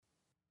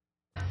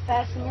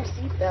Fasten your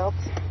seatbelt.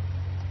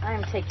 I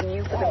am taking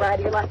you for the ride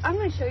of your life. I'm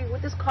going to show you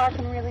what this car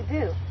can really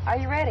do. Are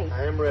you ready?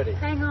 I am ready.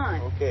 Hang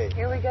on. Okay.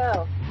 Here we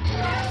go.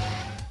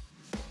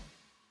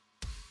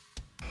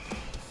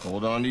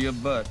 Hold on to your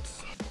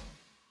butts.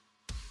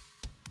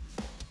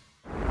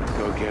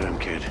 Go get him,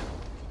 kid.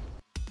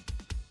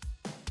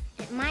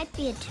 It might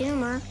be a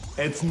tumor.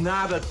 It's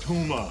not a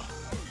tumor.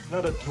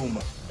 Not a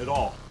tumor at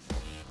all.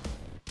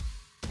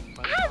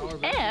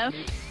 F?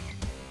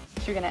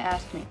 What you're going to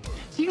ask me.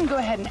 So you can go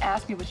ahead and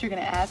ask me what you're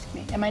going to ask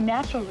me, and my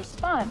natural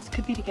response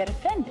could be to get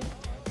offended.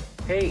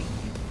 Hey,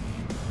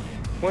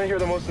 want to hear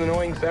the most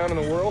annoying sound in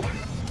the world?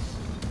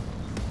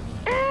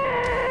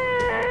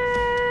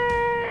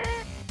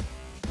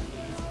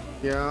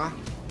 Yeah,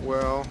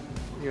 well,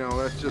 you know,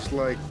 that's just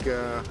like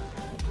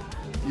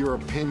your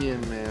opinion,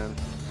 man.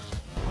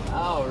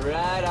 All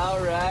right.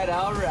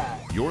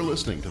 You're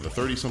listening to the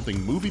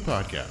 30-something movie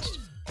podcast.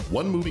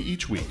 One movie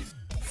each week,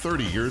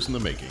 30 years in the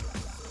making.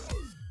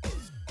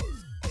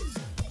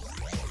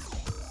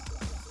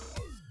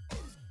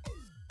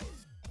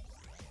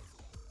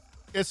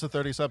 It's the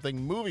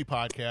 30-something movie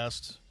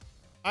podcast.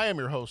 I am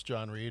your host,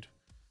 John Reed.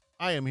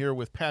 I am here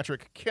with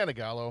Patrick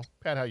Canigallo.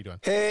 Pat, how you doing?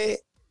 Hey,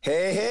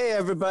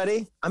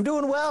 everybody. I'm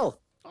doing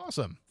well.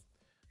 Awesome.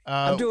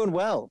 I'm doing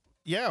well.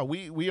 Yeah,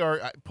 we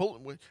are.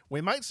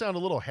 We might sound a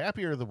little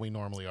happier than we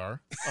normally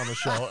are on the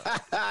show.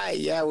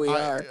 Yeah, we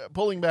are.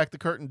 Pulling back the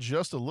curtain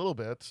just a little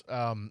bit.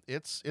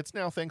 It's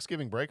now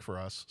Thanksgiving break for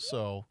us.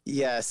 So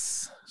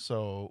yes.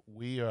 So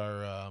we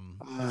are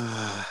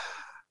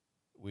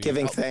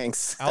giving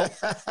thanks.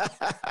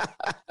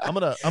 I'm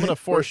gonna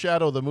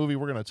foreshadow the movie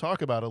we're gonna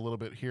talk about a little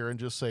bit here and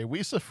just say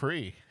Wisa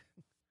free.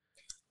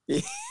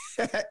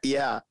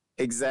 Yeah,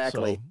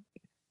 exactly.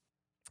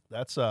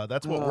 So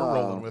that's what we're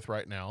rolling with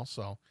right now.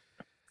 So,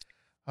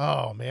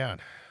 oh man,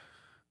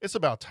 it's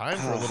about time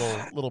for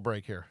a little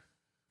break here.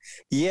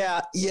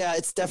 Yeah,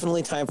 it's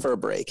definitely time for a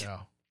break.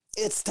 Yeah.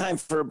 It's time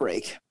for a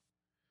break.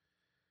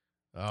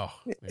 Oh,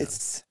 man.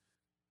 It's.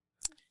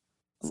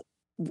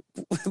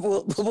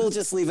 We'll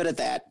just leave it at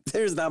that.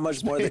 There's not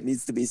much more that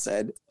needs to be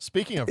said.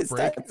 Speaking of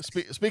break,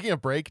 speaking of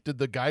break, did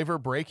the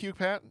Guyver break you,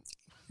 Pat?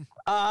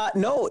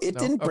 No, it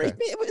didn't break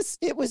me.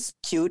 It was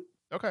cute.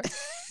 Okay.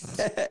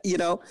 You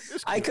know,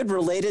 I could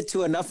relate it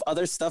to enough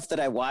other stuff that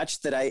I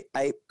watched that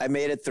I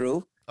made it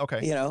through.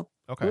 Okay. You know,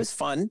 okay. It was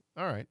fun.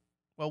 All right.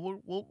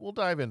 Well, we'll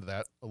dive into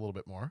that a little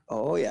bit more.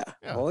 Oh yeah.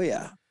 Oh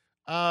yeah.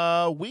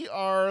 We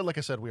are, like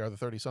I said, we are the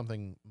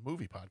 30-something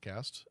movie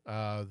podcast.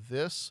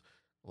 This,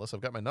 unless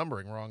I've got my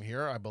numbering wrong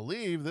here, I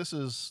believe this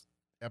is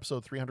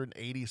episode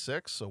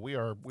 386. So we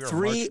are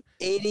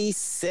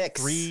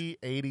 386.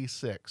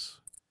 386.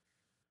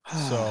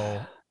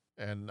 So,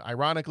 and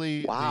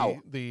ironically, wow.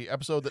 the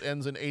episode that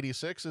ends in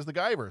 86 is the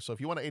Guyver. So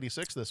if you want to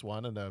 86 this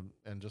one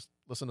and just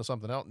listen to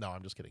something else, no,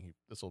 I'm just kidding.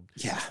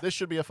 This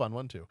should be a fun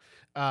one too.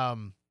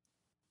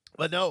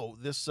 But no,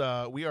 this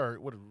we are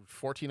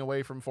 14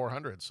 away from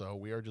 400. So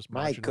we are just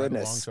marching right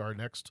along to our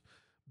next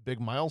big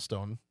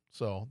milestone.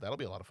 So that'll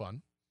be a lot of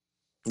fun.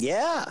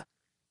 Yeah,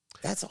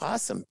 that's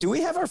awesome. Do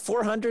we have our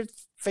 400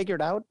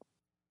 figured out?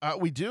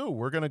 We do.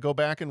 We're going to go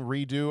back and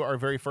redo our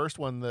very first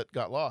one that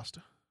got lost.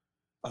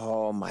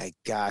 Oh my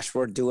gosh,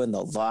 we're doing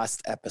the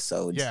lost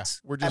episodes. Yeah,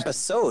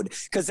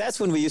 because that's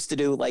when we used to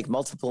do like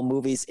multiple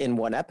movies in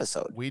one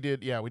episode. We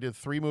did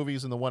 3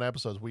 movies in the one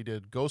episode. We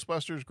did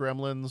Ghostbusters,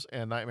 Gremlins,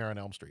 and Nightmare on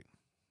Elm Street.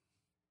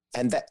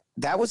 And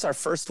that was our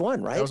first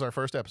one, right? That was our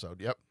first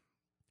episode. Yep.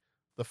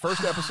 The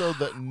first episode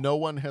that no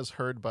one has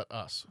heard but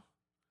us.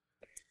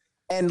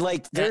 And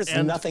like, there's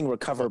nothing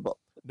recoverable.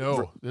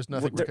 No, there's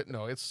nothing.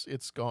 No,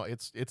 it's gone.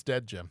 It's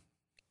dead, Jim.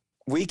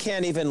 We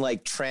can't even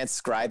like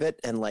transcribe it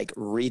and like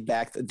read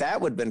back.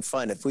 That would have been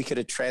fun if we could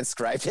have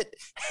transcribed it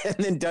and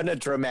then done a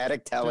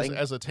dramatic telling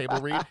as a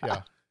table read.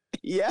 Yeah.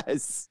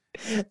 Yes,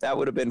 that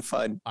would have been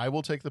fun. I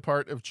will take the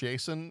part of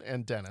Jason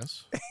and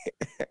Dennis.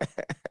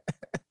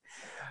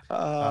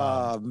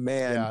 Oh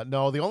man. Yeah.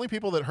 No, the only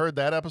people that heard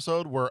that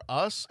episode were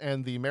us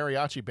and the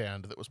mariachi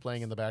band that was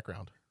playing in the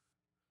background.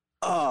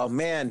 Oh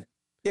man,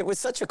 it was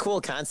such a cool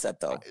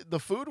concept though. The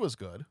food was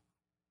good.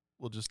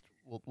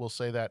 We'll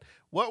say that.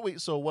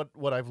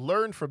 What I've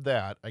learned from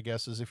that, I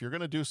guess, is if you're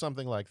going to do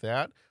something like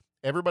that,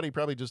 everybody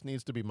probably just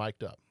needs to be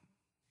mic'd up.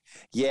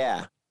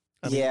 Yeah.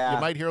 I mean, you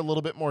might hear a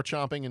little bit more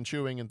chomping and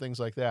chewing and things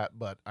like that,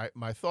 but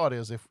my thought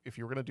is if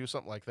you're going to do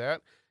something like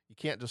that, you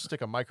can't just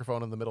stick a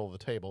microphone in the middle of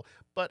the table.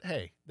 But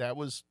hey, that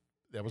was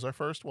our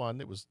first one.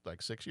 It was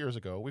like 6 years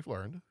ago. We've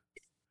learned.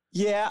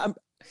 Yeah.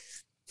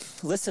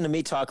 Listen to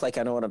me talk like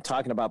I know what I'm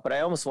talking about, but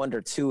I almost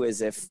wonder too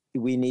is if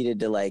we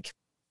needed to like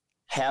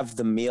have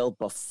the meal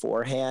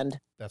beforehand.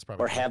 That's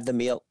probably or have the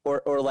meal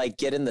or like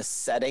get in the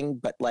setting,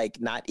 but like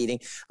not eating.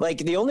 Like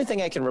the only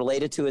thing I can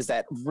relate it to is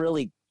that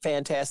really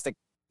fantastic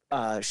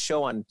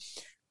show on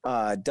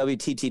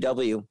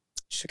WTTW,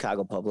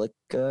 Chicago Public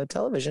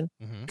Television,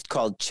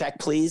 called Check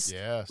Please.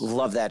 Yes.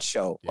 Love that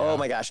show. Yeah. Oh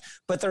my gosh.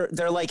 But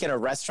they're like in a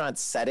restaurant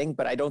setting,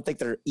 but I don't think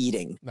they're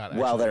eating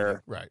while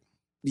they're right.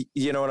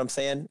 You know what I'm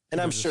saying?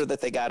 And I'm sure that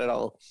they got it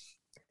all.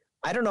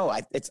 I don't know.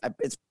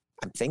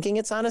 I'm thinking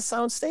it's on a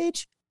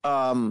soundstage.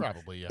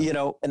 Probably, yeah. You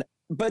know, and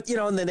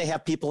then they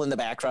have people in the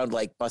background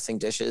like bussing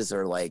dishes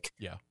or like,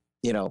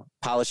 you know,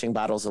 polishing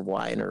bottles of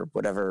wine or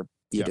whatever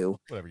you do.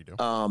 Whatever you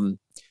do.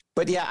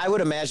 But yeah, I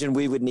would imagine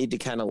we would need to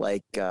kind of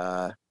like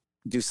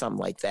do something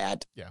like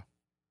that. Yeah.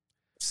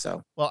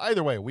 So, well,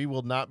 either way, we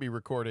will not be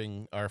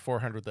recording our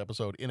 400th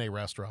episode in a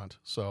restaurant.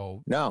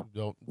 So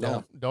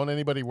don't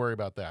anybody worry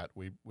about that.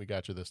 We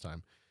got you this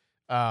time.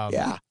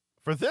 Yeah.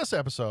 For this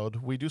episode,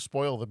 we do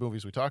spoil the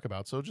movies we talk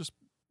about. So just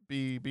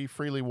be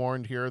freely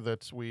warned here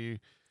that we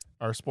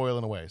are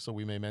spoiling away. So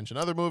we may mention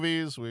other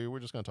movies. We're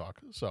just going to talk.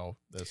 So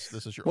this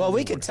is your. Well,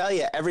 we could tell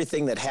you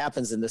everything that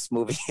happens in this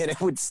movie, and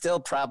it would still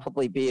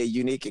probably be a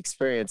unique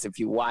experience if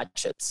you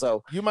watch it.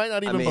 So you might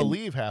not even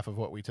believe half of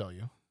what we tell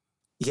you.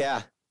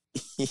 Yeah.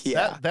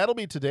 Yeah. That'll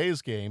be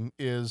today's game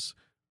is,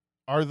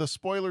 are the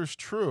spoilers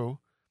true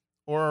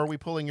or are we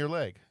pulling your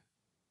leg?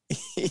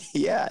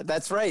 Yeah,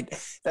 that's right.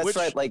 That's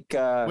right. Like,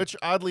 which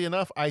oddly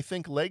enough, I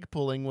think leg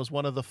pulling was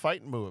one of the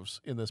fight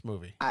moves in this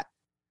movie.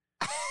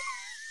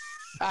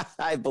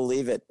 I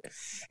believe it.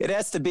 It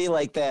has to be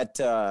like that.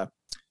 I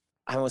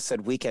almost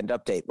said Weekend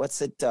Update.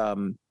 What's it?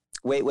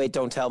 Wait,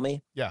 don't tell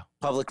me. Yeah.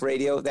 Public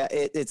radio. That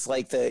it's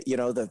like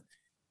the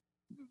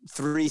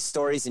 3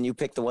 stories and you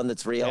pick the one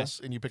that's real. Yes,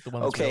 and you pick the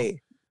one that's real.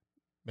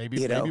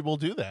 Maybe we'll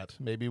do that.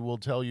 Maybe we'll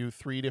tell you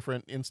 3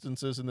 different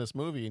instances in this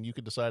movie and you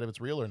can decide if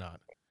it's real or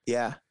not.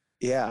 Yeah.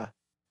 Yeah.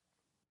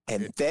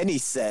 And then he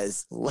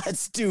says,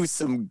 let's do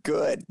some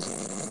good.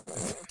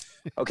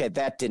 Okay,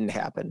 that didn't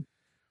happen.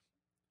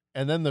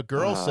 And then the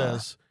girl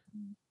says,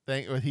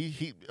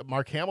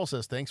 Mark Hamill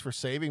says, thanks for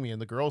saving me.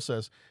 And the girl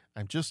says,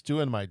 I'm just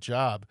doing my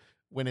job,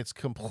 when it's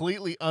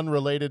completely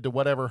unrelated to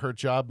whatever her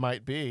job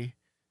might be.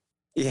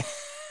 Yeah.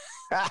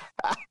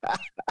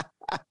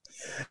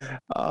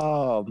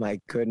 Oh my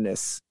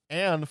goodness.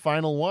 And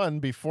final one,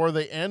 before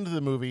they end the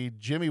movie,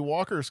 Jimmy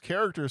Walker's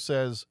character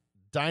says,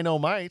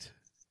 Dynamite.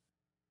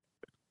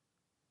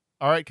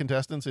 All right,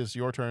 contestants, it's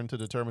your turn to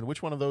determine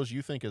which one of those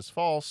you think is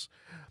false.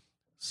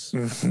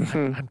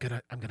 I'm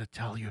gonna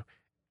tell you,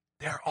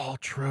 they're all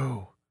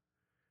true.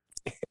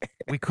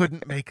 We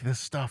couldn't make this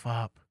stuff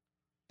up.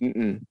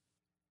 Mm-mm.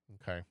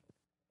 Okay.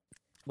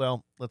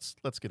 Well, let's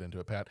get into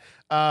it, Pat.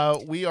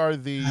 We are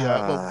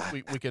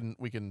the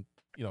we can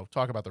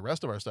talk about the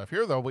rest of our stuff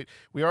here, though.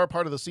 We are a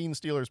part of the Scene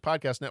Stealers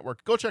podcast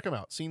network. Go check them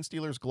out,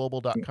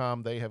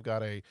 scenestealersglobal.com. They have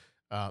got a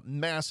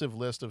massive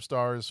list of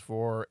stars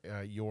for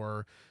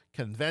your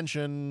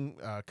convention,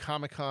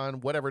 Comic-Con,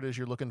 whatever it is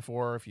you're looking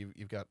for. If you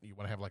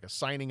want to have like a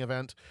signing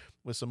event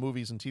with some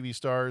movies and TV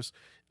stars,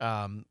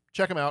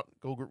 check them out.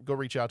 Go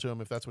reach out to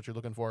them if that's what you're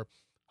looking for.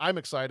 I'm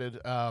excited.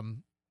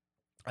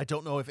 I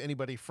don't know if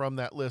anybody from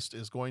that list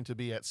is going to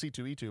be at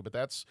C2E2, but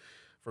that's,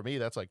 for me,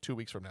 that's like 2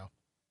 weeks from now.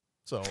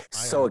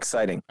 So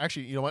exciting.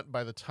 Actually, you know what?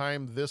 By the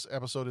time this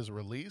episode is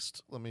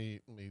released, let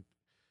me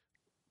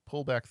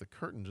pull back the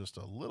curtain just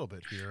a little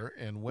bit here.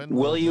 And when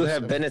will you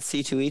have been at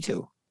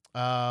C2E2?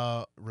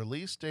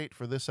 Release date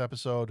for this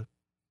episode.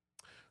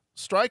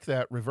 Strike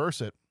that,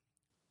 reverse it.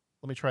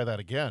 Let me try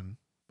that again,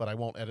 but I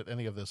won't edit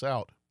any of this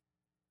out.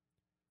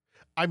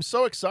 I'm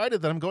so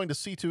excited that I'm going to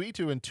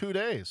C2E2 in 2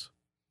 days.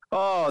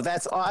 Oh,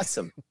 that's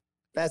awesome.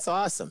 That's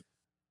awesome.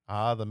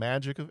 The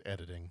magic of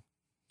editing.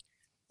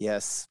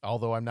 Yes.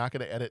 Although I'm not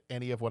going to edit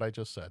any of what I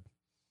just said.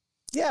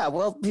 Yeah,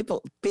 well,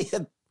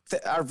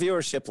 our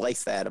viewership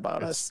likes that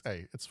about us.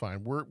 Hey, it's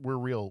fine. We're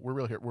real. We're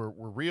real here. We're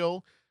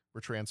real.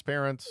 We're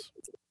transparent.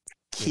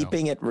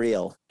 Keeping it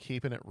real.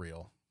 Keeping it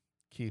real.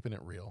 Keeping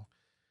it real.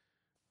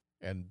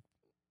 And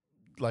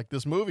like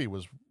this movie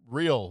was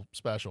real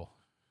special.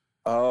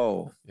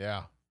 Oh.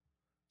 Yeah.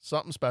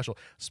 Something special.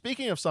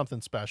 Speaking of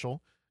something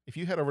special, if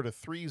you head over to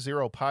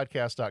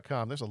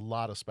 30podcast.com, there's a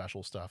lot of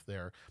special stuff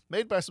there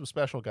made by some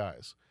special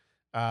guys.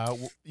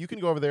 You can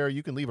go over there.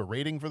 You can leave a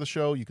rating for the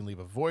show. You can leave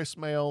a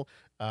voicemail.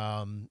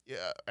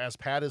 As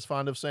Pat is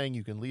fond of saying,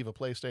 you can leave a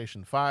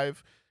PlayStation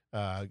 5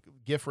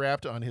 gift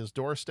wrapped on his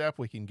doorstep.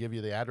 We can give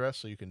you the address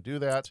so you can do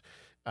that.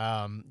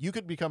 You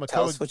could become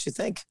Tell us what you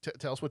think.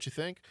 Tell us what you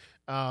think.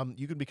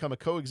 You can become a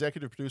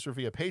co-executive producer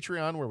via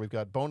Patreon, where we've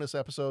got bonus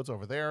episodes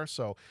over there.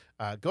 So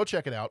go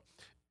check it out.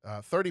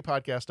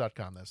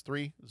 30podcast.com. That's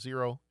 30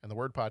 and the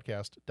word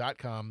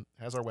podcast.com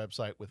has our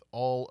website with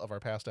all of our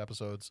past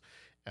episodes.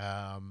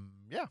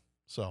 Yeah.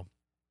 So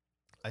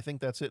I think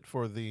that's it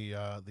for the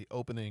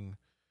opening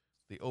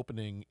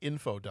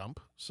info dump.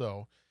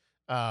 So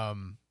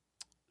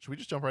should we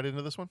just jump right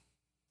into this one?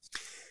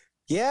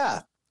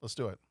 Yeah. Let's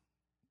do it.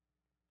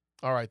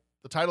 All right.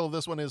 The title of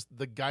this one is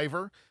The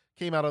Guyver.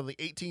 Came out on the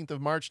 18th of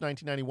March,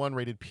 1991,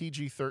 rated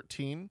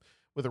PG-13,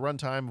 with a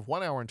runtime of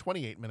 1 hour and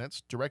 28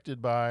 minutes,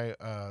 directed by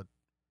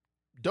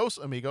Dos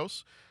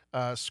Amigos,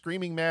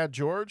 Screaming Mad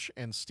George,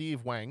 and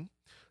Steve Wang.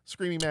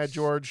 Screaming Mad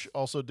George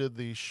also did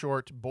the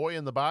short Boy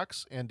in the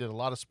Box and did a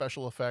lot of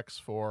special effects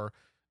for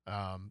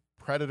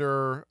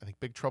Predator, I think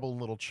Big Trouble in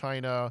Little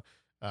China,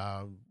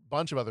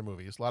 bunch of other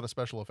movies, a lot of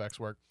special effects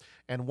work.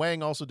 And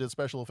Wang also did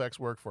special effects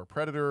work for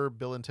Predator,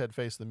 Bill and Ted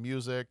Face the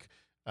Music.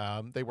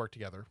 They work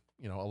together,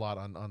 a lot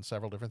on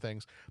several different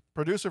things.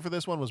 Producer for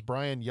this one was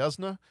Brian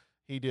Yuzna.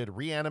 He did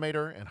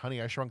Reanimator and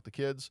Honey, I Shrunk the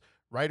Kids.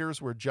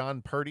 Writers were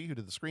John Purdy, who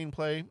did the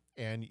screenplay,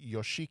 and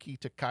Yoshiki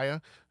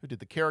Takaya, who did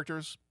the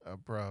characters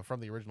from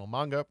the original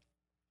manga.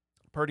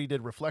 Purdy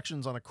did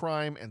Reflections on a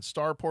Crime and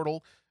Star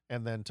Portal,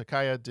 and then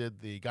Takaya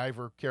did the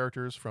Guyver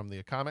characters from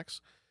the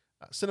comics.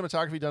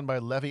 Cinematography done by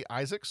Levi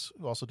Isaacs,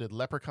 who also did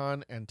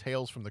Leprechaun and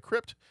Tales from the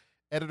Crypt.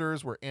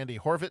 Editors were Andy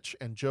Horvich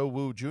and Joe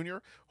Wu Jr.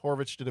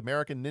 Horvich did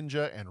American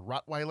Ninja and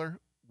Rottweiler.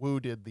 Wu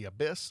did The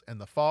Abyss and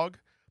The Fog.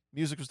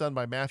 Music was done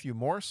by Matthew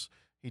Morse.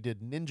 He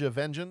did Ninja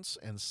Vengeance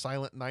and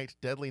Silent Night,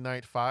 Deadly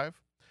Night 5.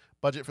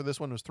 Budget for this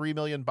one was $3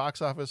 million.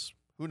 Box office,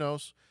 who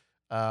knows?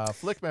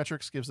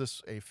 Flickmetrics gives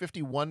this a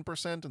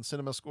 51%, and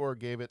CinemaScore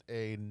gave it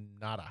a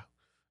nada.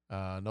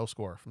 No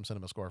score from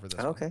CinemaScore for this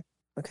one.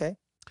 Okay.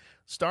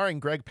 Starring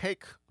Greg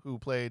Pake, who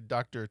played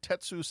Dr.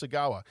 Tetsu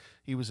Sagawa.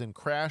 He was in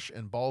Crash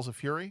and Balls of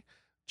Fury.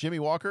 Jimmy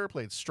Walker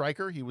played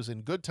Stryker. He was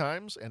in Good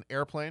Times and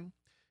Airplane.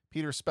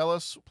 Peter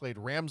Spellis played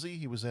Ramsey.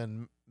 He was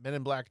in Men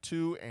in Black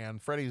 2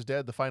 and Freddy's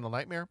Dead, The Final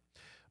Nightmare.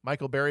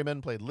 Michael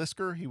Berryman played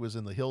Lisker. He was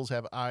in The Hills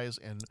Have Eyes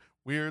and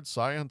Weird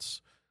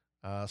Science.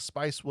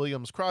 Spice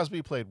Williams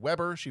Crosby played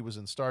Weber. She was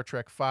in Star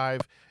Trek V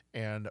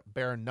and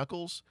Bare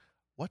Knuckles.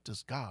 What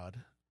does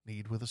God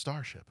need with a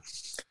starship?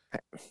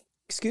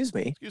 Excuse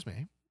me.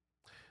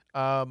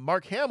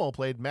 Mark Hamill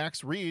played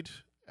Max Reed.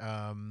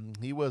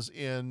 He was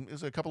in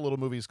a couple little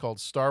movies called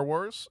Star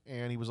Wars,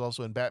 and he was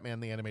also in Batman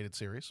the Animated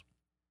Series.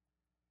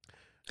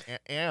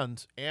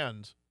 And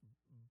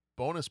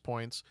bonus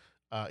points,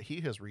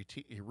 he has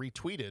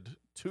retweeted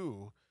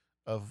 2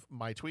 of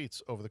my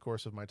tweets over the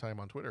course of my time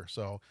on Twitter.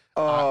 So,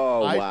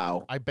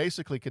 wow! I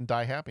basically can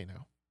die happy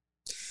now.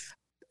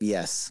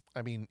 Yes.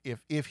 I mean,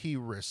 if he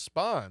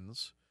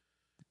responds,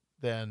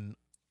 then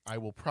I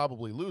will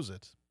probably lose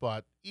it.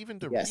 But even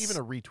a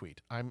retweet,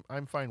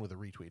 I'm fine with a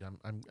retweet.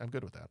 I'm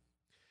good with that.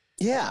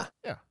 Yeah.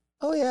 Yeah.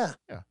 Oh yeah.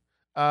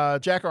 Yeah.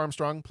 Jack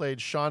Armstrong played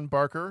Sean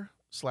Barker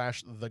 /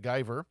 the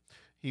Guyver.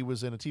 He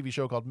was in a TV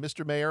show called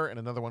Mr. Mayor and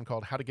another one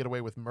called How to Get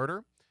Away with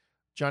Murder.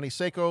 Johnny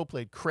Seiko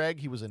played Craig.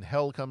 He was in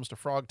Hell Comes to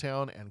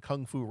Frogtown and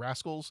Kung Fu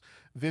Rascals.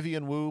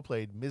 Vivian Wu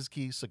played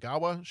Mizuki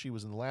Sagawa. She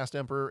was in The Last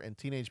Emperor and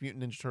Teenage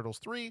Mutant Ninja Turtles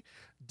 3.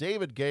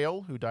 David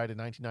Gale, who died in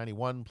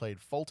 1991, played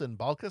Fulton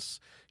Balkus.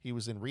 He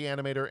was in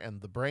Reanimator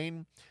and The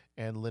Brain.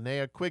 And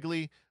Linnea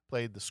Quigley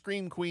played the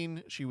Scream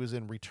Queen. She was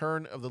in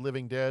Return of the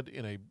Living Dead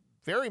in a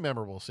very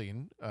memorable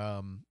scene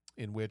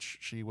in which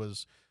she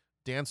was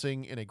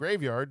dancing in a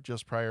graveyard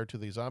just prior to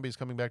the zombies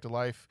coming back to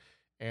life.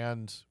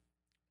 And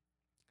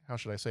how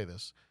should I say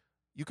this?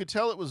 You could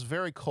tell it was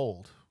very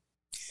cold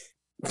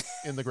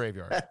in the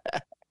graveyard.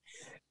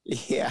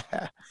 Yeah.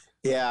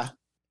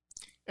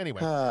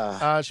 Anyway,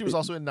 she was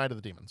also in Night of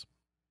the Demons.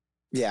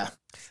 Yeah.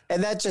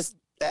 And that just,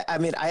 I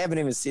mean, I haven't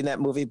even seen that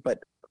movie,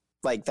 but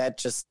like that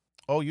just.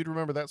 Oh, you'd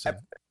remember that scene.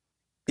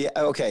 Yeah.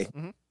 Okay.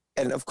 Mm-hmm.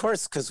 And of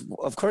course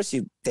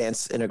you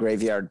dance in a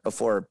graveyard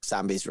before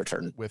zombies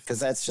return, because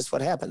that's just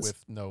what happens.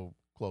 With no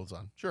clothes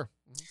on. Sure.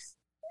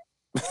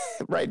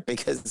 Mm-hmm. Right.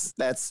 Because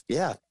that's,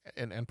 yeah.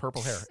 And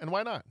purple hair. And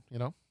why not,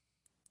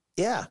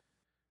 Yeah.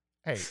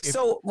 Hey,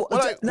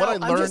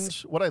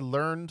 what I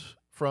learned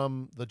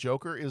from the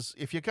Joker is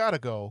if you gotta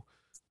go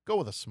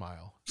with a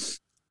smile.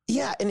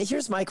 Yeah. And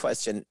here's my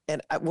question,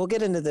 and we'll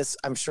get into this,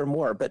 I'm sure,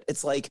 more, but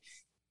it's like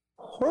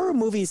horror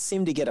movies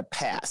seem to get a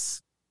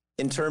pass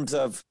in terms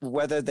of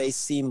whether they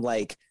seem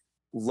like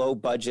low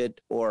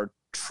budget or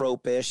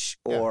trope-ish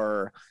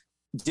or,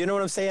 do you know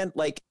what I'm saying?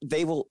 Like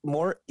they will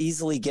more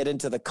easily get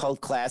into the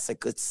cult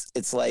classic.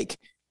 It's like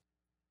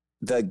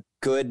the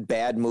good,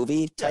 bad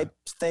movie type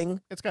thing.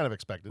 It's kind of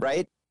expected.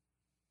 Right?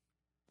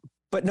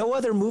 But no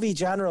other movie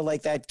genre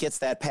like that gets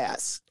that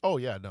pass. Oh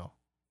yeah, no.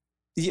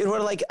 You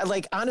know,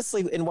 like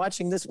honestly, in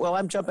watching this, well,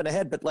 I'm jumping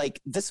ahead, but like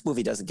this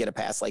movie doesn't get a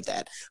pass like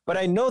that. But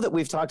I know that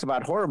we've talked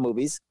about horror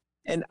movies,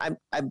 and I'm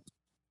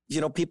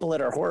people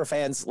that are horror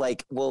fans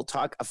like will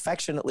talk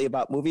affectionately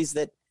about movies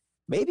that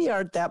maybe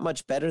aren't that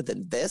much better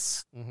than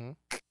this,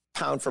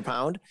 pound for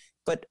pound.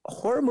 But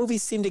horror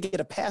movies seem to get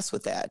a pass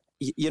with that.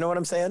 You know what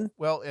I'm saying?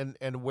 Well,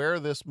 and where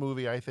this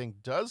movie I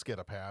think does get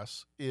a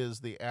pass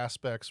is the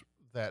aspects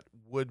that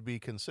would be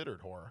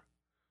considered horror.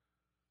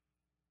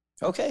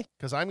 Okay.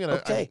 Because I'm gonna.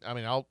 Okay.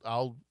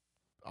 I'll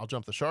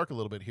jump the shark a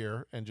little bit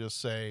here and just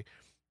say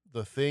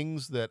the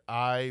things that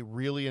I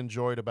really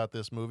enjoyed about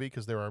this movie,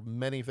 because there are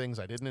many things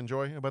I didn't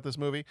enjoy about this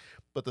movie,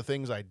 but the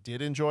things I did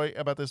enjoy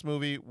about this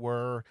movie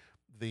were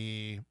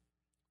the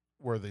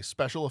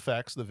special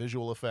effects, the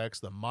visual effects,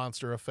 the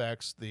monster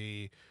effects,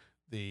 the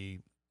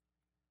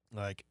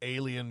like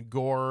alien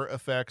gore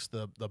effects,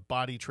 the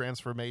body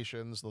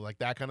transformations, like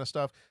that kind of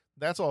stuff.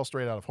 That's all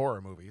straight out of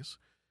horror movies.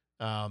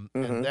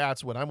 And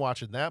that's when I'm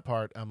watching that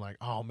part, I'm like,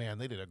 oh man,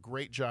 they did a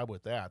great job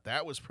with that.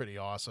 That was pretty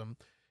awesome.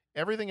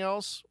 Everything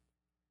else,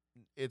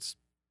 it's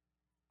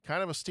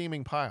kind of a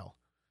steaming pile.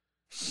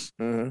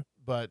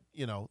 But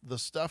the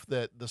stuff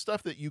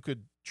that you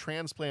could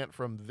transplant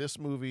from this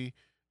movie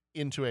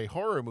into a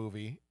horror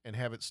movie and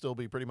have it still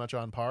be pretty much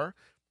on par,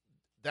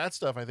 that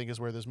stuff I think is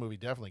where this movie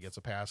definitely gets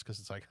a pass, because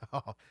it's like,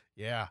 oh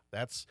yeah,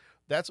 that's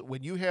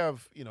when you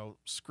have, you know,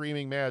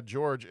 Screaming Mad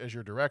George as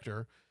your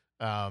director.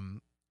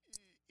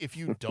 If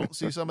you don't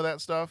see some of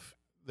that stuff,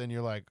 then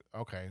you're like,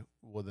 okay,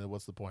 well then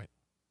what's the point?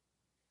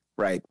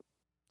 Right.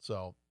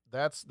 So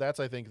that's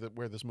I think that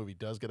where this movie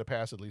does get a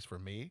pass, at least for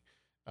me.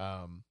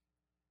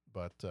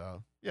 But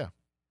yeah.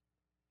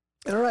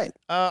 All right.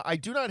 I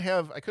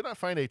could not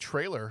find a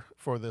trailer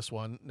for this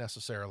one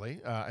necessarily.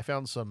 I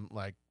found some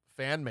like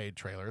fan-made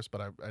trailers,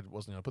 but I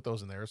wasn't going to put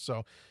those in there.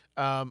 So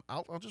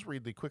I'll just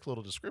read the quick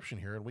little description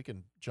here, and we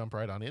can jump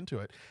right on into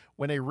it.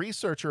 When a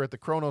researcher at the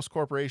Kronos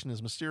Corporation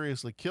is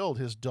mysteriously killed,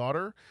 his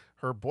daughter,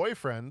 her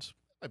boyfriend,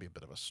 might be a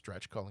bit of a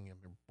stretch calling him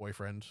your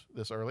boyfriend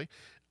this early,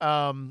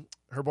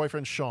 her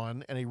boyfriend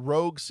Sean, and a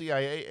rogue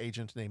CIA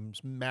agent named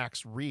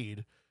Max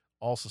Reed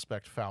all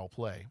suspect foul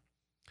play.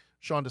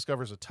 Sean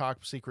discovers a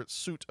top-secret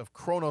suit of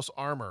Kronos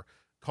armor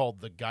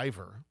called the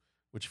Guyver,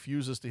 which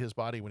fuses to his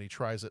body when he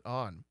tries it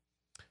on,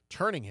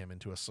 turning him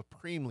into a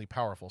supremely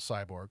powerful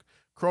cyborg.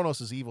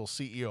 Kronos' evil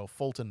CEO,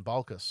 Fulton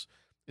Balkus,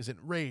 is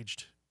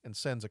enraged and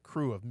sends a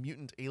crew of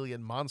mutant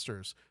alien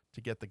monsters to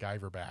get the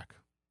Guyver back.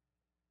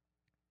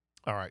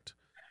 All right.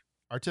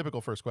 Our typical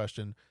first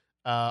question.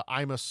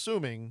 I'm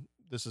assuming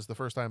this is the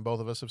first time both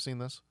of us have seen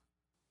this?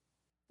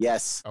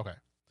 Yes. Okay.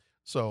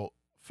 So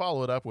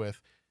follow it up with,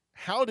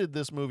 how did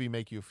this movie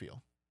make you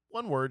feel?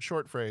 One word,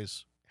 short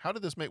phrase. How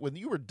did this make, when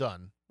you were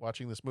done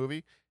watching this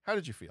movie, how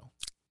did you feel?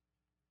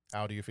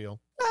 How do you feel?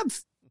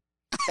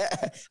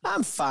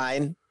 I'm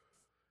fine.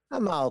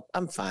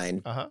 I'm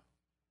fine. Uh-huh.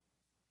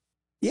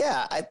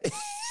 Yeah,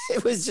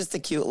 it was just a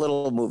cute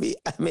little movie.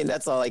 I mean,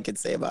 that's all I could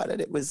say about it.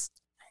 It was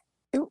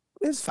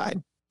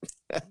fine.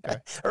 Okay.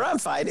 Or I'm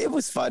fine. It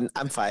was fun.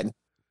 I'm fine.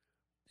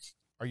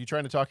 Are you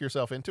trying to talk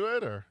yourself into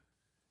it, or?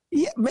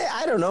 Yeah,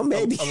 I don't know.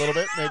 Maybe a little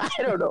bit. Maybe.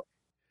 I don't know.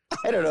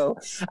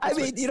 I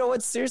mean, you know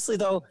what? Seriously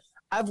though,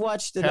 I've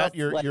watched enough.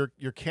 Pat,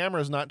 your camera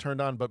is not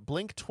turned on, but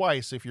blink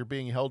twice if you're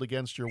being held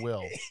against your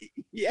will.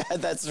 Yeah,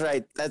 that's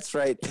right. That's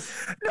right.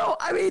 No,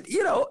 I mean,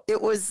 you know,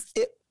 it was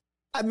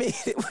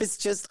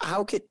just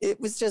it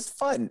was just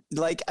fun.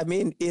 Like, I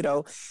mean, you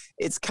know,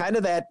 it's kind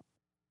of that.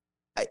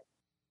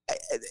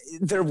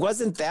 There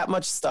wasn't that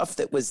much stuff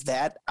that was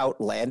that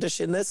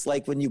outlandish in this.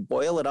 Like, when you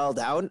boil it all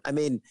down, I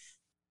mean,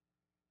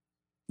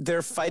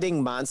 they're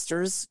fighting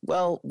monsters.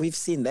 Well, we've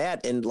seen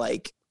that in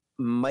like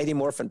Mighty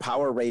Morphin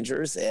Power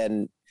Rangers,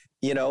 and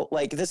you know,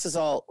 like, this is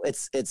all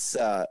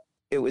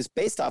it was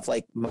based off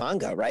like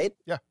manga, right?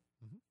 Yeah.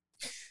 Mm-hmm.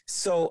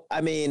 So I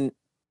mean,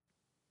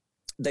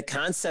 the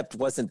concept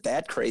wasn't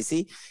that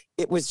crazy.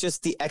 It was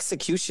just the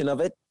execution of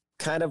it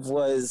kind of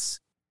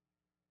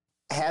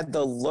had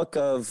the look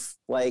of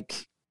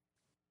like,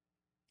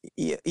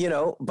 you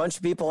know, a bunch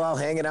of people all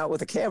hanging out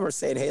with a camera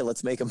saying, hey,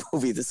 let's make a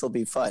movie. This will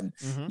be fun.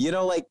 Mm-hmm. You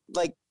know, like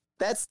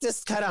that's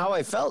just kind of how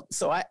I felt.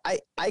 So I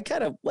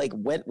kind of like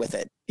went with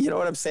it. You know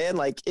what I'm saying?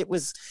 Like,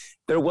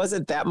 there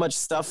wasn't that much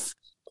stuff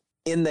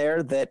in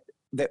there that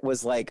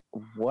was like,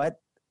 what,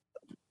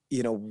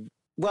 you know,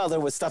 well, there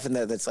was stuff in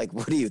there that's like,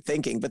 what are you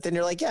thinking? But then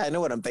you're like, yeah, I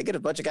know what I'm thinking. A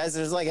bunch of guys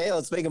are just like, hey,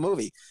 let's make a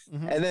movie.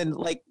 Mm-hmm. And then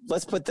like,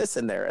 let's put this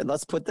in there and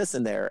let's put this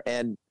in there.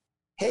 And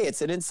hey,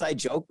 it's an inside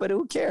joke, but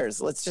who cares?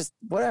 Let's just,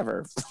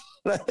 whatever,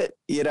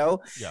 you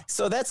know? Yeah.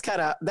 So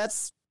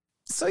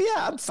so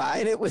yeah, I'm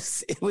fine. It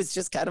was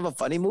just kind of a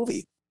funny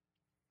movie.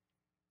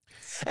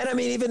 And I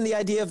mean, even the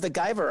idea of the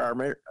Guyver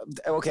armor,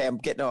 okay, I'm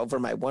getting over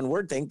my one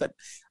word thing, but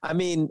I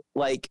mean,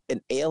 like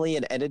an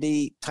alien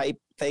entity type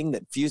thing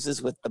that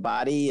fuses with the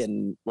body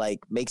and like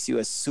makes you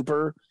a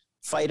super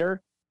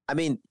fighter. I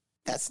mean,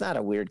 that's not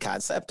a weird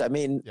concept. I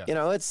mean, you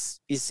know,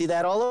 you see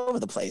that all over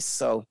the place.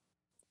 So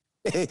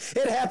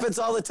it happens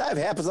all the time.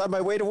 It happens on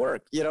my way to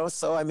work, you know?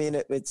 So, I mean,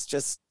 it's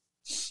just,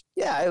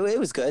 yeah, it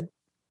was good.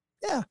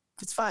 Yeah,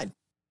 it's fine.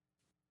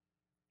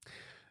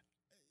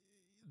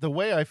 The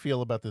way I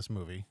feel about this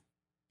movie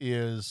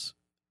is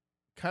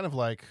kind of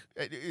like,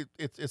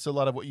 it's a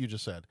lot of what you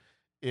just said.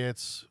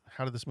 It's,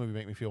 how did this movie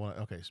make me feel?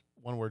 Okay,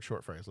 one word,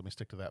 short phrase. Let me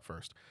stick to that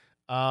first.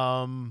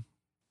 I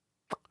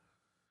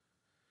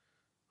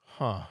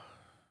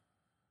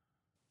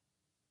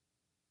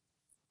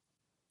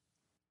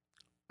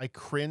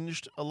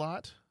cringed a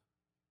lot.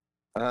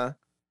 Uh-huh.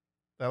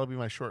 That'll be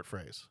my short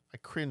phrase. I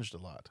cringed a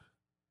lot.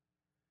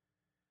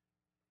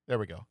 There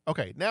we go.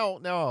 Okay, now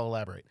I'll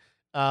elaborate.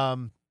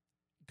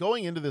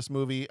 Going into this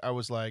movie, I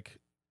was like,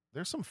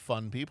 there's some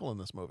fun people in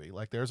this movie.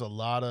 Like, there's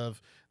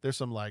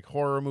some like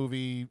horror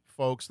movie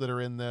folks that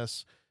are in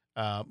this,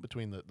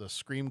 between the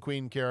Scream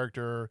Queen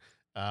character,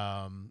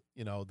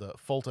 you know, the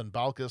Fulton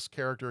Balkus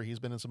character. He's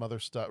been in some other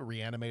stuff,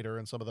 Reanimator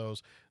and some of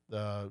those.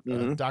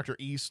 The Dr.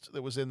 East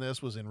that was in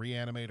this was in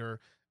Reanimator.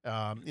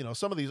 You know,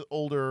 some of these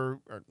older,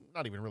 or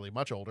not even really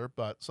much older,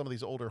 but some of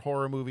these older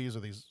horror movies,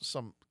 or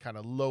some kind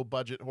of low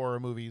budget horror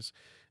movies.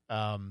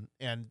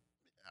 And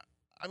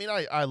I mean,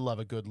 I love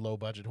a good low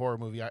budget horror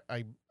movie.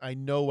 I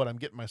know what I'm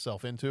getting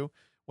myself into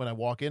when I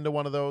walk into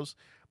one of those.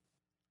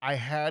 I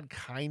had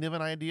kind of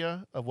an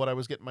idea of what I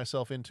was getting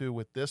myself into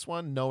with this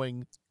one,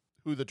 knowing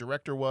who the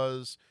director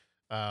was,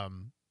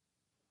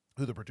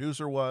 who the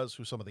producer was,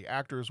 who some of the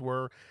actors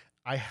were.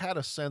 I had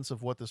a sense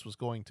of what this was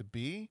going to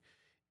be,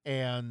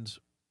 and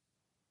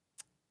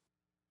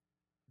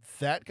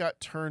that got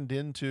turned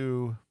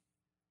into,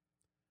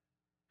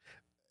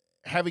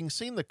 having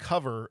seen the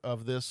cover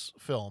of this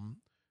film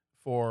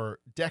for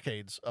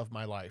decades of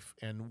my life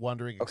and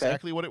wondering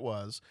exactly what it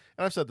was.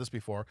 And I've said this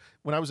before.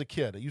 When I was a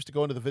kid, I used to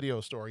go into the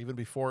video store, even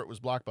before it was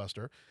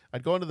Blockbuster.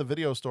 I'd go into the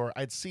video store,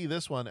 I'd see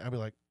this one, and I'd be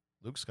like,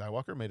 Luke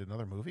Skywalker made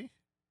another movie?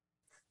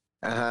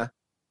 Uh-huh.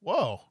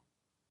 Whoa,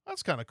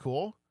 that's kind of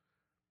cool.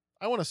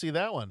 I want to see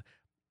that one.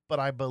 But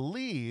I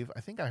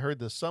think I heard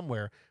this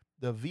somewhere,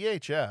 the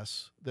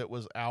VHS that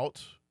was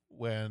out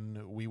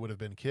when we would have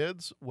been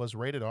kids was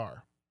rated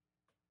R.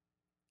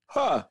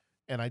 Huh.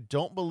 And I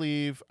don't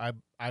believe,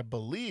 I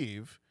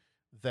believe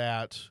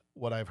that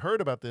what I've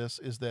heard about this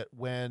is that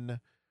when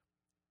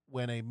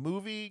a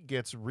movie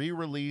gets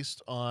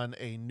re-released on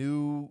a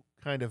new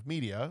kind of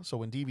media, so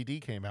when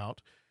DVD came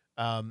out,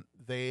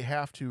 they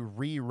have to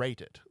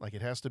re-rate it. Like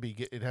it has to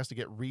get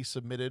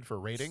resubmitted for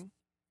rating.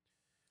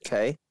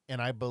 Okay.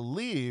 And I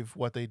believe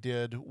what they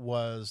did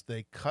was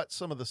they cut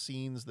some of the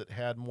scenes that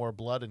had more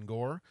blood and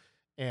gore,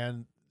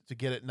 and to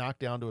get it knocked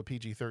down to a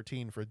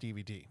PG-13 for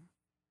DVD.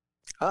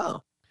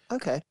 Oh,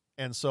 okay.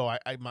 And so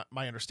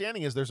my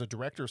understanding is there's a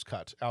director's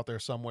cut out there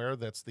somewhere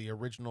that's the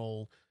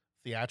original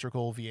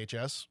theatrical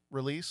VHS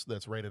release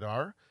that's rated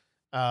R.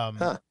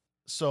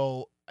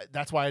 So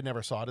that's why I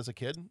never saw it as a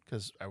kid,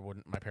 because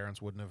my parents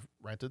wouldn't have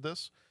rented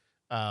this.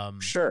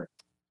 Sure.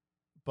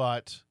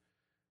 But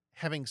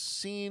having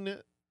seen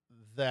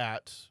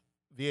that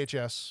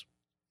VHS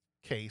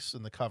case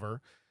in the cover,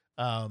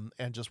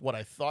 and just what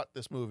I thought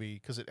this movie,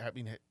 because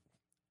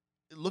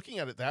looking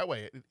at it that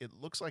way, it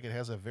looks like it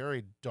has a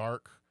very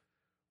dark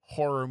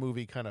horror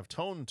movie kind of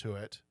tone to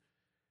it.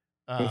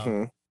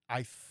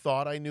 I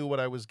thought I knew what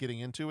I was getting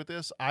into with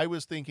this. I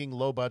was thinking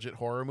low budget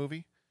horror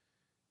movie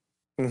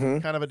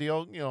kind of a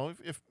deal,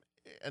 if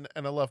I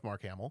love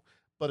Mark Hamill,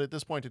 but at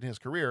this point in his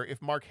career,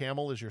 if Mark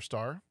Hamill is your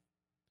star,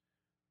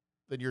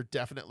 then you're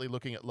definitely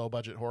looking at low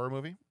budget horror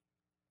movie.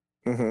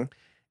 And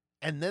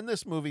then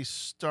this movie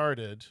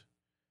started,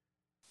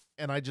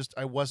 and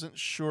I wasn't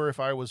sure if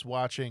I was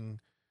watching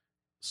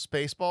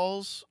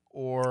Spaceballs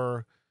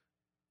or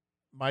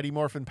Mighty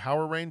Morphin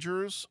Power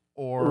Rangers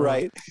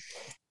or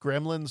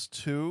Gremlins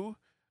 2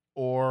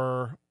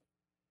 or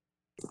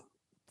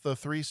The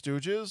Three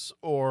Stooges,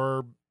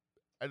 or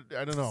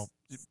I don't know,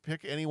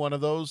 pick any one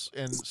of those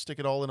and stick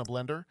it all in a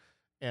blender.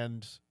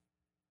 And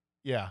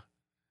yeah.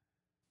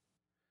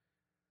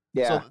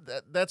 So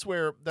that's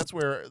where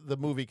the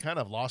movie kind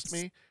of lost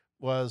me.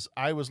 Was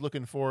I was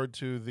looking forward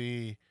to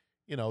the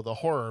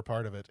horror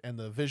part of it and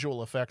the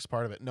visual effects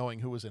part of it, knowing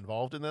who was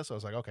involved in this. I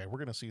was like, okay, we're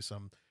going to see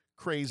some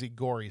crazy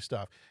gory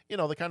stuff,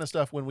 the kind of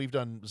stuff when we've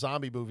done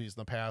zombie movies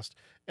in the past,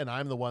 and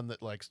I'm the one that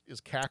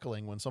is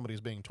cackling when somebody's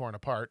being torn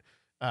apart,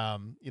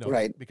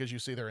 because you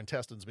see their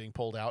intestines being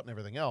pulled out and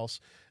everything else.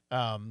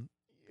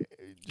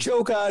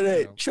 Choke on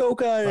it.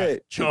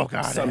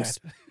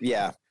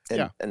 Yeah.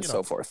 And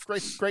so forth.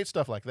 Great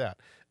stuff like that.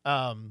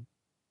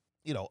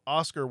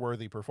 Oscar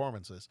worthy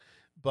performances,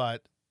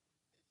 but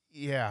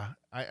yeah,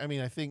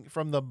 I think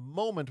from the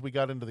moment we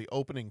got into the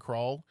opening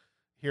crawl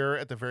here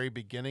at the very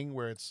beginning,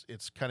 where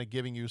it's kind of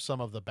giving you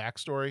some of the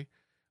backstory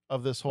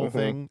of this whole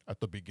thing. At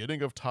the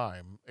beginning of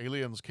time,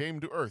 aliens came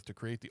to Earth to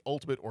create the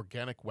ultimate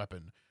organic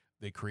weapon.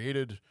 They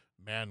created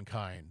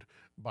mankind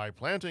by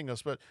planting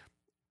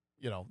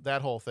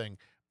that whole thing.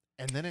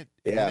 And then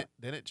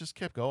it just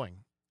kept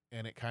going,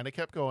 and it kind of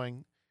kept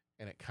going,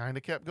 and it kind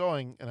of kept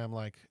going. And I'm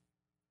like,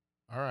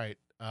 all right.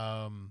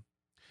 And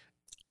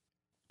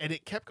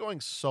it kept going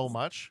so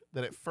much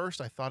that at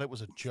first I thought it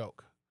was a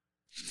joke.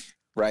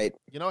 Right.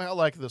 You know how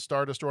the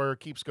Star Destroyer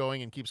keeps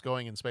going in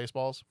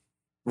Spaceballs?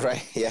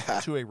 Right. Yeah.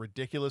 To a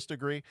ridiculous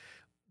degree.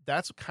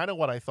 That's kind of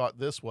what I thought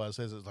this was.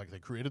 Is it's like they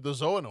created the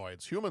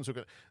Zoonoids, humans who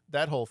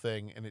that whole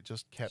thing, and it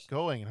just kept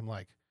going. And I'm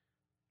like,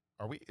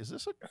 is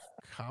this a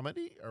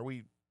comedy? Are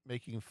we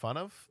making fun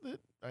of it?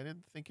 I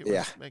didn't think it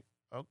was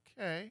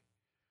okay.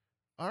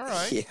 All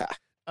right. Yeah.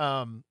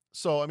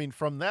 So,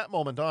 from that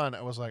moment on,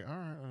 I was like, all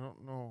right, I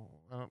don't know.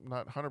 I'm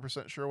not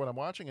 100% sure what I'm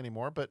watching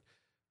anymore, but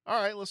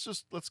all right,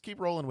 let's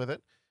keep rolling with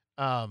it.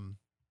 And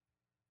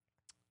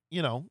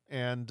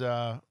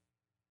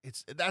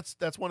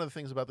that's one of the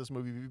things about this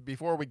movie.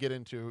 Before we get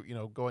into,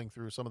 going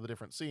through some of the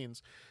different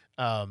scenes,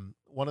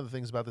 one of the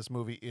things about this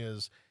movie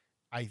is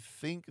I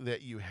think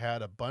that you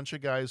had a bunch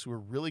of guys who were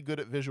really good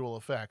at visual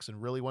effects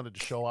and really wanted to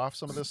show off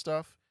some of this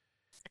stuff.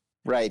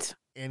 Right.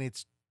 And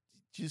it's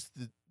just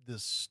the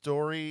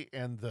story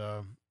and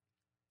the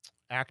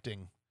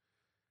acting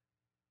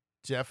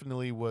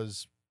definitely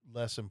was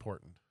less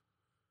important.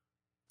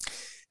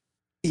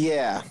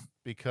 Yeah,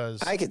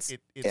 because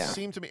it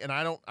seemed to me, and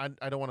I don't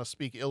want to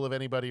speak ill of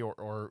anybody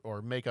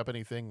or make up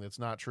anything that's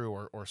not true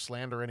or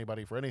slander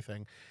anybody for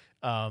anything.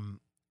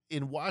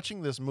 In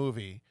watching this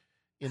movie,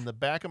 in the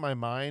back of my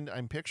mind,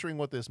 I'm picturing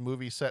what this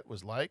movie set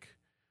was like,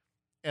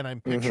 and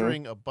I'm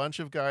picturing a bunch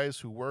of guys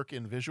who work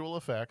in visual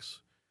effects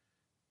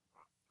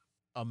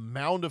a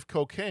mound of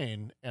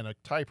cocaine and a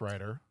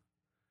typewriter.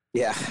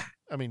 Yeah.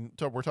 I mean,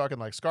 we're talking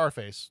like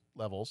Scarface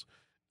levels.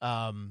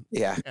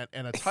 Yeah.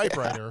 And a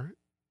typewriter,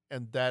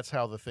 and that's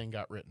how the thing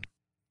got written.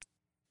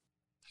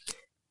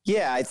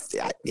 Yeah,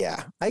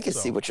 I can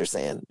see what you're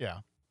saying. Yeah.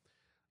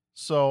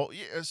 So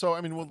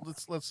I mean, well,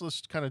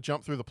 let's kind of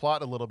jump through the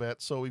plot a little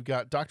bit. So we've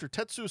got Dr.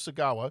 Tetsu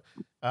Sagawa.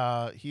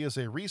 He is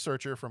a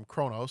researcher from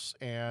Kronos,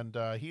 and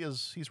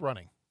he's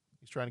running.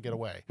 He's trying to get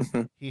away.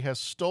 He has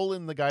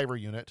stolen the Guyver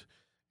unit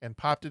and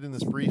popped it in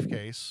this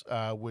briefcase,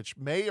 which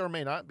may or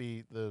may not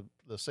be the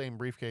same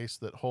briefcase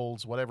that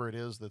holds whatever it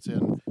is that's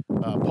in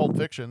Pulp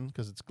Fiction,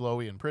 because it's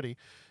glowy and pretty.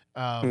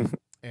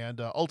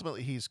 And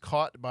ultimately, he's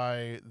caught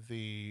by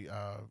the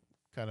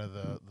kind of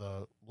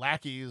the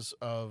lackeys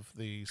of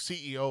the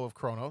CEO of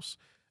Kronos,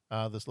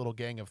 this little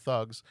gang of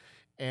thugs,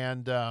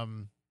 and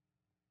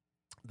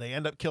they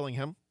end up killing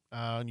him.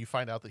 And you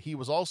find out that he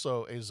was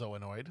also a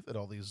zoonoid, that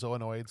all these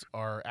zoonoids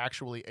are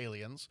actually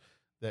aliens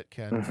that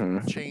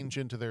can change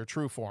into their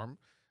true form,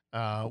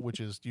 which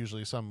is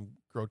usually some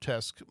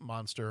grotesque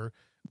monster,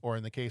 or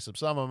in the case of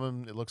some of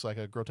them, it looks like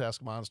a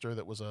grotesque monster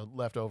that was a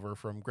leftover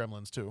from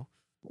Gremlins 2.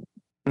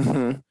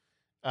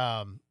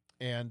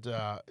 And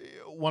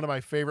one of my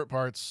favorite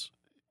parts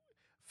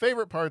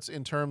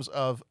in terms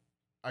of,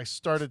 I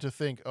started to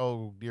think,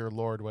 oh dear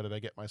Lord, what did I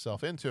get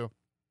myself into,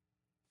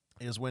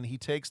 is when he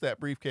takes that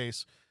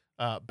briefcase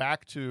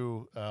back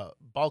to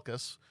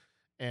Balkus,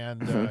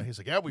 and he's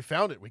like, yeah, we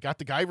found it. We got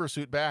the Guyver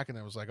suit back. And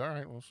I was like, all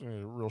right, well, it's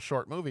a real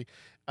short movie.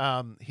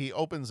 He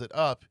opens it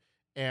up,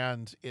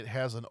 and it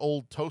has an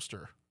old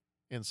toaster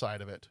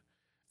inside of it.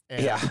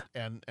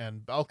 And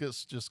and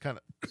Balkus just kind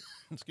of,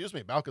 excuse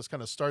me, Balkus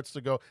kind of starts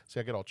to go, see,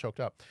 I get all choked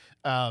up.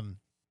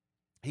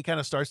 He kind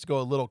of starts to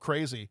go a little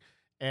crazy.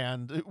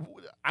 And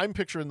I'm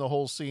picturing the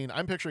whole scene.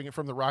 I'm picturing it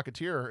from The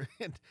Rocketeer.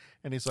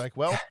 And he's like,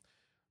 well,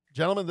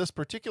 gentlemen, this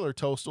particular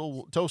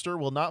toaster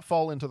will not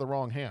fall into the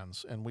wrong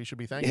hands, and we should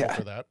be thankful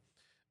for that.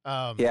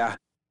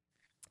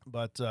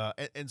 But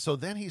and so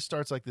then he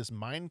starts like this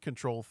mind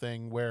control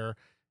thing where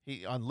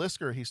on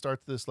Lisker, he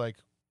starts this like,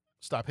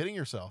 stop hitting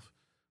yourself.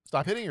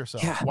 Stop hitting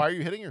yourself. Yeah. Why are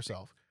you hitting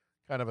yourself?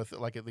 Kind of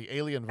like the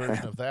alien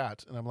version of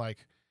that. And I'm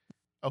like,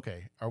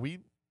 okay,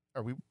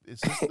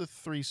 is this the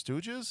Three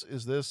Stooges?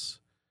 Is this?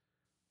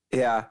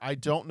 Yeah. I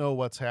don't know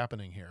what's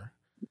happening here.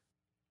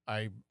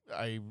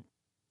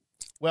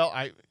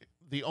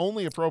 The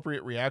only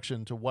appropriate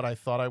reaction to what I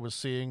thought I was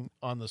seeing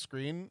on the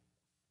screen,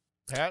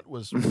 Pat,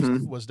 was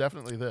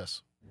definitely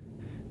this.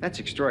 That's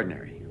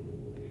extraordinary.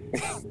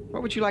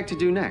 What would you like to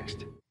do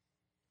next?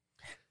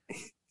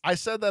 I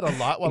said that a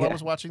lot while I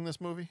was watching this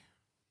movie.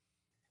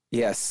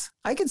 Yes,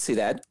 I can see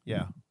that.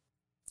 Yeah.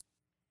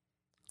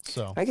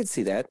 So I can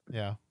see that.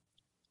 Yeah.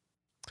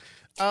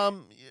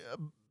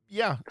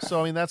 Yeah.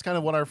 So I mean, that's kind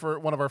of one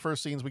of our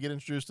first scenes. We get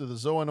introduced to the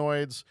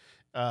zoonoids.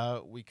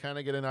 We kind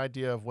of get an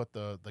idea of what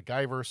the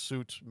Guyver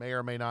suit may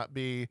or may not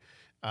be,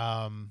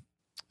 and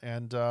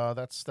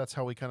that's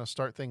how we kind of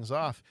start things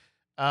off.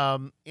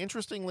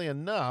 Interestingly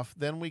enough,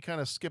 then we kind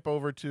of skip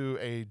over to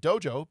a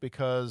dojo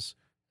because,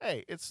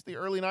 hey, it's the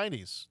early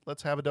 90s.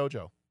 Let's have a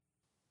dojo.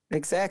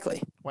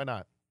 Exactly. Why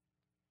not?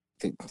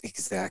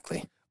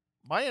 Exactly.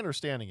 My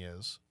understanding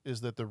is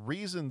that the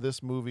reason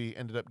this movie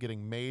ended up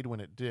getting made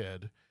when it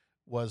did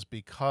was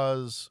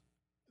because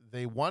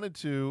they wanted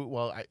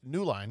to,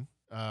 New Line,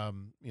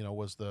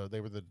 they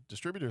were the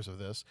distributors of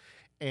this.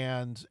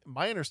 And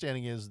my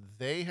understanding is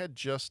they had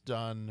just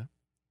done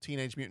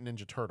Teenage Mutant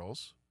Ninja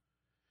Turtles.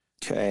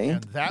 Okay.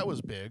 And that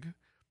was big.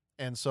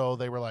 And so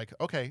they were like,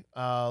 okay,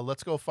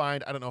 let's go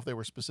find, I don't know if they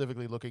were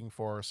specifically looking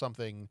for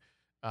something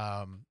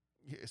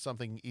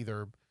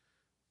either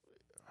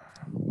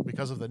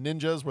because of the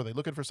ninjas. Were they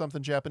looking for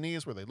something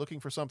Japanese? Were they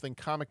looking for something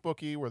comic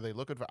booky? Were they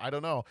looking for, I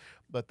don't know,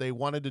 but they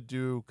wanted to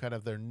do kind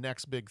of their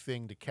next big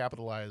thing to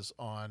capitalize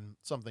on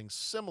something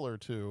similar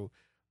to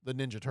the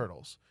Ninja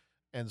Turtles.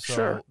 And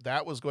so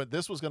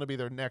this was going to be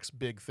their next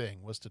big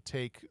thing, was to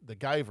take the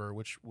Guyver,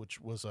 which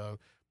was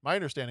my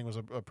understanding was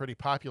a pretty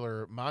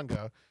popular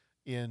manga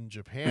in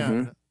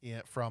Japan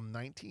from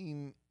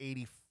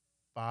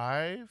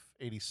 1985,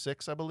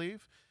 86, I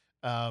believe.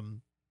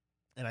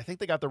 And I think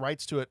they got the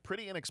rights to it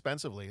pretty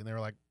inexpensively. And they were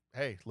like,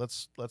 hey,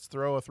 let's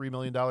throw a $3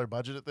 million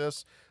budget at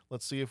this.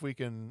 Let's see if we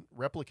can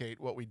replicate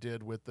what we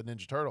did with the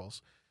Ninja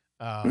Turtles.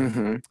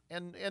 And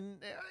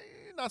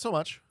not so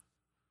much.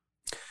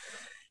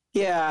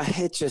 Yeah,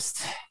 it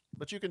just.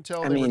 But you can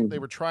tell they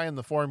were trying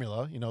the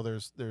formula. You know,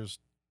 there's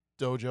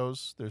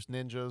dojos, there's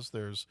ninjas,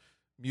 there's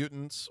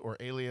mutants or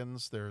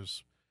aliens,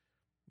 there's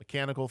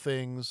mechanical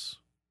things,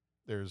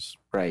 there's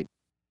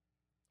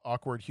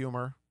awkward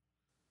humor.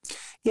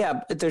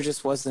 Yeah, but there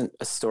just wasn't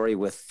a story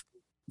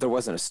there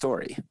wasn't a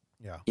story.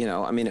 Yeah. You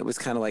know, I mean, it was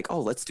kind of like, oh,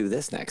 let's do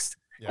this next.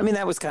 Yeah. I mean,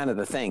 that was kind of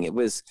the thing. It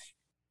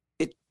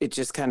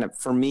just kind of,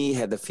 for me,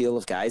 had the feel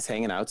of guys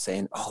hanging out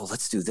saying, oh,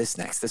 let's do this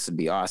next. This would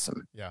be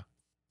awesome. Yeah.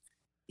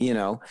 You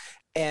know,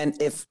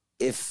 and if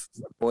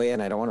boy,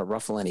 and I don't want to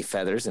ruffle any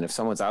feathers, and if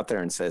someone's out there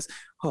and says,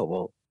 oh,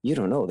 well, you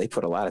don't know. They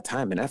put a lot of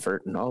time and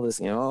effort and all this,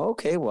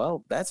 okay,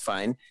 well, that's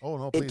fine. Oh,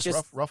 no, please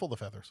ruffle the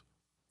feathers.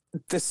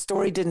 The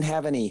story didn't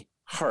have any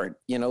heart,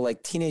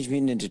 like Teenage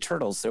Mutant Ninja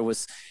Turtles. There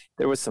was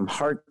some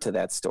heart to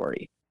that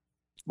story,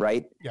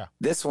 right? Yeah.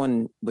 This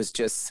one was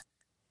just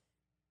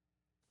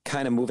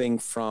kind of moving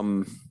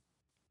from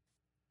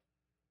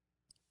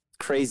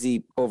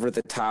crazy over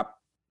the top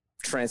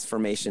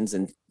transformations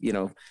and,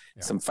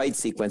 some fight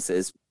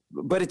sequences,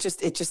 but it just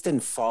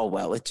didn't fall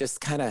well. It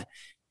just kind of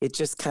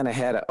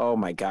had oh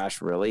my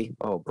gosh, really?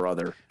 Oh,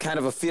 brother. Kind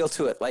of a feel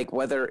to it, like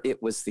whether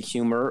it was the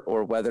humor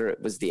or whether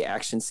it was the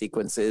action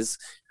sequences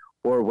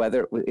or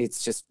whether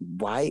it's just,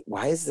 why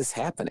is this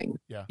happening?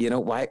 Yeah.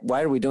 Why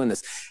are we doing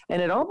this?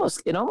 And it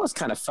almost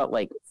kind of felt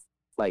like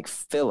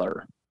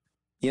filler.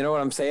 You know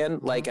what I'm saying?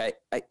 Mm-hmm. Like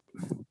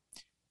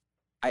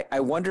I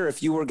wonder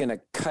if you were going to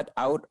cut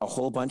out a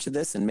whole bunch of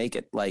this and make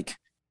it like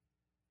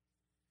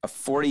a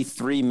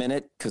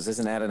 43-minute, because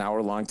isn't that an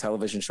hour-long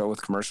television show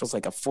with commercials?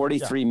 Like a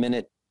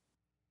 43-minute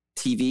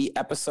TV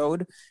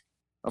episode.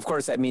 Of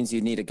course, that means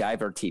you need a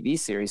Guyver TV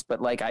series,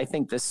 but like I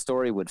think this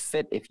story would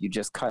fit if you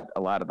just cut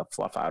a lot of the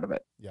fluff out of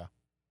it. Yeah.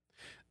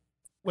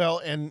 Well,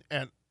 and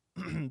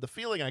the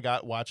feeling I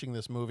got watching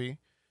this movie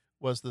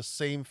was the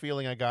same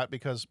feeling I got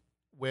because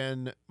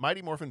when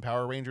Mighty Morphin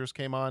Power Rangers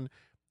came on,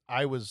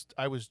 I was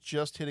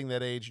just hitting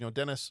that age.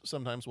 Dennis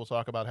sometimes will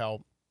talk about how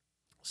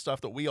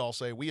stuff that we all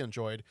say we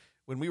enjoyed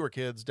when we were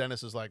kids.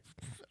 Dennis is like,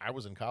 I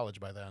was in college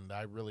by then.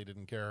 I really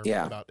didn't care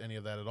about any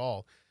of that at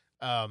all.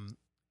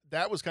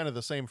 That was kind of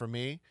the same for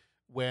me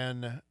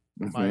when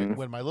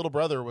my little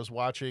brother was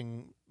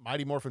watching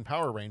Mighty Morphin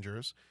Power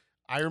Rangers.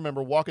 I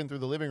remember walking through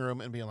the living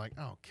room and being like,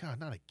 oh God,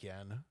 not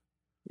again.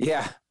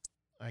 Yeah.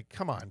 Like,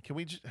 come on, can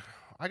we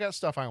I got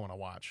stuff I want to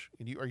watch.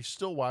 Are you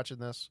still watching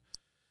this?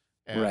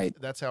 And right.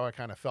 That's how I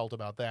kind of felt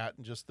about that.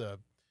 And just the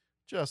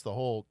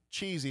whole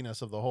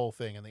cheesiness of the whole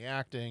thing and the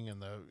acting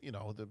and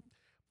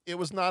it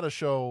was not a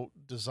show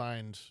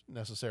designed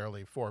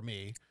necessarily for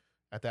me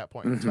at that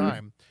point in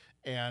time.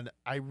 And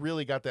I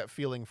really got that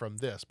feeling from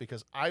this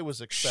because I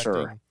was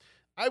expecting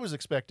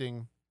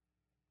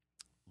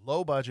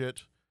low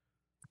budget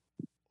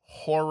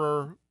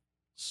horror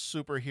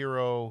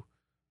superhero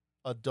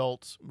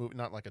adult movie,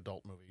 not like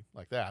adult movie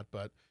like that,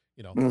 but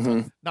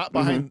not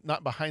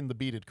behind the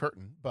beaded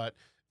curtain, but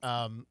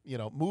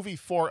movie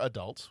for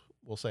adults,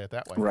 we'll say it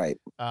that way. Right.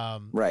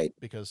 Right.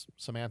 Because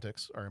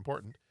semantics are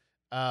important.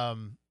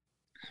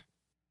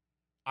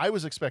 I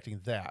was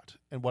expecting that.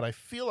 And what I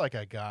feel like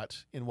I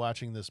got in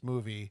watching this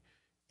movie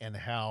and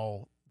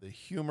how the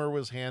humor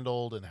was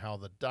handled and how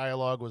the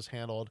dialogue was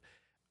handled,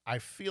 I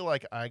feel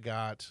like I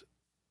got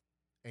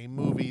a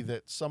movie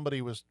that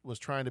somebody was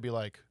trying to be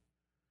like,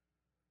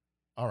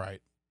 all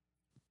right,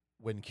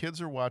 when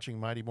kids are watching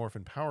Mighty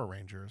Morphin Power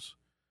Rangers,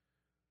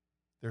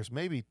 there's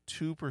maybe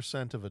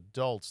 2% of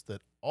adults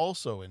that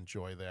also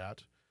enjoy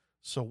that.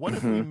 So what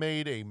if we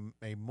made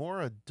a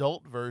more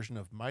adult version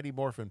of Mighty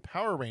Morphin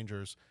Power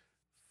Rangers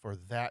for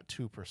that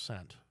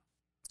 2%?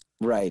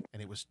 Right.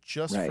 And it was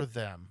just for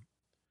them.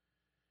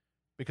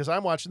 Because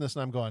I'm watching this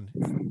and I'm going,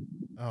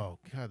 oh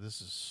God,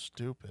 this is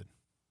stupid.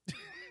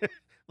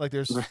 Like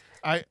there's,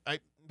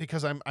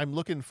 because I'm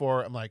looking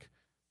for, I'm like,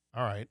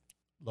 all right,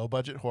 low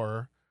budget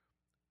horror.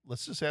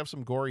 Let's just have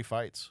some gory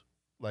fights.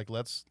 Like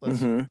let's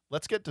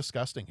get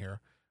disgusting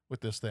here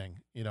with this thing,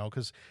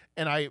 because,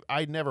 and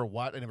I never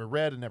read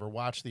and never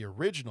watched the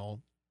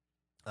original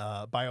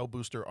Bio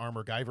Booster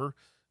Armor Guyver,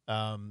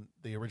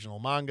 the original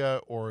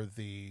manga or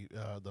the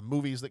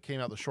movies that came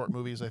out, the short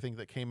movies I think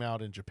that came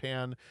out in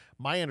Japan.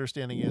 My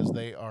understanding is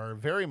they are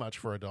very much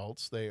for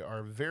adults. They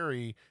are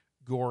very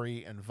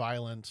gory and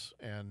violent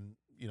and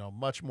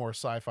much more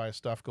sci-fi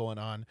stuff going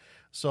on.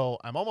 So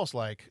I'm almost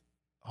like,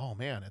 oh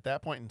man, at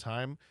that point in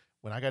time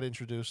when I got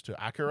introduced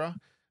to Akira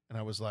and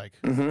I was like,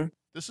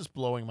 this is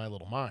blowing my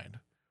little mind.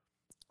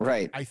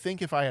 Right. I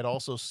think if I had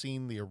also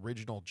seen the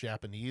original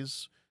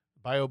Japanese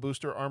Bio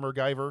Booster Armor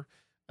Guyver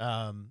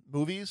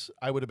movies,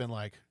 I would have been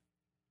like,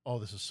 oh,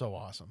 this is so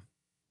awesome.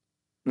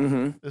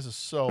 This is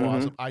so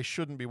awesome. I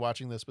shouldn't be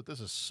watching this, but this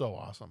is so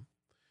awesome.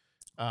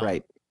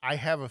 Right. I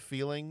have a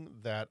feeling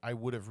that I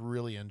would have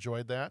really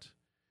enjoyed that.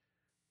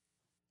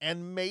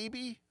 And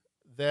maybe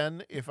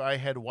then if I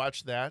had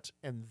watched that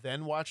and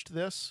then watched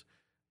this,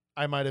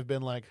 I might have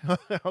been like,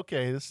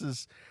 okay, this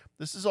is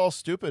all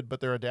stupid, but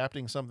they're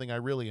adapting something I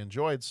really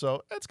enjoyed.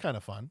 So it's kind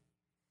of fun.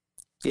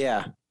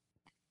 Yeah.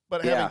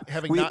 But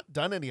having not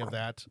done any of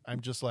that, I'm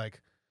just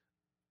like,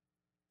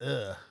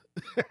 ugh.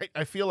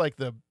 I feel like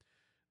the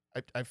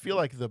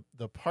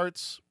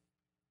parts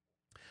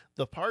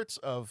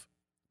of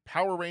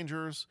Power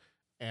Rangers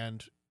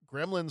and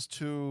Gremlins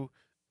 2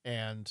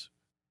 and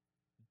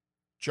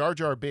Jar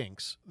Jar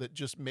Binks that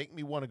just make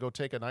me want to go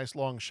take a nice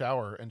long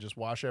shower and just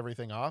wash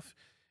everything off.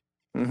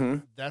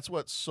 That's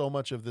what so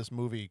much of this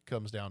movie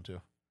comes down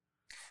to.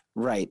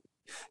 Right.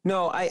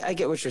 No, I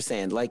get what you're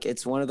saying. Like,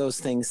 it's one of those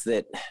things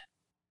that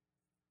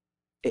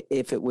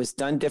if it was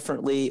done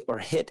differently or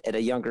hit at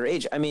a younger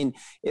age, I mean,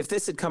 if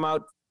this had come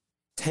out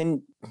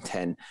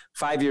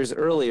 5 years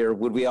earlier,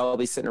 would we all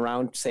be sitting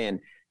around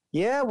saying,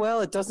 Yeah,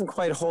 well, it doesn't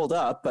quite hold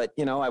up, but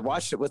I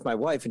watched it with my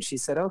wife and she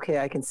said, okay,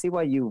 I can see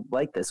why you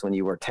liked this when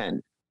you were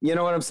 10. You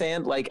know what I'm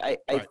saying? Like,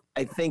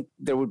 I think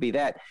there would be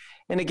that.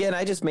 And again,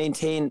 I just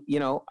maintain,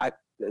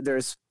 there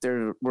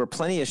were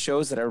plenty of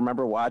shows that I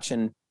remember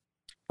watching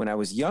when I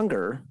was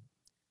younger.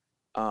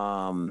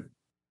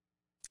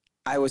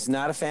 I was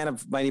not a fan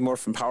of Mighty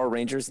Morphin Power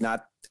Rangers,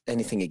 not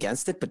anything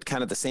against it, but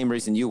kind of the same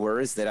reason you were,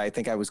 is that I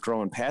think I was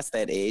growing past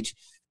that age.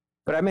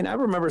 But I mean, I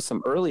remember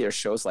some earlier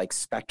shows like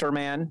Spectre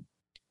Man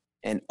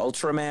and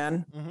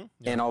Ultraman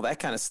and all that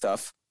kind of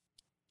stuff.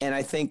 And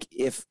I think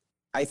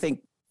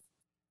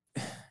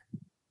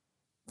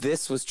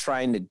this was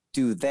trying to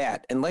do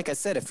that. And like I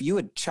said, if you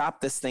had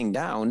chopped this thing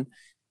down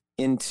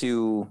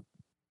into,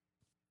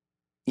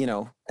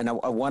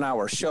 a 1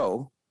 hour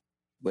show,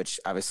 which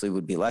obviously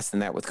would be less than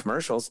that with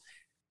commercials,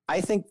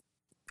 I think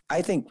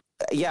I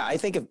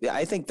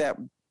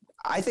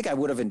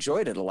would have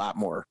enjoyed it a lot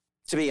more,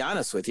 to be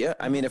honest with you.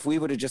 I mean, if we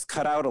would have just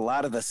cut out a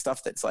lot of the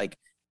stuff that's like,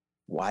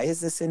 why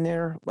is this in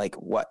there? Like,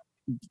 what?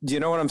 Do you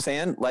know what I'm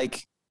saying?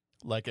 Like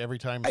every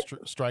time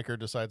Stryker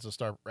decides to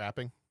start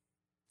rapping.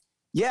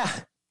 Yeah.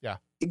 Yeah.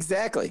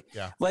 Exactly.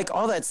 Yeah. Like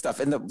all that stuff.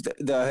 And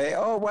the hey,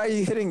 oh, why are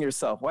you hitting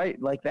yourself? Why?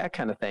 Like that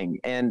kind of thing.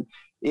 And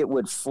it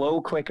would flow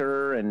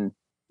quicker. And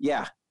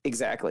yeah,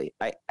 exactly.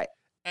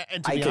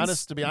 And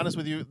to be honest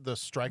with you, the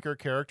Stryker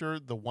character,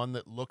 the one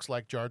that looks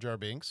like Jar Jar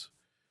Binks,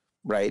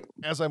 right?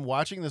 As I'm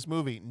watching this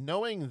movie,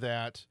 knowing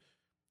that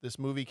this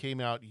movie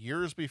came out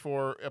years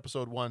before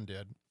Episode 1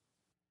 did,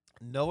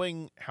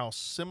 knowing how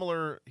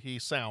similar he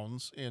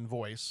sounds in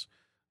voice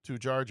to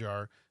Jar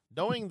Jar,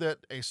 knowing that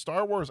a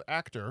Star Wars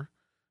actor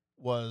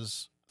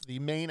was the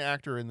main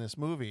actor in this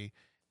movie,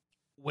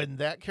 when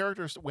that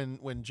character,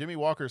 when Jimmy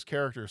Walker's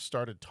character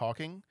started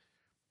talking,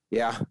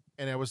 yeah,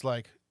 and I was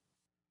like,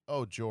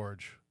 oh,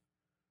 George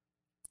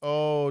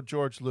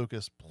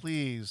Lucas,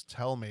 please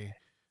tell me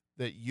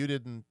that you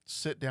didn't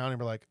sit down and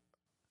be like,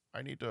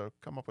 I need to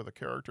come up with a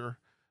character,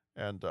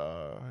 and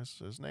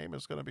his name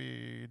is going to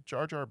be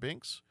Jar Jar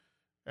Binks,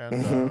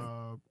 and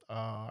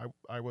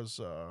I was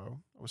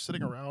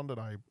sitting around and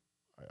I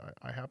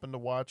happened to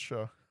watch.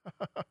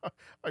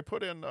 I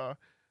put in the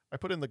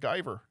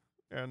Guyver,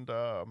 and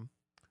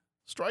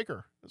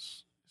Stryker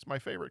is my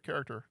favorite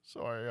character,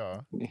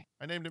 so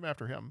I named him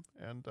after him,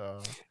 and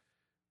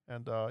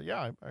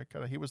yeah, I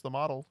kind of, he was the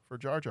model for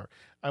Jar Jar.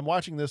 I'm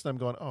watching this and I'm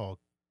going, oh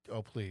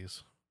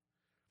please.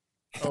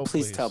 Oh,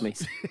 please tell me.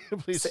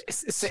 Please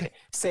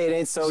say it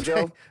ain't so,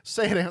 Joe.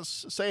 Say it ain't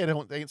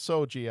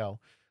so, GL.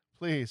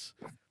 Please.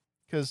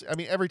 Because, I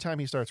mean, every time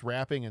he starts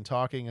rapping and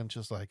talking, I'm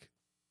just like,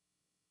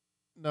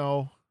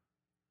 no.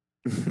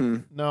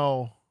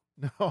 No.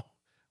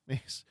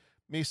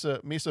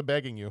 Misa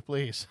begging you,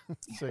 please.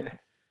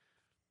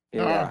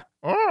 Yeah.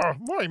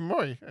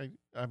 My.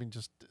 I mean,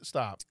 just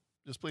stop.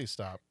 Just please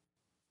stop.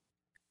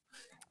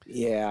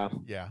 Yeah.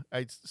 Yeah.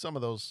 Some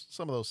of those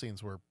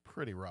scenes were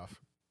pretty rough.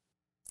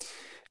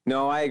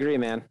 No, I agree,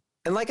 man.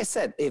 And like I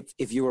said,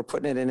 if you were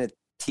putting it in a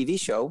TV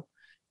show,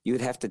 you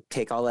would have to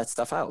take all that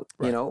stuff out.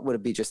 Right. Would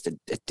it be just a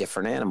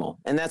different animal?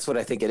 And that's what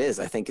I think it is.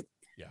 I think,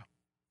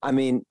 I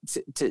mean,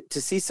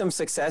 to see some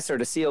success or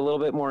to see a little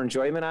bit more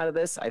enjoyment out of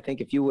this, I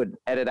think if you would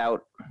edit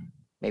out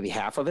maybe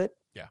half of it,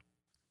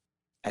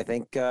 I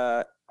think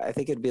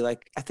it'd be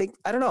like,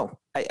 I don't know.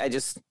 I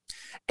just,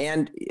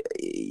 and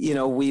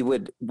we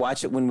would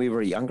watch it when we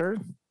were younger.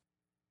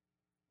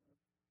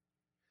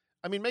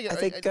 I mean, Megan, I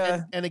think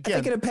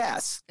it'd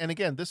pass. And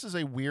again, this is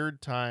a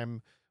weird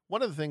time.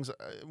 One of the things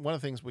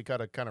we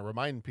gotta kind of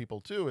remind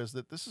people too is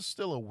that this is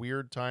still a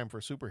weird time for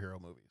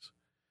superhero movies.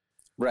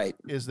 Right.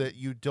 Is that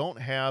you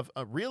don't have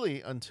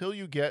really until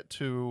you get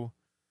to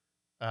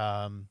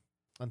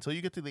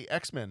the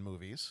X-Men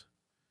movies.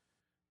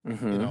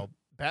 Mm-hmm.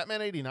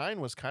 Batman 89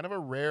 was kind of a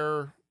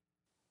rare.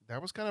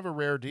 That was kind of a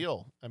rare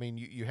deal. I mean,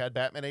 you had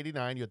Batman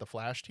 89, you had the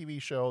Flash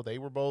TV show. They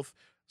were both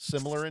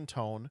similar in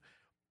tone.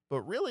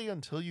 But really,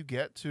 until you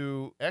get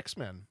to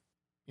X-Men,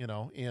 in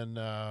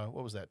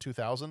what was that,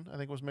 2000? I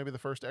think was maybe the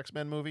first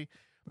X-Men movie.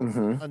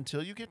 Mm-hmm.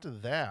 Until you get to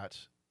that,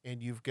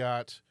 and you've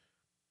got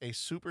a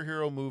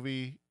superhero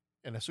movie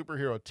and a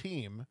superhero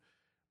team,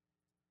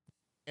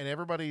 and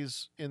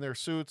everybody's in their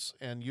suits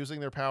and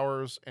using their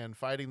powers and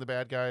fighting the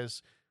bad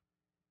guys,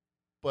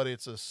 but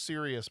it's a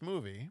serious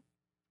movie,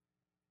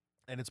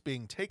 and it's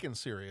being taken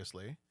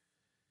seriously.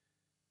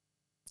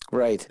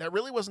 Right. That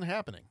really wasn't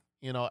happening.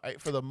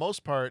 For the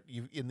most part,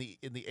 in the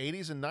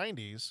 80s and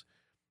 90s,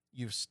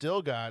 you've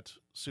still got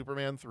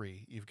Superman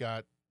 3. You've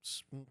got,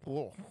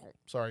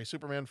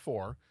 Superman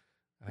 4.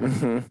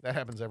 That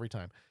happens every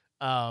time.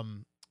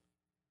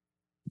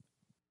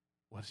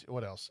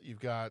 What else? You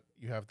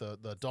have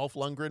the Dolph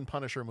Lundgren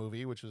Punisher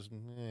movie, which is,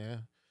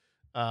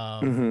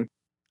 I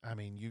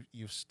mean,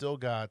 you've still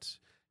got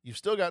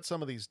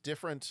some of these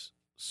different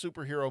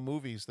superhero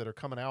movies that are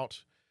coming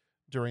out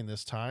during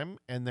this time,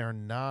 and they're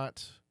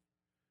not.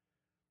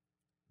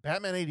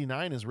 Batman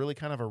 89 is really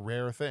kind of a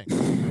rare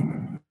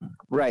thing.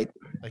 Right.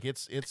 Like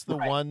it's the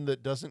one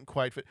that doesn't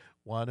quite fit.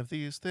 One of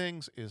these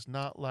things is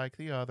not like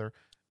the other.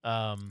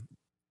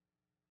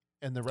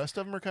 and the rest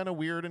of them are kind of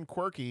weird and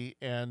quirky,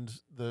 and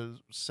the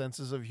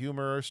senses of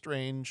humor are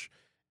strange,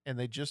 and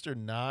they just are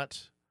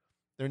not.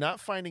 They're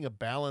not finding a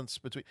balance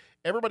between.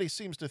 Everybody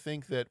seems to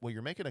think that, well,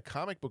 you're making a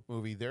comic book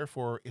movie,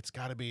 therefore it's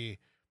got to be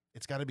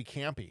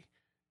campy,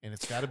 and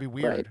it's got to be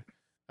weird,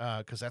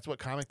 because that's what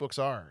comic books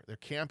are. They're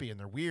campy and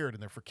they're weird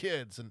and they're for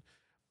kids, and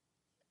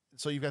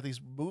so you've got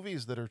these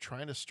movies that are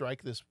trying to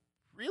strike this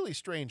really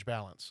strange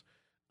balance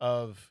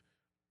of,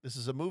 this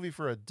is a movie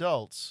for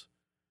adults,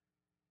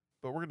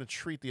 but we're going to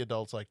treat the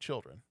adults like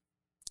children.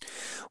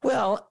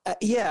 Well,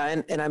 yeah,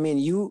 and I mean,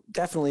 you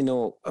definitely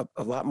know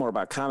a lot more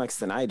about comics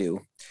than I do.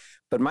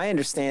 But my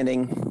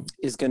understanding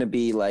is going to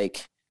be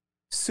like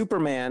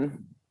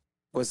Superman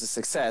was a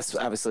success.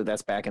 Obviously,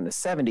 that's back in the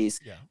 70s.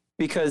 Yeah.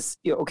 Because,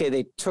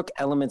 they took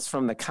elements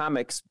from the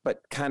comics, but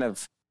kind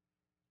of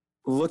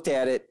looked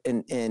at it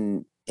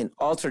and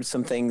altered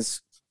some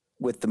things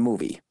with the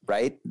movie,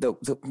 right?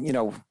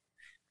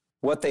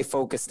 What they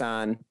focused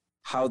on,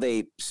 how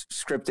they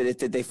scripted it.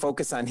 Did they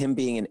focus on him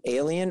being an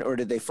alien, or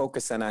did they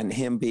focus on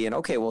him being,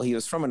 he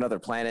was from another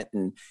planet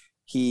and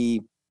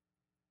he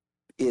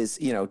is,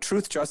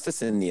 truth,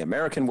 justice, in the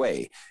American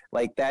way.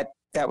 Like that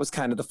was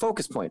kind of the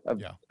focus point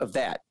of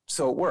that.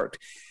 So it worked.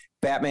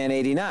 Batman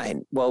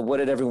 89. Well, what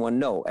did everyone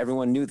know?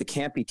 Everyone knew the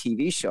campy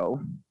TV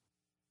show.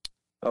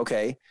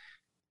 Okay.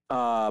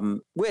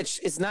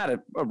 Which is not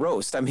a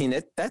roast. I mean,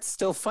 that's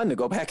still fun to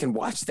go back and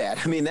watch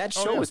that. I mean, that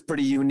show was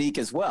pretty unique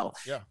as well.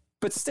 Yeah.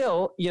 But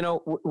still,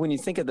 when you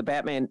think of the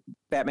Batman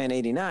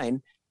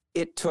 89,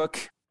 it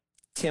took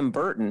Tim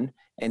Burton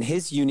and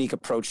his unique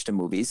approach to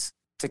movies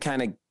to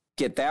kind of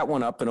get that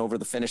one up and over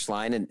the finish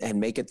line and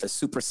make it the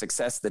super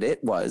success that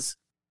it was,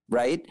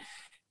 right?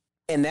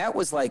 And that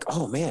was like,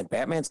 oh man,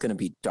 Batman's going to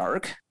be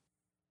dark?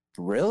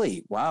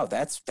 Really? Wow,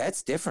 that's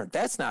different.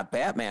 That's not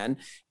Batman.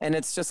 And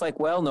it's just like,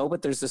 well, no,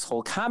 but there's this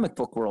whole comic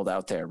book world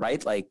out there,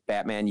 right? Like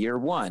Batman Year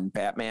One,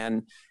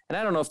 Batman, and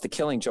I don't know if The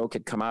Killing Joke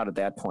had come out at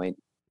that point.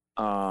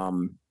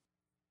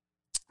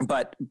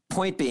 But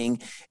point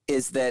being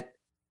is that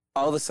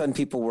all of a sudden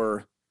people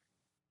were,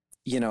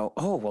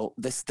 oh, well,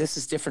 this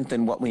is different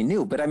than what we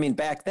knew. But I mean,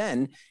 back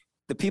then,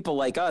 the people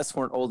like us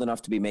weren't old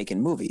enough to be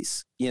making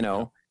movies,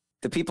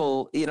 The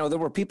people, there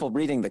were people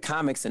reading the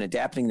comics and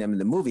adapting them in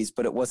the movies,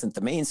 but it wasn't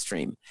the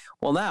mainstream.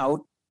 Well,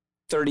 now,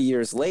 30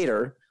 years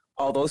later,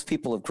 all those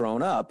people have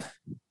grown up,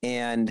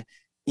 and,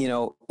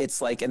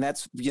 it's like, and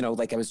that's,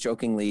 like I was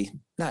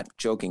not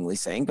jokingly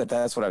saying, but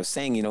that's what I was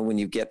saying, when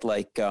you get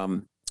like,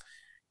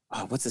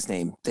 what's his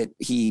name? That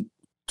he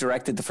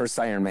directed the first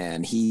Iron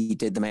Man. He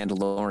did The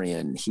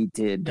Mandalorian. He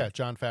did. Yeah,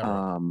 Jon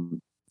Favreau.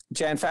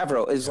 Jon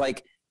Favreau is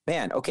like,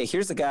 man, okay,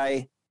 here's a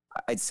guy,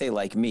 I'd say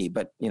like me,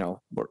 but,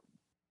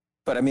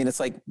 but I mean, it's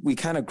like we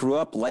kind of grew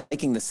up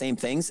liking the same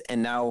things,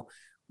 and now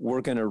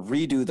we're going to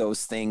redo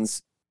those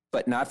things,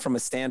 but not from a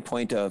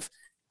standpoint of,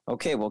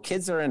 okay, well,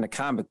 kids are into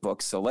comic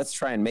books, so let's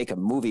try and make a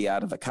movie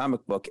out of a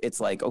comic book. It's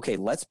like, okay,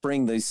 let's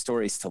bring these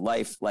stories to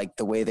life like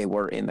the way they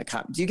were in the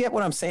comic. Do you get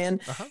what I'm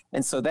saying? Uh-huh.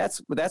 And so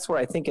that's where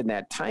I think in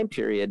that time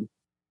period,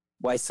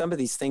 why some of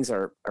these things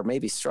are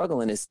maybe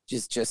struggling is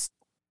just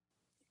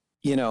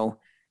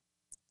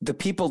the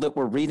people that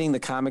were reading the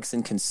comics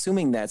and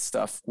consuming that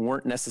stuff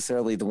weren't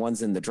necessarily the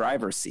ones in the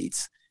driver's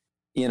seats,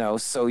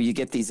 so you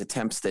get these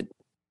attempts that,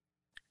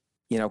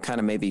 kind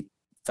of maybe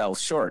fell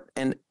short.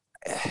 And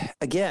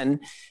again,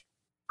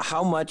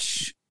 how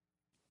much,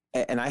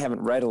 and I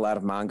haven't read a lot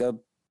of manga,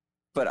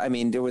 but I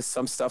mean, there was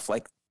some stuff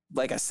like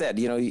I said,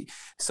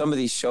 some of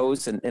these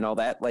shows and all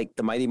that, like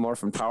the Mighty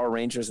Morphin Power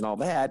Rangers and all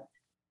that.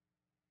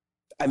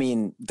 I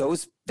mean,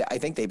 those, I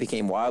think they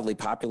became wildly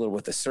popular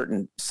with a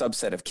certain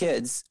subset of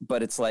kids,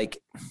 but it's like,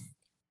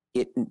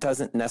 it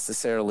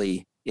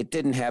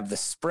didn't have the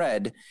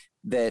spread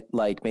that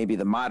like maybe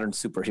the modern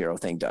superhero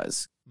thing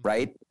does.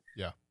 Right.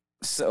 Yeah.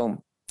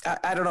 So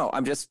I don't know.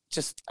 I'm just,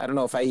 I don't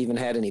know if I even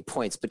had any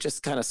points, but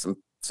just kind of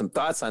some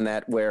thoughts on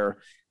that, where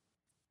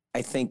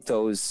I think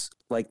those,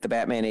 like the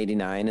Batman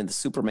 89 and the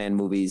Superman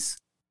movies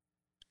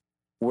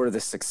were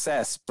the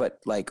success, but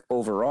like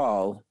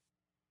overall,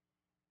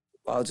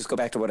 I'll just go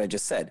back to what I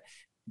just said.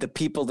 The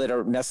people that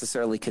are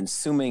necessarily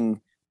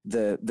consuming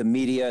the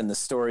media and the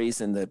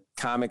stories and the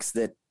comics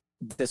that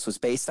this was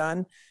based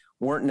on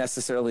weren't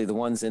necessarily the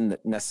ones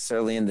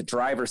necessarily in the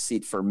driver's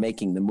seat for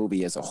making the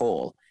movie as a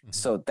whole. Mm-hmm.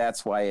 So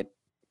that's why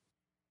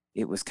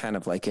it was kind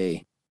of like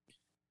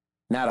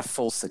not a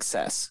full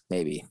success,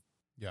 maybe.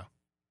 Yeah.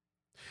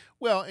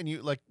 Well, and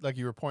you like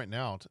you were pointing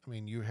out, I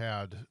mean, you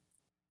had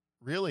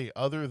really,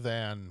 other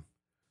than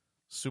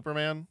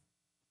Superman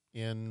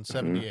in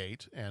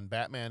 78 and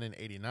Batman in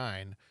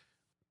 89,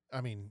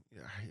 I mean,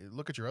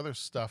 look at your other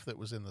stuff that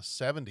was in the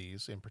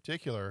 70s in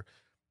particular.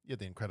 You had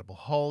the Incredible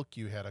Hulk.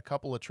 You had a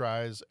couple of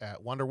tries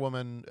at Wonder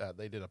Woman.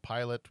 They did a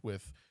pilot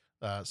with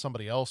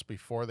somebody else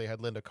before they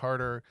had Linda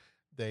Carter.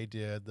 They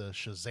did the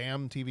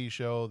Shazam TV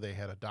show. They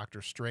had a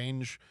Doctor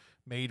Strange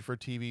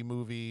made-for-TV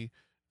movie.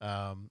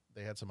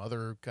 They had some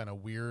other kind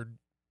of weird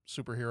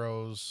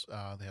superheroes.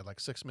 They had like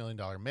 $6 Million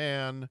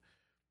Man.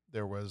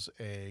 There was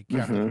a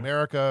Captain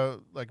America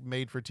like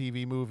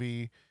made-for-TV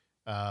movie.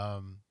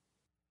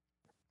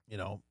 you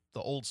know,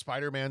 the old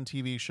Spider-Man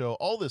TV show,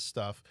 all this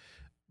stuff,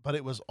 but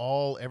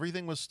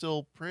everything was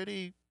still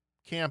pretty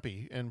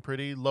campy and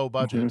pretty low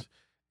budget.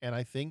 And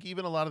I think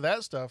even a lot of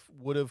that stuff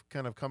would have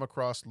kind of come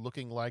across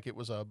looking like it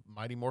was a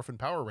Mighty Morphin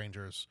Power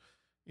Rangers,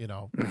 you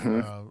know,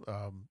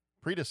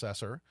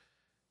 predecessor.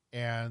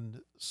 And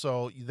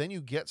so then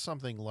you get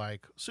something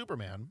like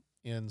Superman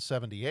in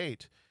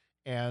 78.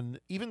 And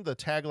even the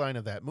tagline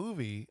of that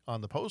movie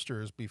on the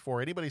posters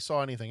before anybody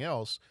saw anything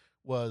else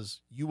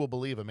was, "You will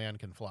believe a man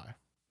can fly."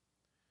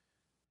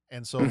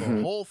 And so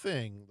the whole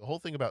thing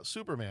about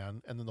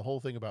Superman and then the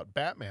whole thing about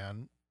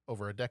Batman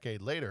over a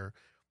decade later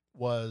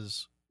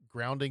was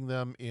grounding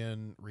them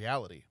in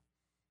reality.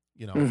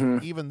 You know,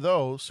 even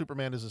though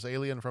Superman is this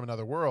alien from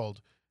another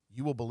world,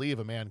 you will believe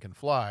a man can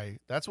fly.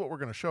 That's what we're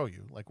going to show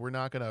you. Like, we're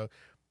not going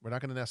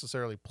to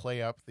necessarily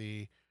play up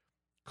the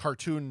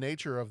cartoon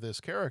nature of this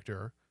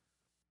character.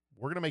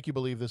 We're going to make you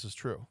believe this is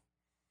true.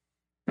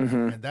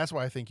 And that's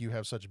why I think you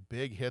have such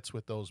big hits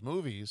with those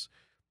movies.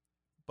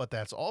 But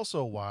that's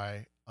also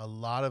why a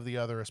lot of the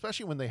other,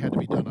 especially when they had to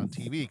be done on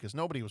TV, because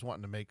nobody was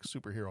wanting to make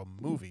superhero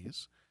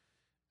movies.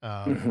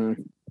 I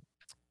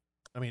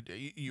mean,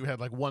 you had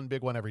like one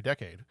big one every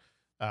decade.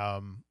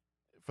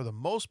 For the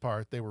most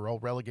part, they were all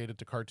relegated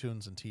to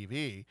cartoons and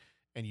TV,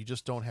 and you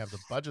just don't have the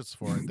budgets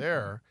for it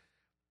there.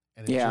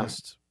 And it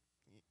just,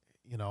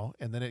 you know,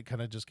 and then it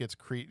kind of just gets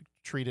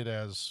treated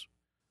as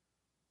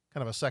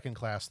kind of a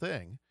second-class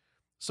thing.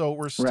 So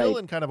we're still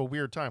in kind of a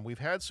weird time. We've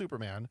had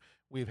Superman,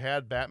 we've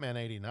had Batman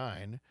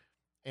 89,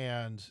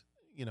 and,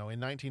 you know, in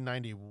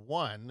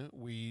 1991,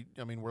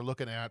 we're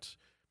looking at,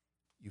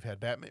 you've had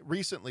Batman,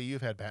 recently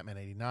you've had Batman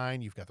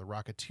 89, you've got The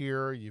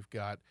Rocketeer, you've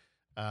got,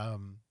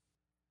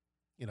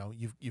 you know,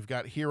 you've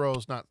got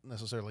heroes, not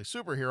necessarily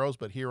superheroes,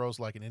 but heroes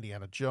like an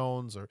Indiana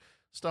Jones or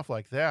stuff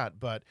like that.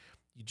 But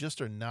you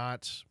just are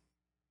not,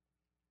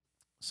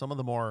 some of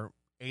the more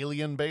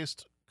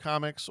alien-based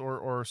comics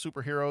or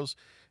superheroes,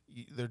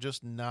 they're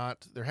just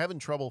not, they're having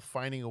trouble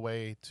finding a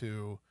way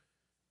to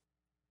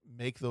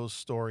make those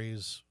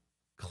stories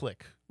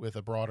click with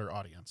a broader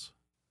audience.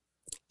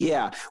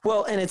 Yeah.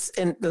 Well, and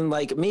then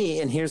like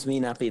me, and here's me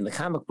not being the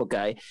comic book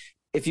guy.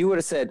 If you would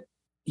have said,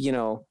 you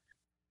know,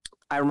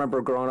 I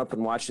remember growing up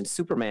and watching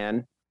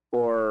Superman,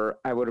 or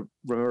I would have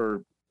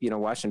remember, you know,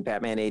 watching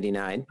Batman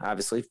 89,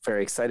 obviously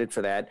very excited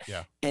for that.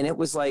 Yeah. And it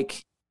was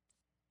like,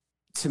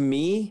 to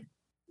me,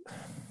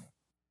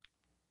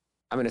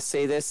 I'm going to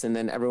say this and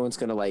then everyone's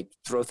going to like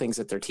throw things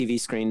at their TV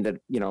screen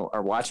that, you know,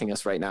 are watching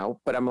us right now.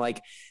 But I'm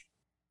like,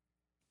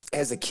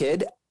 as a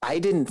kid, I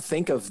didn't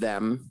think of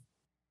them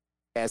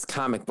as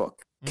comic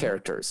book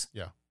characters.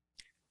 Yeah.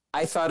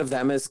 I thought of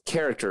them as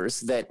characters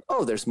that,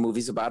 oh, there's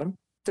movies about them.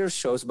 There's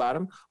shows about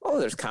them. Oh,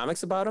 there's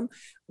comics about them.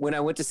 When I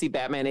went to see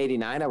Batman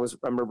 89, I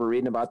remember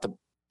reading about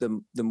the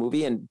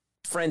movie, and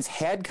friends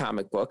had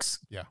comic books.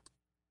 Yeah.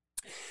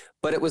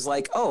 But it was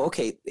like, oh,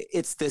 okay,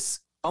 it's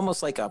this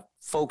almost like a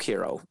folk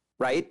hero,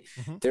 right?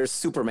 There's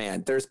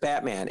Superman, there's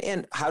Batman.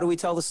 And how do we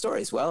tell the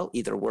stories? Well,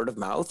 either word of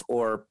mouth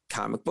or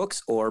comic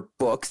books or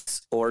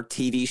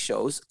TV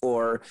shows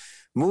or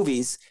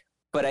movies.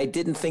 But I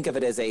didn't think of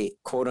it as a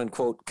quote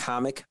unquote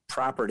comic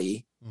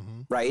property,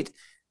 right?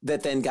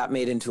 That then got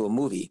made into a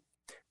movie.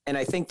 And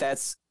I think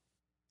that's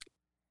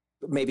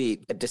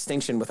maybe a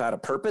distinction without a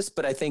purpose.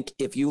 But I think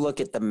if you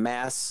look at the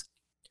mass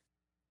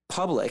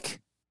public,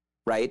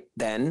 right,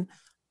 then,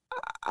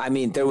 I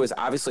mean, there was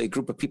obviously a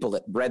group of people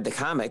that read the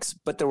comics,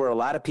 but there were a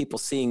lot of people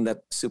seeing the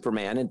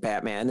Superman and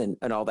Batman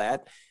and all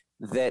that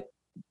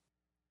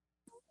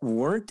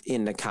weren't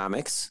in the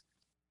comics.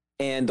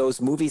 And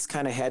those movies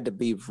kind of had to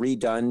be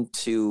redone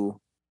to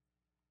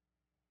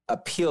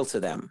appeal to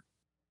them.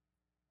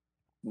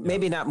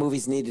 Maybe not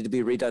movies needed to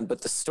be redone,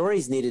 but the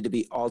stories needed to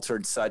be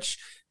altered such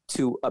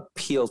to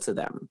appeal to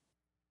them.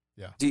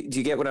 Yeah. Do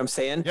you get what I'm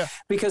saying? Yeah.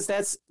 Because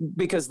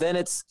then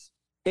it's,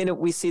 and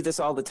we see this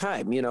all the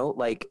time, you know,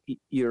 like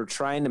you're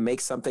trying to make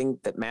something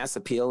that mass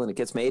appeal and it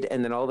gets made.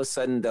 And then all of a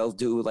sudden they'll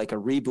do like a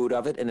reboot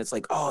of it. And it's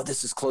like, oh,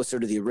 this is closer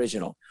to the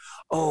original.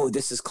 Oh,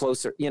 this is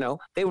closer. You know,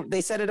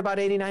 they said it about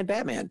 89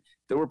 Batman.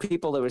 There were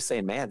people that were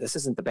saying, man, this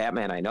isn't the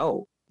Batman I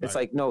know. It's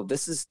like, no,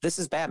 this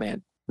is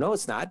Batman. No,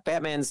 it's not.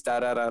 Batman's da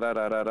da da da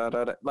da da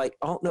da da. Like,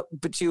 oh no,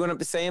 but you know what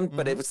I'm saying?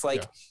 But it was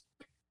like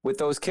with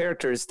those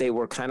characters, they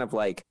were kind of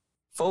like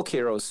folk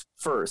heroes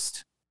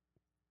first,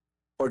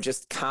 or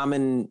just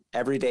common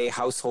everyday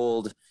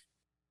household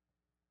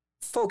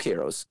folk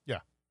heroes. Yeah.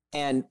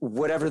 And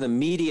whatever the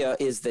media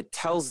is that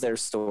tells their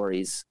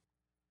stories.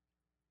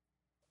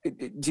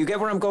 Do you get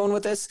where I'm going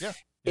with this? Yeah.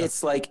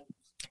 It's like,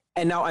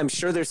 and now I'm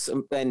sure there's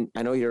some, and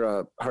I know you're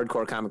a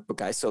hardcore comic book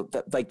guy, so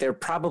like they're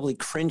probably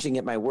cringing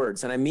at my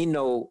words, and I mean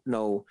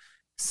no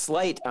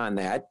slight on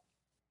that,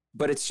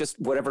 but it's just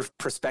whatever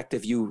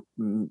perspective you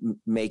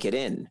make it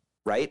in,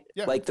 right?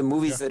 Yeah. Like the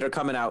movies that are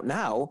coming out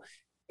now,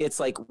 it's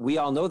like we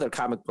all know they're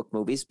comic book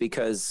movies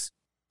because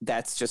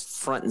that's just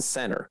front and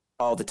center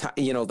all the time.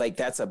 You know, like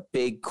that's a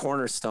big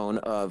cornerstone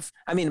of,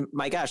 I mean,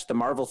 my gosh, the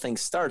Marvel thing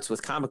starts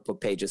with comic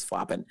book pages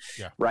flopping,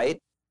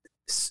 right?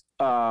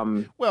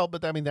 Well,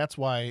 but I mean, that's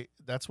why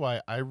that's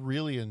why I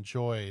really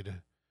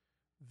enjoyed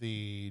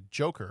the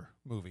Joker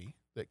movie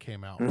that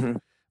came out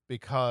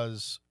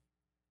because,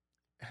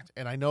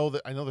 and I know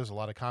there's a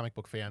lot of comic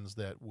book fans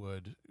that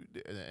would,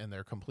 and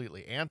they're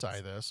completely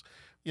anti this.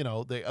 You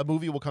know, a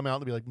movie will come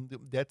out and be like,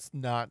 it's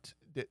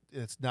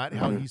not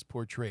how he's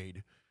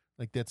portrayed.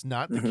 Like, that's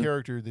not the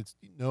character.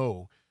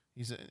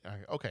 He's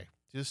okay.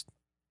 Just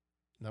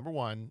number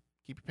one,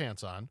 keep your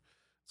pants on.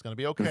 It's going to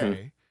be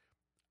okay.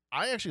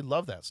 I actually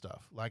love that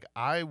stuff. Like,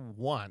 I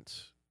want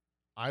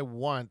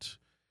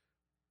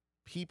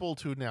people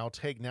to now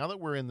that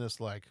we're in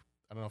this, like,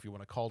 I don't know if you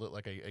want to call it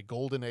like a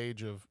golden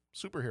age of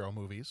superhero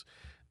movies.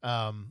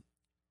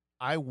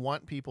 I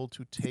want people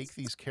to take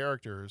these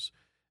characters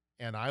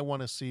and I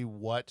want to see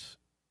what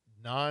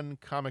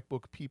non-comic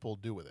book people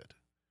do with it.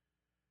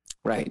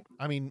 Right.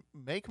 I mean,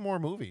 make more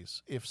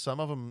movies. If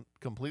some of them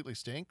completely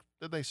stink,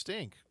 then they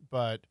stink.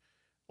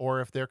 Or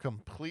if they're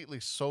completely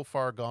so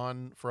far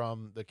gone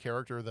from the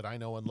character that I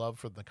know and love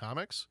from the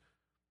comics.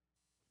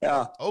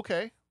 Yeah.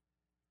 Okay.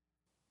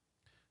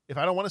 If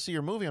I don't want to see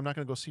your movie, I'm not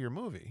going to go see your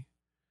movie.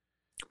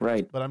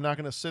 Right. But I'm not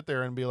going to sit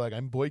there and be like,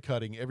 I'm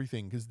boycotting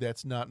everything because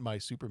that's not my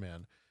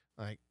Superman.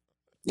 Like,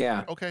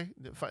 yeah. Okay,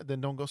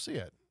 then don't go see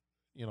it.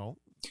 You know,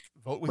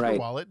 vote with your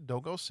wallet.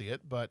 Don't go see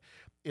it. But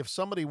if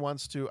somebody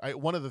wants to,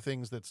 one of the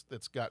things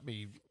that's got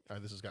me,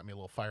 this has got me a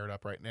little fired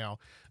up right now,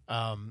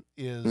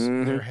 is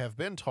there have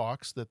been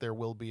talks that there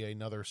will be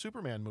another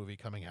Superman movie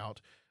coming out,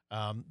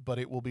 but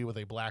it will be with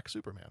a black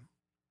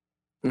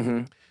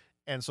Superman.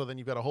 And so then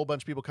you've got a whole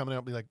bunch of people coming out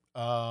and be like,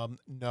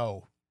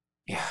 no,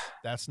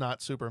 that's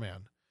not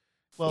Superman.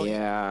 Well,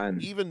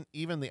 even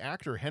the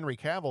actor Henry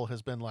Cavill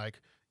has been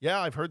like, yeah,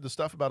 I've heard the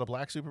stuff about a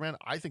black Superman.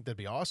 I think that'd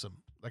be awesome.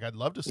 Like, I'd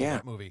love to see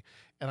that movie.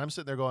 And I'm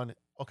sitting there going,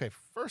 okay,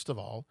 first of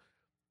all,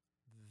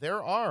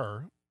 there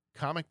are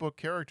comic book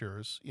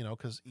characters, you know,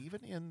 because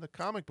even in the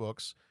comic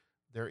books,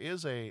 there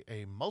is a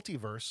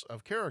multiverse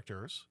of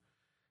characters.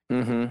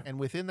 And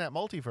within that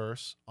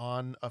multiverse,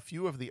 on a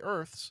few of the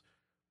Earths,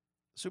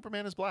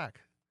 Superman is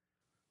black.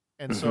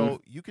 And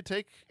so you could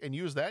take and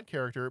use that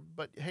character,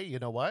 but hey, you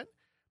know what?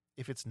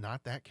 If it's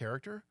not that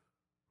character,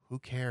 who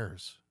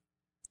cares?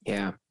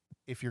 Yeah.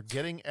 If you're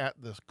getting at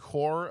the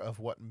core of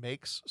what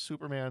makes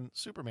Superman,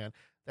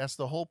 that's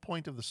the whole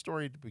point of the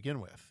story to begin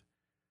with.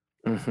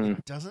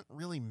 It doesn't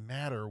really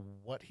matter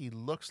what he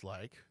looks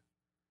like.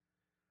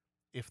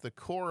 If the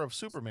core of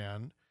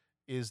Superman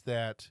is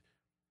that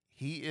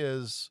he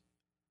is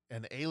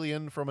an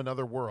alien from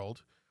another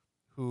world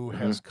who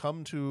has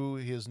come to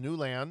his new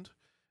land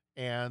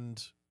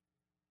and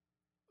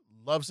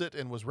loves it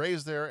and was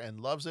raised there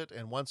and loves it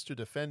and wants to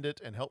defend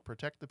it and help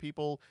protect the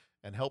people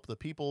and help the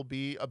people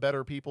be a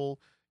better people,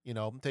 you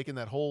know, taking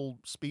that whole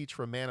speech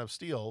from Man of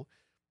Steel,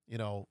 you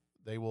know,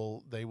 they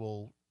will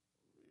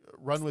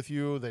run with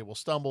you, they will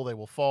stumble, they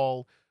will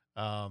fall,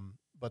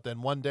 but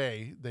then one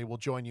day they will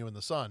join you in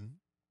the sun.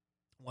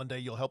 One day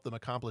you'll help them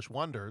accomplish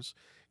wonders.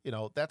 You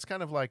know, that's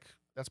kind of like,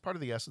 that's part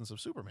of the essence of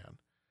Superman.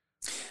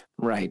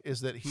 Right.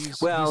 Is that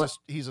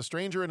he's a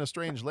stranger in a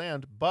strange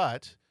land,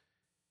 but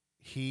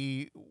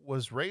he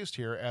was raised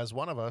here as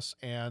one of us,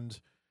 and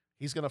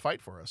he's going to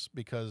fight for us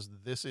because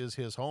this is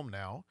his home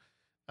now.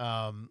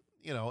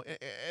 You know,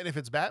 and if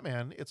it's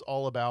Batman, it's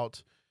all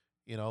about,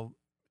 you know,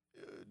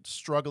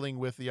 struggling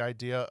with the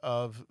idea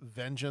of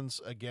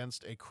vengeance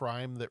against a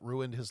crime that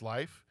ruined his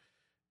life.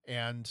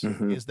 And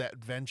is that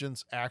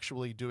vengeance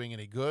actually doing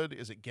any good?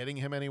 Is it getting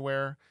him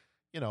anywhere?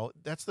 You know,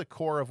 that's the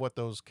core of what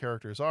those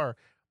characters are.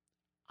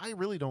 I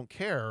really don't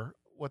care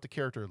what the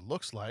character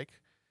looks like.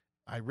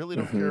 I really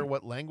don't care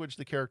what language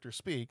the character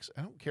speaks.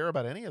 I don't care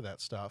about any of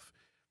that stuff.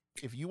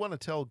 If you want to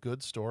tell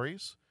good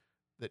stories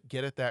that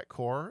get at that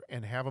core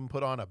and have them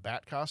put on a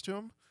bat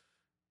costume,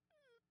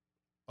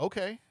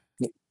 okay.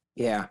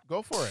 Yeah.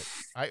 Go for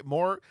it.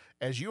 More,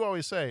 as you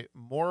always say,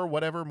 more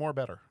whatever, more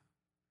better.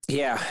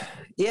 Yeah.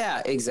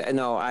 Yeah, exactly.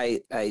 No,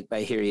 I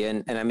hear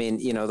you. And I mean,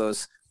 you know,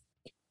 those,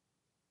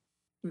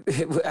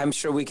 I'm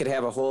sure we could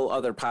have a whole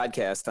other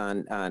podcast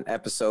on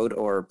episode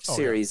or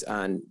series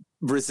on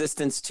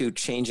resistance to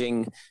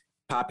changing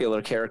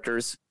popular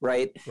characters.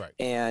 Right.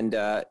 And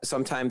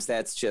sometimes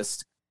that's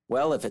just,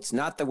 well, if it's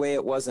not the way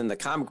it was in the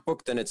comic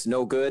book, then it's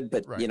no good.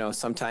 But you know,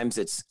 sometimes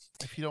it's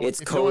code. If you want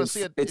to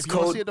see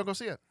it, don't go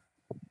see it.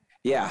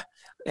 Yeah.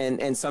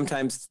 And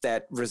sometimes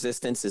that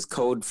resistance is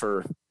code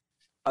for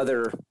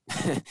other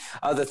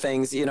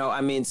things, you know,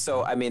 I mean,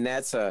 so, I mean,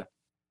 that's a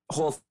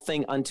whole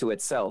thing unto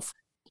itself.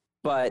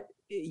 But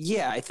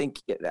yeah, I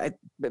think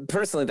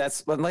personally,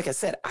 that's, like I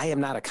said, I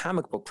am not a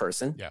comic book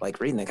person, like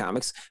reading the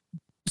comics.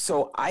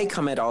 So I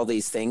come at all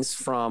these things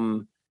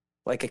from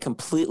like a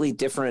completely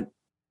different,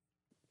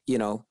 you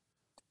know,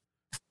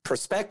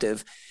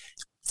 perspective.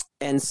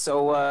 And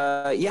so,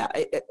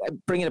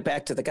 bringing it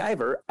back to the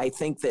Guyver, I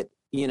think that,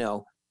 you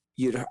know,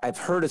 I've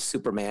heard of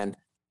Superman,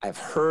 I've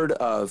heard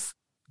of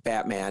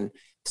Batman,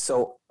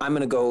 so I'm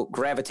going to go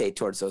gravitate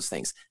towards those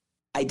things.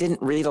 I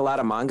didn't read a lot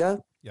of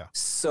manga,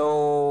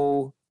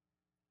 so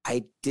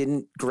I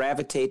didn't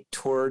gravitate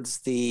towards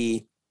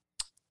the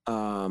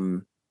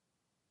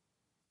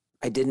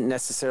I didn't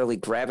necessarily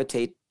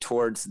gravitate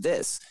towards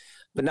this.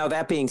 But now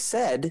that being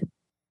said,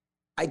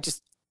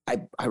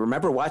 I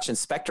remember watching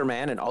Spectre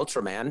Man and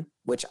Ultraman,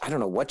 which I don't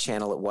know what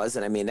channel it was.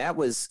 And I mean, that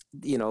was,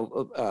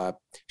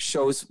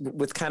 shows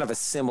with kind of a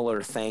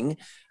similar thing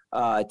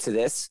to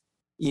this,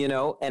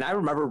 and I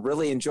remember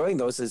really enjoying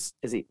those as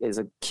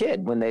a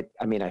kid when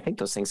I think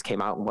those things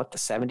came out in the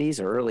 70s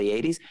or early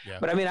 80s. Yeah.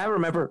 But I mean, I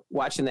remember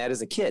watching that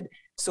as a kid.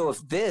 So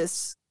if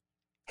this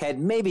had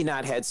maybe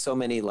not had so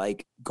many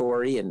like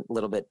gory and a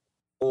little bit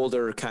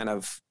older kind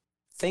of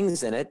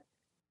things in it,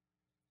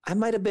 I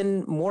might have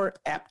been more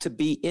apt to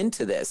be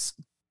into this.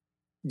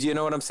 Do you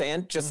know what I'm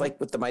saying? Just like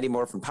with the Mighty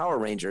Morphin Power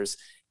Rangers,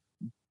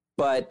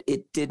 but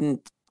it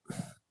didn't.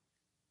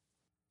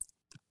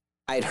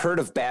 I'd heard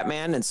of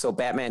Batman, and so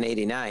Batman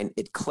 '89,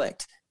 it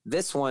clicked.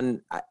 This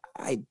one,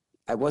 I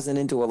wasn't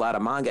into a lot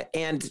of manga,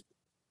 and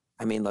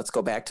I mean, let's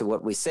go back to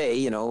what we say.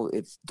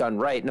 If done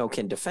right, no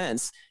kin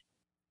defense.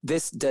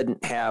 This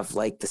didn't have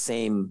like the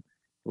same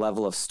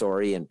level of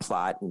story and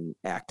plot and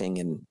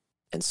acting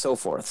and so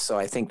forth. So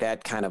I think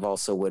that kind of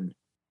also would,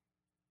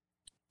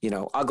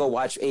 I'll go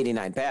watch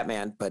 '89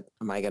 Batman, but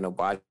am I going to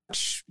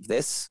watch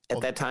this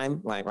at that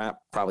time? Like, well,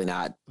 probably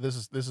not.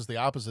 This is the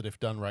opposite. If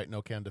done right,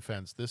 no can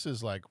defense. This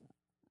is like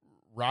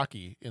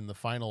Rocky in the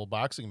final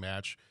boxing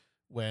match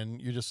when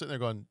you're just sitting there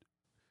going,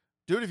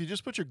 dude, if you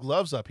just put your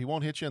gloves up, he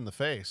won't hit you in the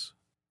face.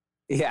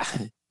 Yeah.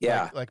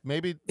 Yeah. Like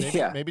maybe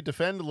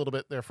defend a little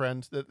bit there,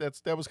 friend.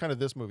 That was kind of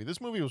this movie.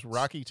 This movie was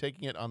Rocky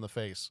taking it on the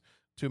face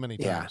too many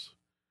times.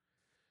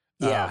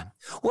 Yeah.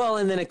 Well,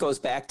 and then it goes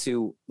back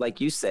to, like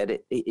you said,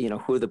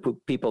 who are the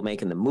people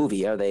making the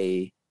movie? Are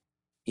they,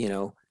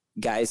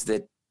 guys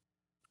that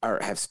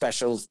have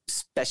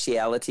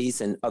specialities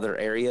in other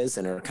areas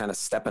and are kind of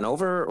stepping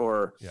over,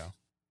 or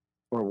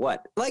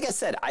what? Like I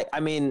said, I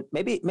mean,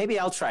 maybe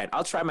I'll try it.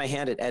 I'll try my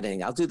hand at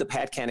editing. I'll do the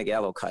Pat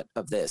Canigallo cut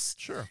of this.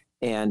 Sure.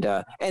 And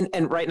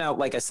right now,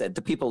 like I said,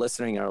 the people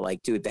listening are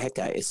like, dude, that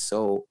guy is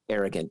so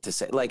arrogant to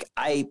say, like,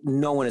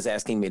 no one is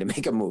asking me to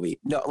make a movie.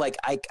 No, like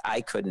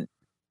I couldn't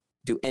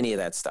do any of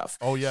that stuff.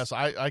 Oh yes,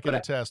 I can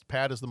attest.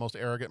 Pat is the most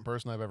arrogant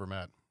person I've ever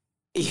met.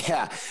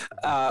 Yeah.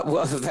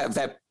 Well,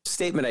 that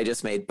statement I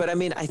just made. But I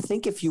mean, I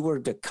think if you were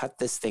to cut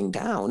this thing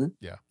down,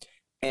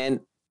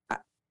 and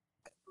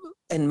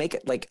make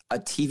it like a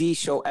TV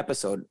show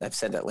episode, I've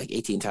said that like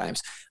 18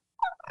 times.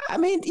 I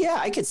mean, yeah,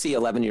 I could see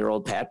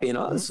 11-year-old Pat being,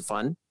 oh, this is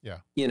fun. Yeah.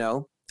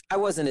 I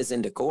wasn't as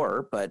into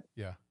gore, but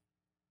yeah.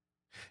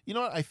 You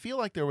know what? I feel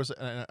like there was,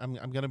 and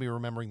I'm going to be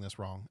remembering this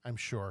wrong, I'm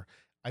sure.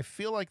 I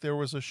feel like there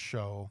was a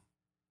show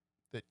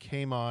that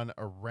came on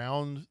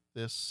around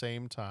this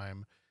same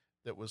time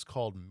that was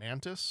called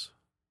Mantis.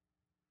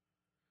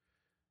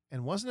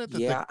 And wasn't it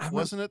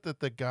that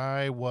the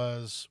guy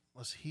was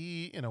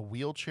he in a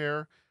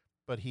wheelchair,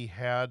 but he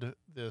had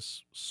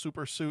this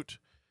super suit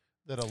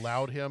that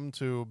allowed him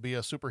to be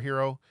a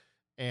superhero?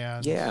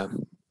 And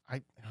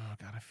I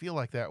feel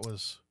like that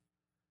was.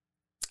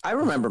 I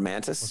remember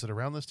Mantis. Was it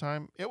around this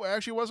time? It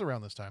actually was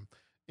around this time.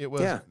 It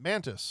was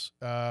Mantis.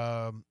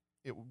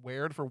 It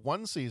aired for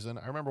one season.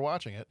 I remember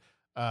watching it.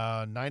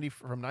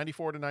 From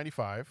 94 to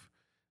 95.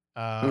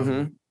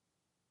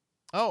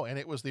 Oh, and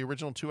it was the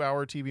original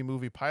 2-hour TV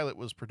movie pilot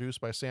was produced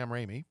by Sam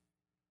Raimi.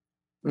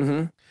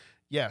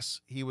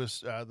 Yes, he was,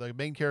 the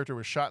main character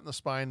was shot in the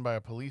spine by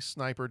a police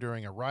sniper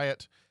during a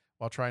riot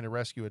while trying to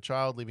rescue a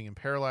child, leaving him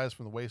paralyzed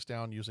from the waist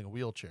down using a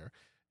wheelchair.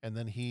 And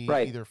then he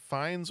either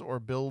finds or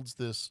builds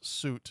this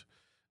suit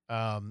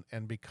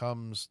and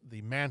becomes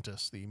the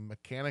Mantis, the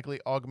mechanically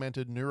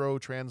augmented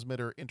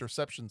neurotransmitter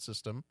interception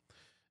system.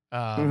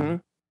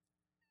 And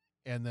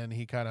then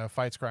he kind of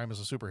fights crime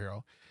as a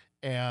superhero.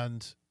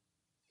 And,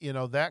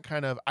 that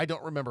kind of, I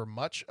don't remember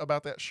much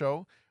about that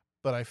show,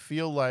 but I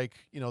feel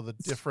like,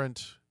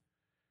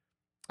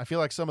 I feel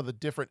like some of the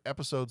different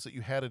episodes that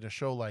you had in a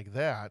show like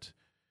that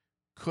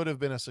could have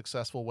been a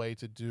successful way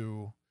to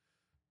do,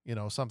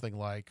 something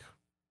like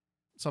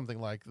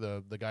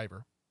the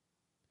Guyver.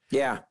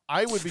 Yeah.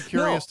 I would be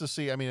curious to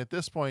see, I mean, at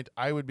this point,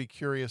 I would be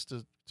curious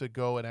to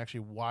go and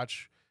actually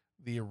watch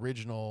the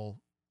original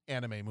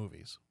anime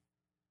movies.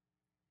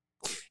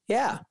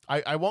 Yeah.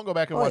 I won't go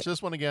back and watch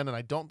this one again, and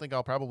I don't think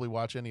I'll probably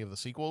watch any of the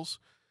sequels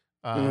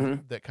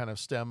that kind of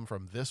stem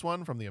from this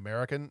one, from the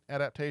American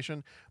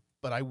adaptation.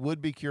 But I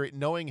would be curious,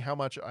 knowing how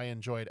much I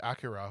enjoyed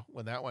Akira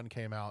when that one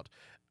came out,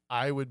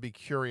 I would be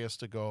curious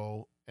to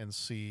go and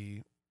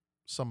see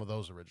some of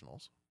those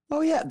originals.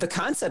 Oh, yeah. The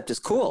concept is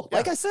cool. Yeah.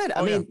 Like I said,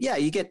 I mean,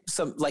 you get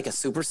some, like a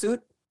super suit.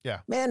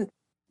 Yeah. Man,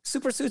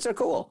 super suits are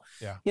cool.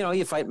 Yeah.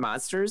 You fight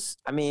monsters.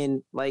 I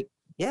mean, like,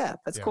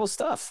 that's cool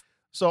stuff.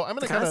 So I'm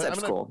going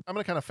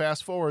to kind of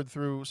fast forward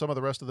through some of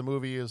the rest of the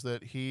movie. Is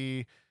that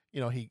he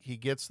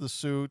gets the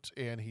suit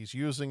and he's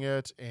using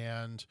it,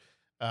 and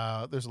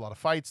there's a lot of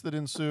fights that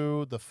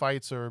ensue. The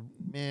fights are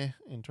meh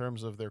in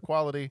terms of their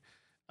quality.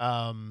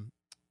 And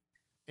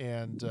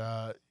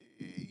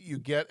you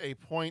get a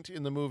point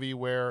in the movie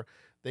where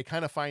they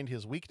kind of find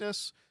his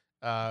weakness.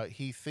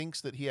 He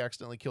thinks that he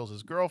accidentally kills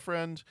his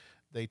girlfriend.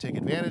 They take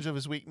advantage of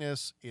his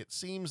weakness. It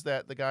seems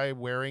that the guy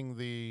wearing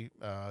the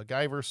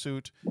Guyver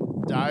suit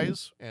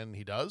dies, and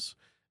he does.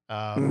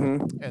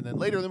 And then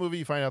later in the movie,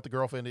 you find out the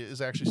girlfriend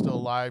is actually still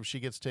alive. She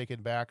gets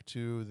taken back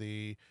to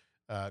the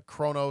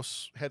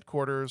Kronos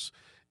headquarters,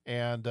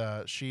 and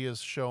she is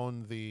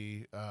shown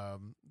the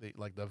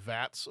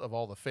vats of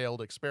all the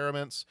failed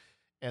experiments.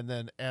 And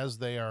then as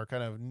they are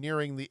kind of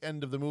nearing the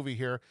end of the movie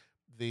here,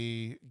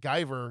 the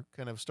Guyver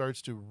kind of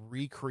starts to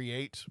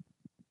recreate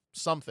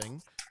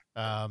something.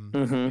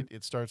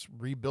 It starts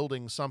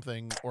rebuilding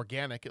something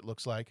organic, it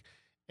looks like.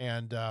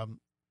 And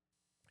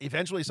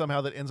eventually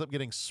somehow that ends up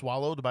getting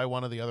swallowed by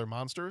one of the other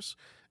monsters.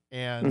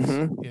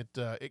 And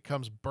it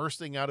comes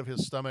bursting out of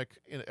his stomach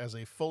as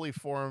a fully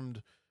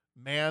formed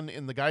man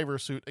in the Guyver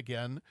suit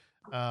again.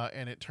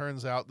 And it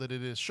turns out that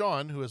it is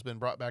Sean who has been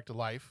brought back to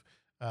life,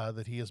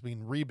 that he has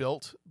been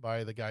rebuilt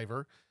by the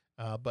Guyver.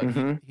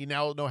 But he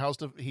now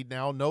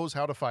knows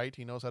how to fight.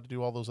 He knows how to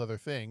do all those other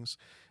things.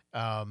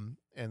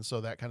 And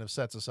so that kind of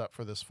sets us up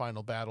for this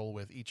final battle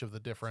with each of the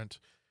different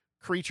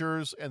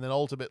creatures. And then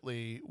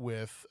ultimately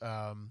with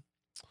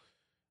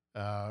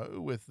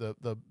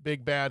the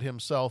big bad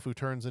himself, who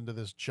turns into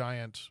this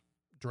giant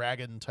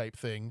dragon type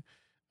thing,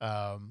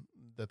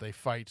 that they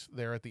fight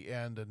there at the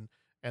end.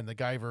 And the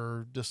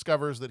Guyver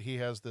discovers that he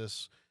has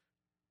this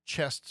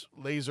chest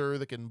laser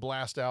that can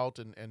blast out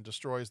and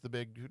destroys the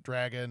big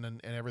dragon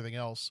and everything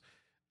else.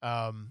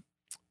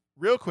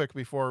 Real quick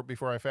before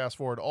I fast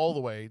forward all the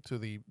way to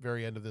the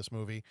very end of this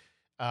movie,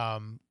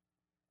 the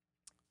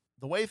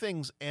way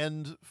things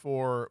end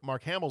for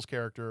Mark Hamill's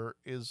character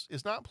is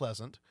not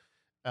pleasant.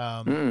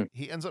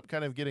 He ends up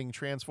kind of getting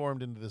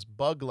transformed into this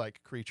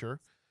bug-like creature,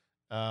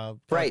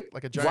 right?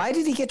 Like a giant. Why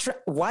did he get?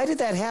 Why did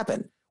that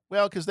happen?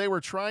 Well, because they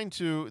were trying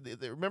to.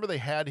 Remember, they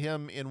had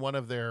him in one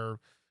of their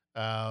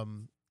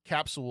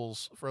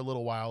capsules for a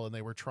little while, and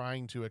they were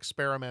trying to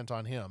experiment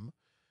on him,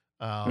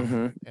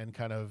 and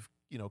kind of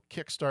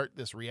kickstart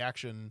this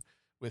reaction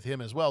with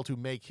him as well to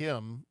make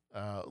him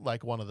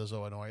like one of the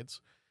Zoonoids.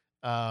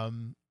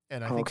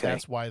 And I think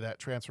that's why that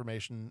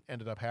transformation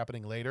ended up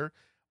happening later.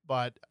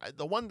 But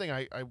the one thing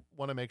I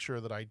want to make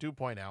sure that I do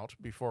point out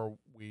before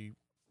we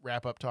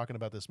wrap up talking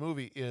about this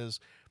movie is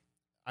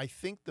I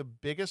think the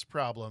biggest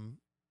problem,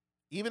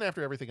 even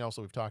after everything else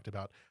that we've talked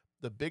about,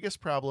 the biggest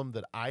problem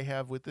that I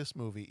have with this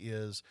movie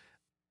is,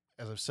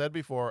 as I've said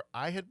before,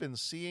 I had been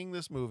seeing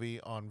this movie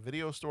on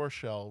video store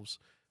shelves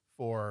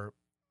for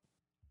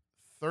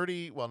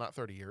not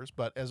 30 years,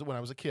 but when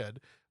I was a kid,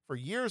 for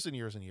years and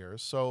years and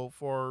years. So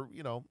for,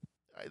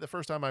 the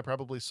first time I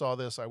probably saw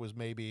this, I was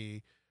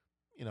maybe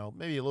a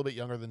little bit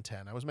younger than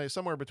 10. I was maybe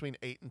somewhere between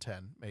 8 and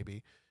 10,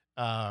 maybe.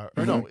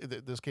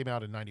 This came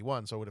out in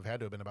 91, so it would have had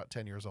to have been about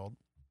 10 years old.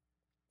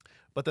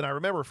 But then I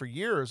remember for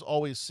years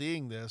always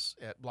seeing this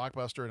at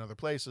Blockbuster and other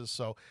places,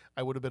 so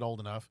I would have been old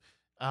enough.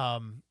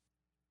 And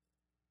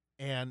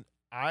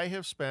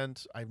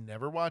I've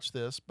never watched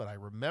this, but I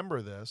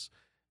remember this.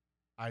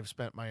 I've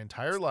spent my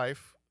entire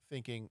life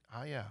thinking,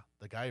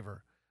 the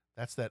Guyver.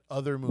 That's that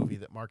other movie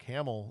that Mark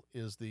Hamill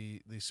is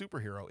the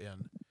superhero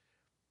in.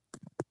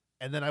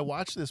 And then I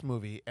watched this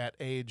movie at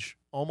age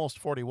almost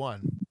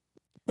 41.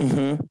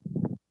 And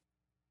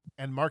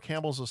Mark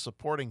Hamill's a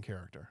supporting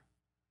character.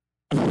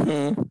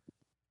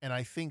 And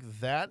I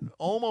think that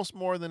almost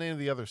more than any of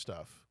the other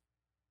stuff.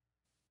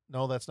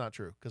 No, that's not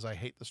true, because I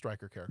hate the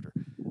Stryker character.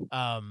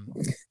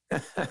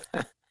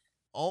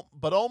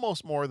 But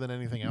almost more than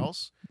anything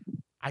else,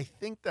 I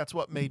think that's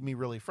what made me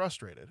really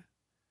frustrated.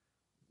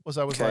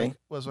 I was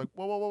like,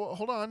 whoa,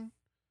 hold on.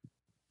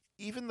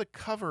 Even the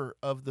cover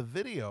of the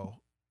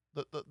video,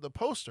 the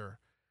poster,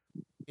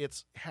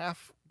 it's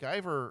half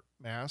Guyver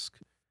mask,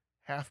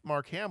 half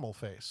Mark Hamill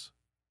face.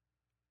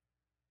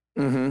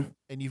 And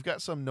you've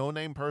got some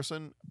no-name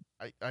person.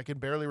 I can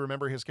barely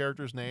remember his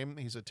character's name.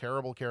 He's a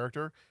terrible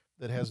character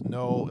that has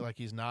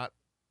he's not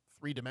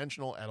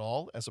three-dimensional at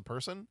all as a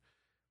person.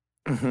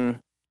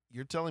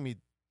 You're telling me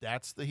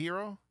that's the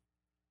hero?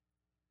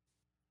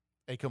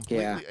 A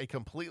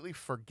completely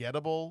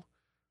forgettable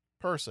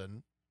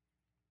person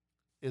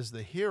is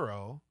the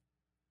hero,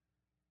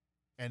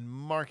 and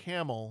Mark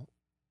Hamill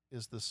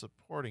is the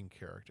supporting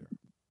character.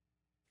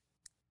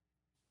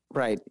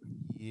 Right.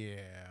 Yeah.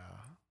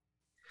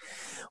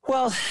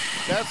 Well,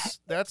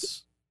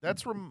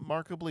 that's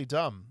remarkably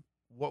dumb.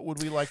 What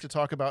would we like to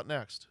talk about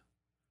next?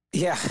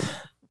 Yeah.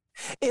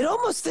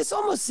 This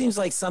almost seems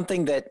like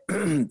something that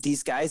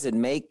these guys would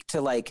make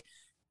to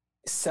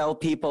sell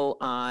people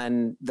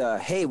on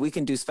hey, we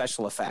can do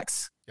special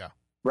effects. Yeah.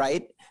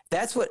 Right?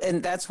 That's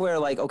where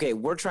okay,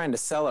 we're trying to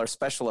sell our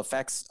special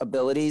effects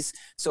abilities.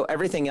 So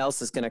everything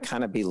else is going to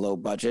kind of be low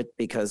budget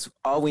because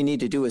all we need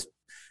to do is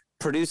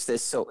produce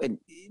this. So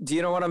do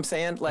you know what I'm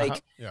saying?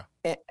 Yeah.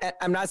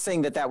 I'm not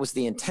saying that was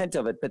the intent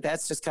of it, but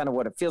that's just kind of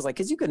what it feels like.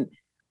 Cause you can,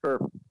 or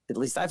at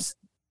least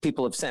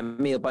people have sent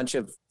me a bunch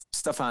of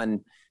stuff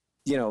on,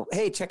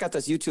 hey, check out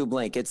this YouTube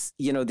link. It's,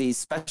 these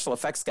special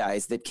effects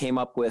guys that came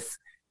up with,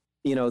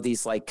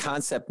 these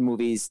concept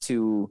movies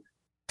to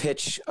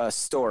pitch a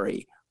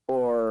story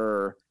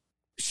or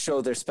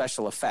show their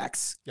special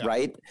effects. Yeah.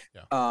 Right.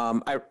 Yeah.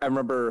 I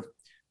remember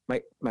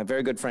my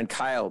very good friend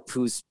Kyle,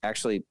 who's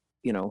actually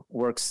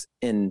works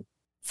in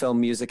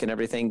film music and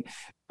everything.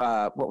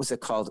 What was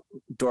it called?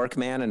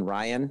 Dorkman and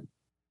Ryan.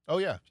 Oh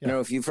yeah.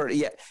 If you've heard,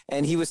 yeah.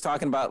 And he was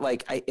talking about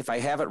like, if I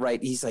have it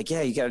right, he's like,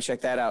 yeah, you got to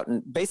check that out.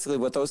 And basically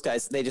what those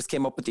guys, they just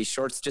came up with these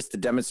shorts just to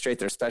demonstrate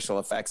their special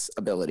effects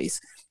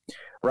abilities.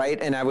 Right.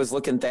 And I was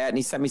looking at that and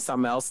he sent me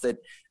something else that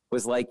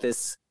was like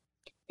this.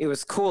 It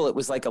was cool. It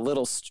was like a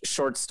little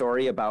short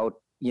story about,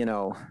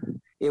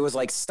 it was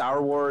like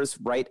Star Wars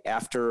right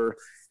after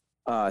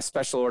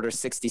Special Order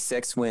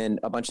 66, when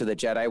a bunch of the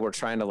Jedi were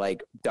trying to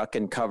like duck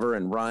and cover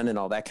and run and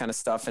all that kind of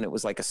stuff. And it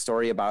was like a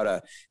story about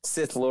a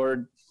Sith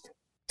Lord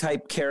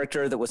type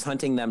character that was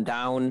hunting them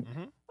down.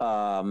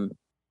 And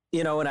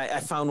I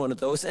found one of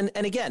those. And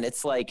again,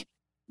 it's like,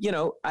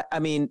 I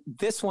mean,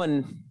 this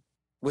one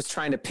was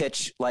trying to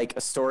pitch like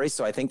a story.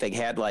 So I think they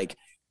had like,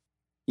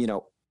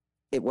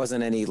 it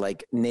wasn't any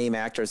like name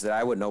actors that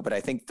I would know, but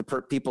I think the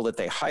people that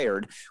they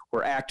hired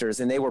were actors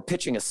and they were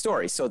pitching a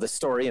story. So the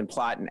story and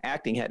plot and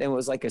acting and it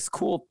was like this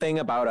cool thing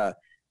about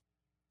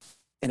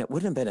and it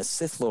wouldn't have been a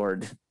Sith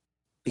Lord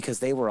because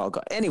they were all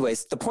gone.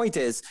 Anyways, the point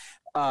is,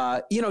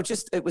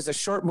 it was a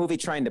short movie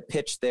trying to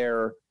pitch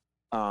their,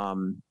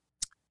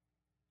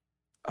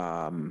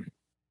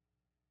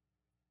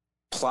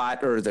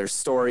 plot or their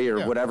story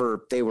or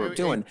whatever they were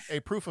doing.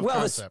 A proof of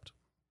concept.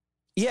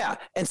 Yeah.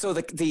 And so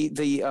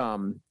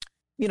the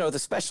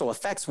special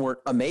effects weren't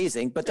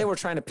amazing, but they were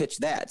trying to pitch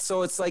that.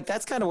 So it's like,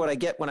 that's kind of what I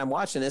get when I'm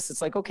watching this.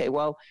 It's like, okay,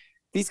 well,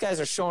 these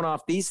guys are showing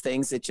off these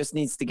things. It just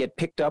needs to get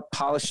picked up,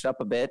 polished up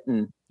a bit.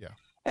 And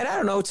I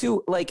don't know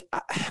too, like,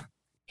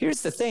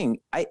 here's the thing.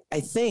 I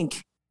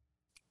think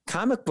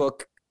comic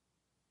book,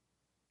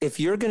 if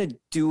you're going to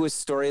do a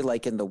story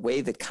like in the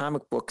way that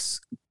comic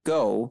books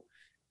go,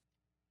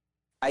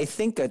 I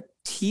think a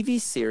TV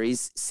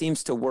series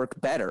seems to work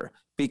better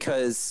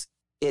because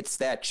it's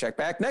that check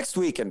back next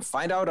week and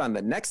find out on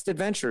the next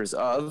adventures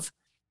of,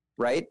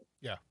 right?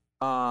 Yeah.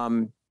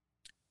 And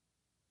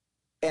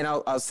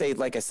I'll say,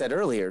 like I said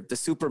earlier, the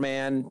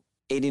Superman,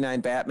 89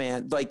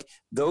 Batman, like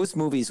those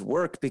movies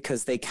work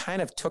because they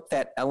kind of took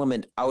that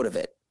element out of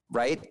it,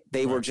 right?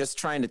 They were just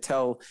trying to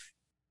tell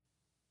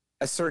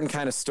a certain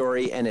kind of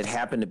story and it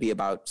happened to be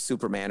about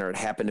Superman or it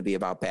happened to be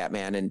about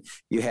Batman. And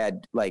you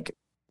had like,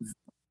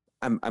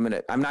 I'm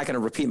not going to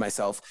repeat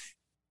myself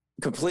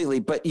completely,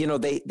 but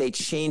they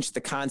changed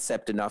the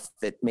concept enough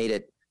that made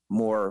it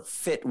more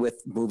fit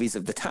with movies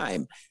of the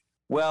time.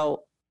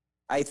 Well,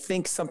 I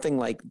think something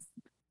like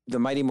the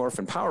Mighty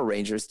Morphin Power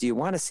Rangers, do you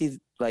want to see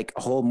like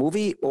a whole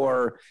movie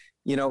or,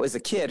 as a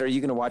kid, are you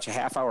going to watch a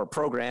half-hour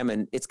program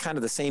and it's kind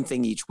of the same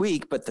thing each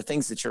week, but the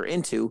things that you're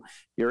into.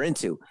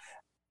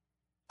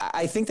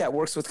 I think that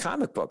works with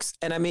comic books.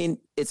 And I mean,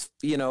 it's,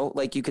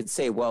 like you could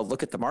say, well,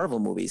 look at the Marvel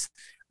movies.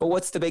 But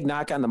what's the big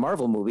knock on the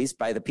Marvel movies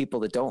by the people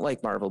that don't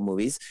like Marvel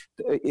movies?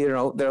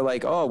 They're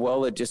like, oh,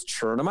 well, they just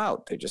churn them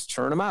out. They just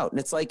churn them out. And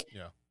it's like,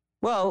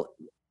 well,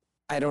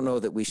 I don't know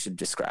that we should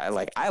describe,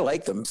 like, I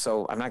like them,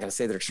 so I'm not going to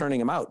say they're churning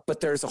them out,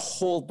 but there's a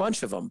whole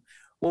bunch of them.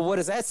 Well, what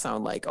does that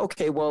sound like?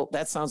 Okay, well,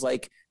 that sounds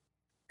like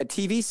a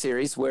TV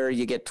series where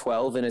you get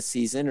 12 in a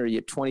season or you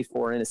get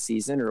 24 in a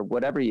season or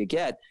whatever you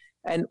get.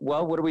 And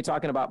well, what are we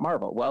talking about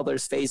Marvel? Well,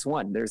 there's phase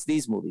 1. There's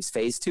these movies.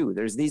 Phase 2.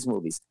 There's these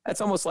movies. That's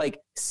almost like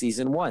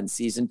season 1,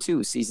 season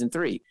 2, season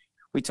 3.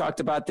 We talked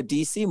about the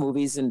DC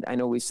movies. And I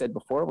know we've said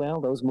before, well,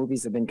 those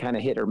movies have been kind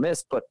of hit or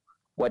miss, but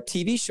what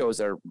TV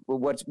shows are,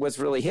 what's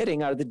really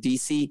hitting are the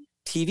DC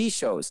TV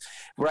shows,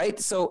 right?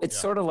 So it's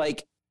sort of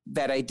like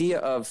that idea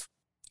of,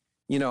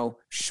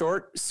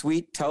 short,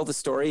 sweet, tell the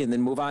story and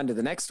then move on to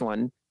the next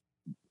one.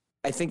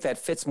 I think that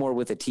fits more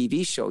with a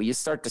TV show. You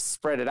start to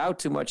spread it out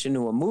too much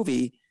into a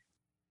movie,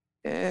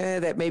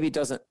 that maybe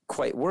doesn't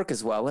quite work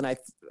as well. And I'm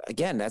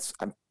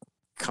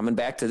coming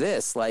back to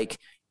this, like,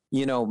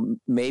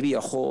 maybe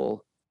a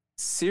whole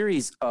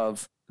series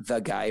of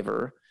The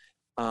Guyver,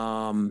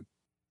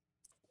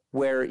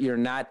 where you're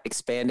not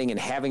expanding and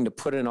having to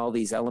put in all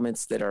these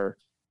elements that are,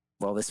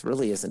 well, this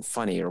really isn't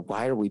funny, or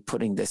why are we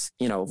putting this,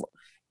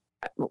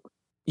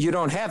 you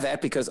don't have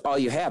that because all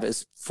you have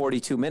is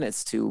 42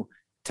 minutes to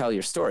tell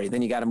your story.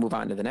 Then you got to move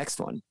on to the next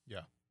one.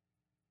 Yeah.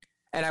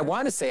 And I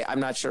want to say, I'm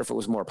not sure if it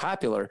was more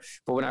popular,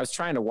 but when I was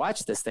trying to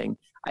watch this thing,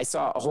 I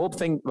saw a whole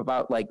thing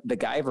about like the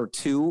Guyver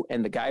 2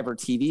 and the Guyver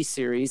TV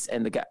series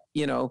and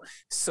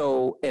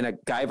so in a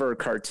Guyver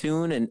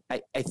cartoon. And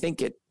I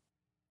think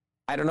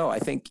I don't know. I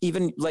think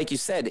even like you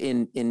said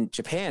in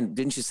Japan,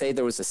 didn't you say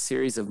there was a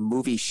series of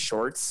movie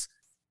shorts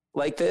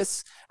like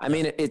this? I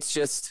mean, it's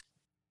just,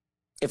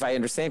 if I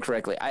understand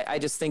correctly, I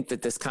just think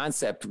that this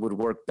concept would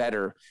work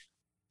better.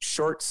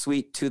 Short,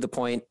 sweet, to the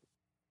point,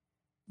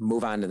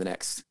 move on to the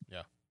next.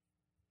 Yeah.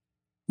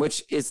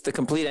 Which is the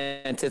complete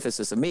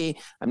antithesis of me.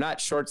 I'm not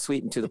short,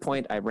 sweet, and to the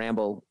point. I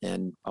ramble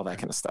and all that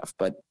kind of stuff.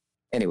 But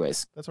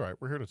anyways. That's all right.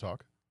 We're here to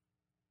talk.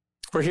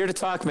 We're here to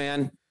talk,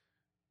 man.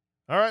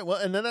 All right. Well,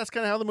 and then that's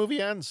kind of how the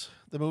movie ends.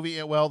 The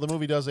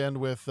movie does end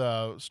with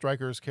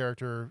Stryker's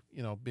character,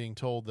 being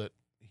told that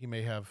he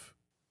may have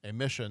a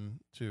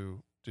mission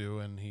to do,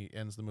 and he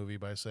ends the movie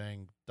by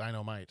saying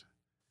dynamite.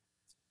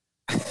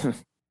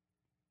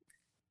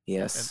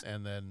 Yes.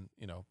 And then,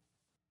 you know,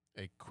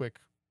 a quick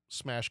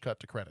smash cut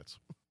to credits.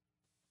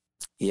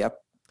 Yep.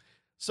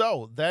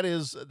 So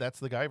that's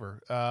the Guyver.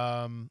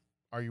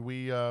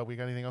 We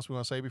got anything else we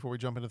want to say before we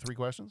jump into 3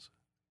 questions?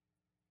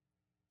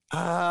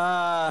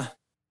 No,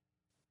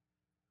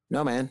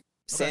 man. Okay.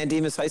 San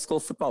Dimas High School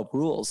football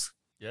rules.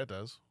 Yeah, it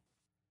does.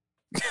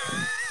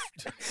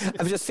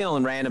 I'm just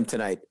feeling random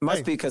tonight.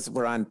 Must be because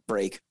we're on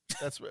break.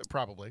 That's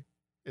probably.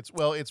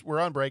 We're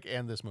on break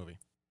and this movie.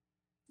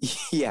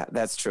 Yeah,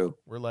 that's true.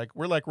 We're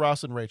like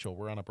Ross and Rachel.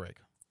 We're on a break.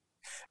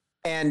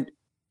 And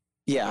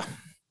yeah.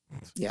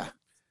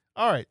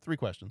 All right, 3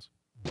 questions.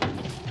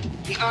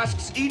 He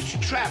asks each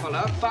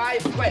traveler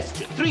 5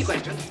 questions. 3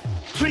 questions.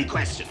 3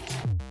 questions.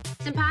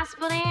 It's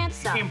impossible to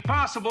answer.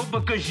 Impossible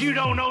because you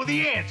don't know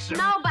the answer.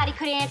 Nobody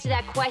could answer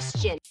that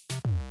question.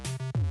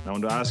 I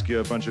want to ask you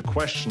a bunch of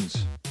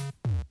questions.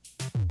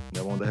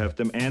 I want to have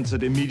them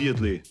answered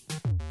immediately.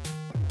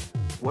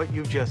 What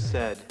you just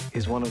said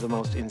is one of the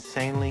most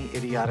insanely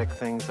idiotic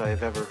things I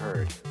have ever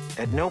heard.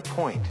 At no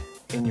point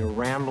in your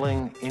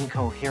rambling,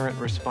 incoherent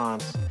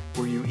response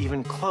were you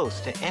even close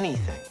to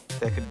anything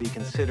that could be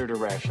considered a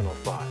rational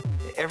thought.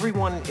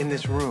 Everyone in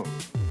this room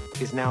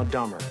is now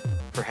dumber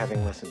for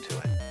having listened to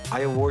it.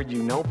 I award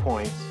you no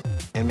points,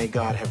 and may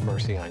God have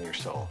mercy on your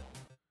soul.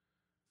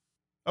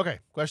 Okay,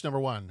 question number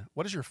 1.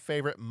 What is your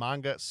favorite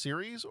manga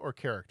series or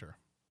character?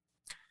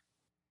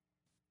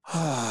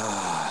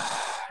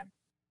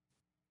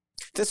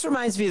 This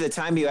reminds me of the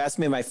time you asked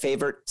me my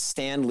favorite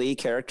Stan Lee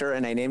character,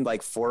 and I named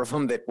like 4 of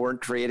them that weren't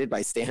created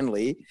by Stan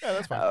Lee. Yeah,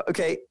 that's fine.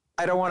 Okay,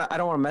 I don't want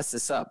to mess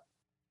this up.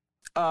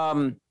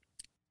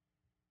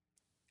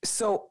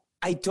 So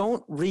I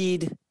don't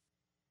read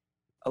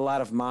a lot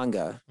of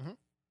manga,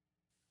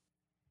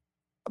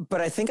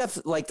 but I think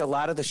I've liked a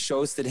lot of the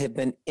shows that have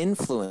been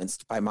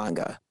influenced by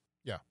manga.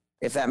 Yeah,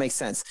 if that makes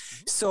sense.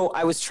 So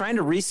I was trying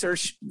to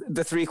research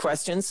the 3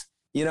 questions,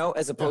 you know,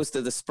 as opposed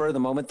to the spur of the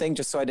moment thing,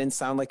 just so I didn't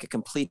sound like a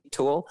complete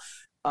tool.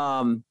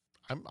 I'm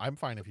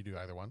fine if you do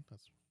either one.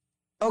 That's...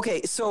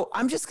 Okay, so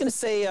I'm just gonna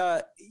say,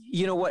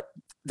 you know what?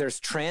 There's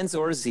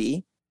Transor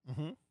Z.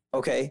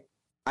 Okay,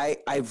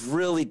 I've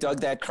really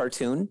dug that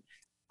cartoon.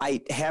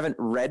 I haven't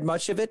read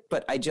much of it,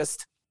 but I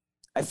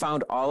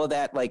found all of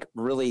that like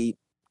really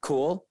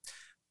cool.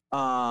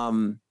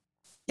 And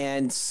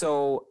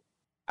so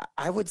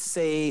I would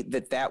say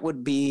that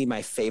would be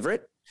my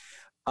favorite.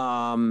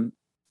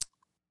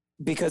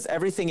 Because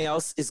everything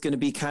else is going to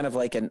be kind of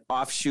like an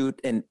offshoot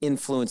and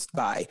influenced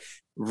by.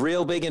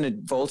 Real big into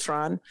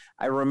Voltron.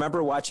 I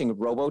remember watching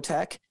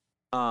Robotech,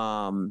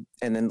 and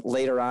then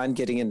later on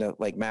getting into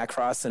like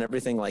Macross and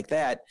everything like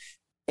that.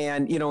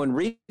 And, you know, in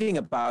reading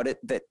about it,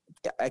 that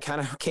I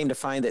kind of came to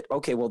find that,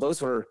 okay, well,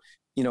 those were,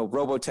 you know,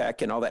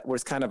 Robotech and all that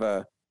was kind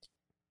of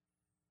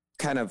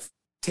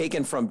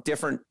taken from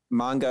different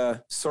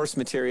manga source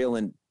material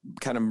and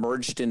kind of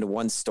merged into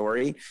one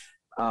story.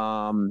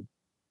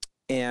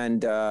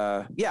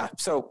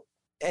 So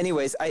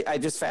anyways, I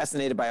just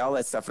fascinated by all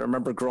that stuff. I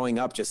remember growing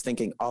up just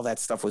thinking all that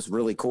stuff was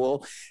really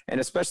cool. And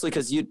especially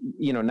because you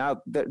know,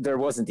 now there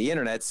wasn't the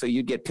internet. So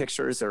you'd get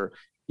pictures or,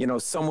 you know,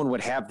 someone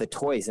would have the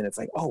toys and it's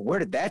like, oh, where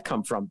did that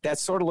come from? That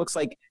sort of looks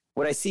like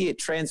what I see at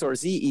Transor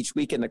Z each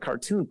week in the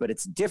cartoon, but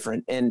it's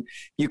different. And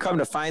you come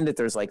to find that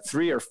there's like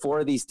 3 or 4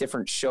 of these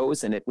different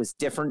shows and it was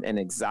different and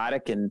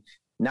exotic and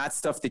not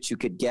stuff that you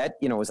could get,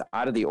 you know, it was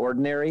out of the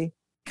ordinary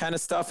kind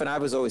of stuff. And I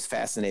was always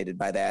fascinated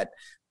by that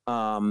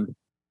kind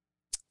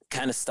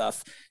of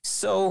stuff.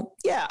 So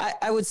yeah,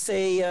 I would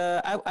say,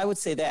 I would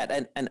say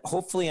that, and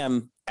hopefully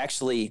I'm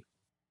actually,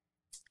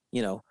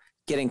 you know,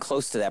 getting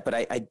close to that, but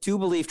I do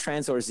believe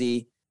Transor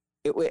Z,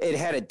 it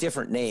had a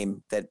different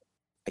name that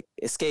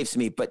escapes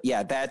me, but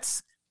yeah,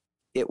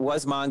 it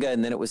was manga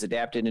and then it was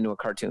adapted into a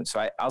cartoon.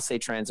 So I'll say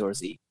Transor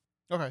Z.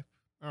 Okay.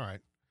 All right.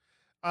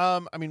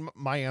 I mean,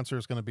 my answer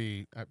is going to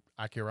be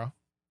Akira.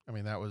 I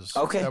mean, that was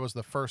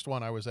the first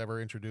one I was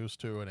ever introduced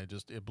to, and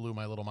it blew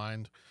my little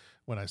mind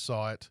when I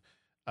saw it.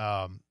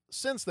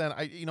 Since then,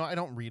 I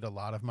don't read a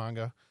lot of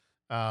manga,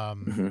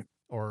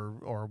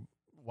 or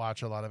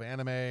watch a lot of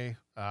anime.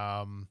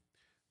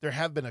 There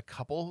have been a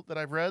couple that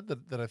I've read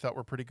that I thought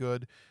were pretty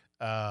good.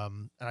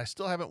 And I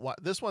still haven't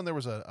watched this one. There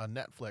was a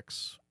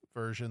Netflix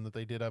version that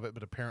they did of it,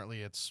 but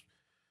apparently it's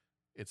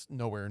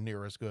nowhere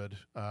near as good,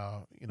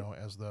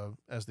 as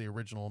the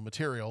original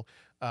material.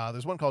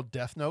 There's one called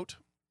Death Note.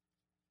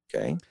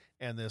 Okay.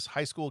 And this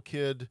high school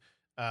kid,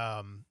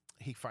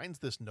 he finds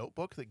this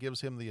notebook that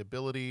gives him the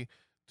ability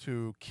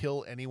to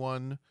kill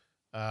anyone,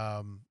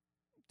 that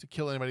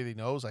he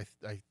knows.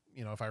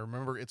 If I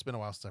remember, it's been a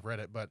while since I've read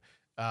it, but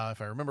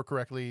if I remember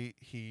correctly,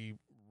 he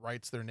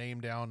writes their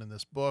name down in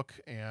this book,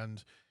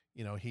 and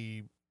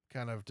he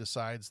kind of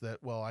decides that,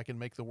 well, I can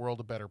make the world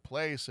a better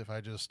place if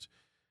I just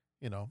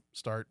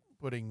start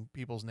putting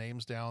people's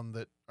names down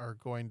that are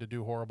going to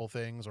do horrible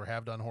things or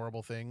have done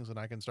horrible things, and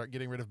I can start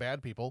getting rid of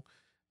bad people.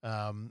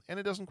 And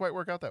it doesn't quite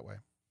work out that way.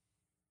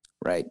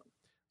 Right.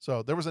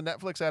 So there was a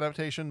Netflix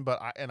adaptation,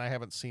 but I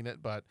haven't seen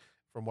it, but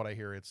from what I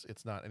hear,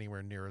 it's not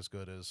anywhere near as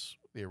good as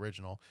the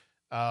original.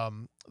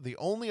 The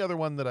only other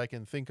one that I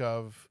can think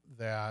of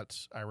that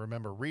I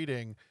remember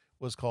reading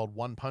was called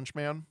One Punch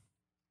Man.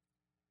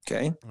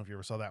 Okay. I don't know if you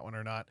ever saw that one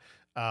or not.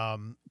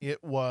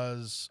 It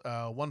was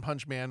One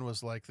Punch Man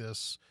was like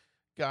this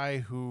guy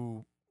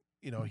who,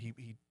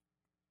 he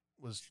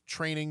was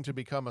training to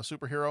become a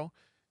superhero,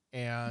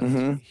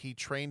 and he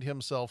trained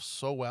himself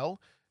so well,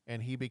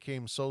 and he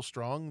became so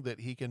strong that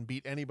he can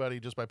beat anybody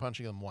just by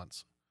punching them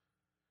once.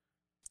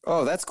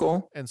 Oh, that's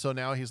cool. And so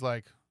now he's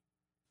like,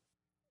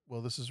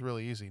 well, this is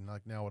really easy.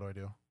 Like, now what do I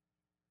do?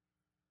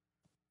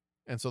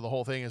 And so the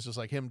whole thing is just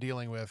like him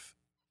dealing with,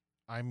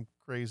 I'm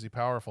crazy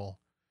powerful.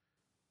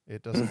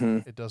 It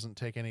doesn't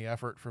take any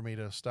effort for me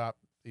to stop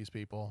these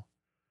people.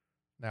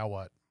 Now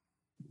what?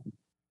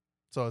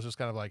 So it's just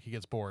kind of like he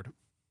gets bored.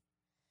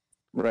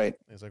 Right.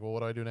 He's like, well, what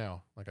do I do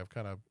now? Like I've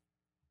kind of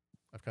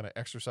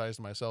exercised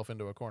myself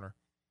into a corner.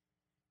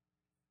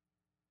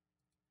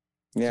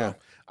 Yeah.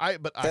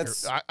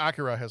 So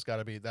Akira has got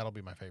to be, that'll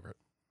be my favorite.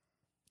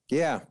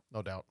 Yeah.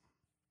 No doubt.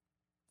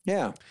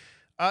 Yeah.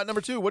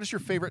 Number 2, what is your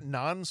favorite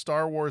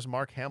non-Star Wars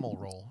Mark Hamill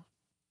role?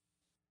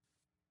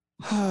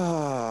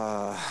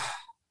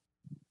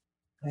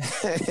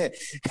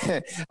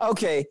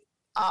 Okay.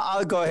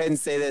 I'll go ahead and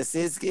say this.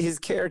 His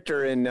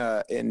character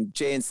in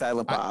Jay and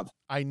Silent Bob.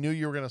 I knew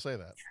you were going to say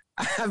that.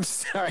 I'm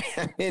sorry.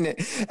 I mean,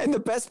 and the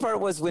best part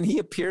was when he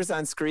appears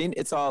on screen,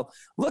 it's all,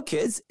 look,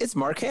 kids, it's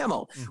Mark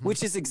Hamill,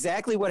 which is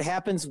exactly what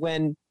happens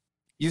when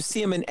you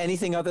see him in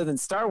anything other than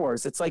Star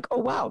Wars. It's like, oh,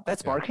 wow,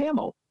 that's Mark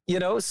Hamill,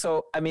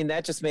 So, I mean,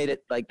 that just made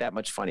it like that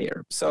much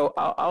funnier. So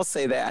I'll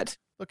say that.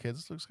 Look, kids,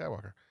 it's Luke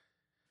Skywalker.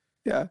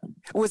 Yeah.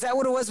 Was that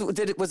what it was?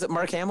 Was it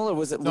Mark Hamill or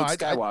was it Luke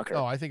Skywalker?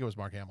 I think it was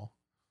Mark Hamill.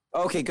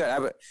 Okay,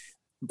 good.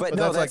 But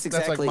no, that's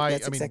exactly.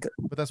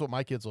 But that's what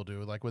my kids will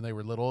do. Like when they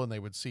were little and they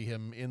would see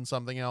him in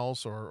something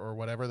else or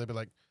whatever, they'd be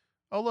like,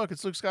 "Oh, look,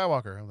 it's Luke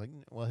Skywalker." I'm like,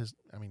 "Well,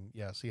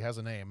 yes, he has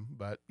a name,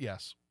 but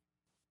yes."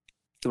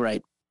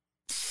 Right.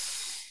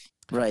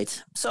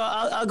 Right. So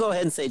I'll go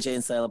ahead and say Jay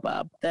and Silent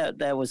Bob.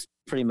 That was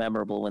pretty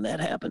memorable when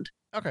that happened.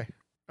 Okay.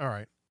 All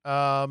right.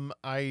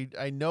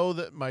 I know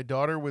that my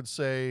daughter would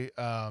say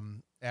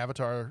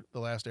Avatar: The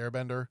Last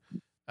Airbender.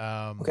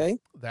 Okay.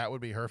 That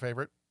would be her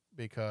favorite.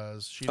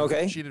 Because she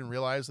didn't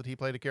realize that he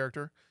played a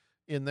character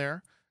in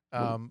there,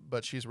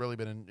 but she's really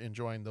been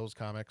enjoying those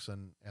comics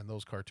and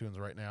those cartoons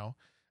right now.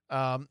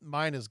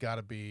 Mine has got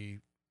to be,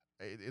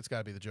 it's got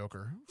to be the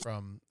Joker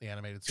from the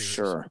animated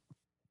series.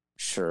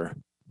 Sure.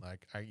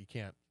 Like you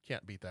can't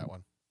beat that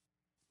one.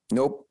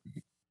 Nope.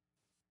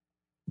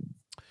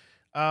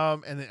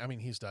 And then, I mean,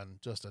 he's done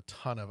just a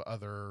ton of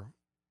other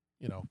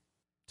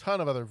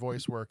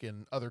voice work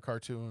in other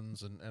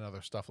cartoons and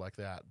other stuff like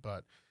that,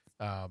 but.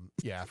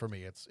 Yeah, for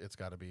me, it's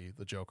got to be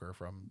the Joker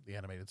from the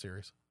animated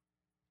series.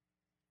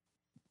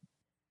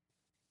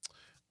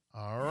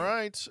 All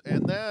right.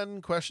 And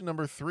then question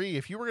number 3,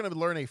 if you were going to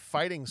learn a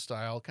fighting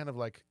style, kind of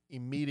like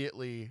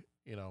immediately,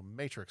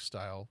 Matrix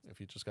style, if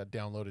you just got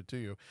downloaded to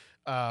you,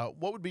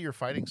 what would be your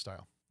fighting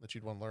style that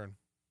you'd want to learn?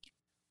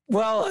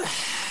 Well,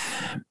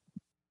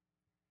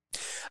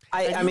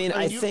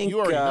 I think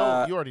you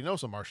already know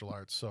some martial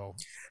arts, so.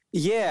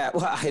 Yeah,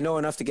 well, I know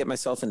enough to get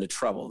myself into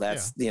trouble.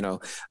 That's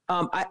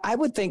I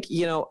would think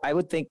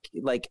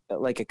like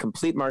a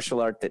complete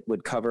martial art that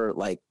would cover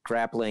like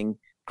grappling,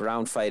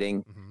 ground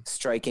fighting,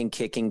 striking,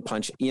 kicking,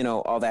 punch,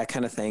 all that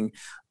kind of thing.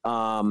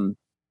 And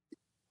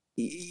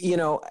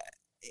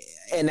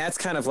that's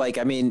kind of like,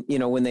 when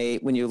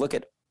you look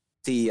at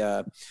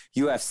the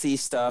UFC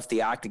stuff,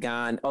 the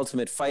Octagon,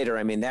 Ultimate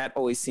Fighter, that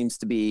always seems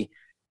to be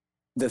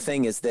the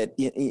thing is that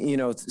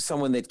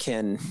someone that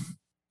can.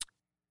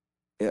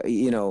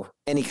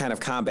 Any kind of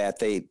combat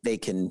they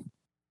can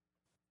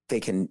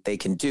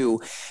do.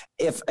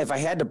 If I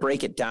had to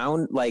break it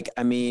down, like,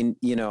 and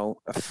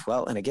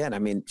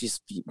again,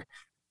 just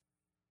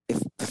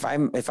if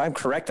I'm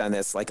correct on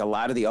this, like a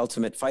lot of the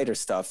Ultimate Fighter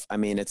stuff,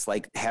 it's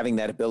like having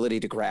that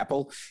ability to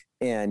grapple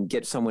and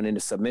get someone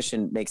into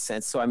submission makes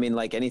sense. So,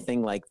 like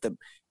anything like the,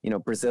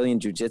 Brazilian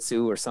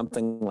Jiu-Jitsu or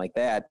something like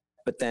that,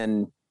 but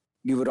then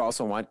you would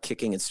also want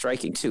kicking and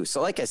striking too.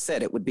 So like I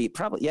said, it would be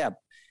probably,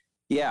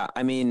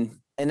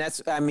 and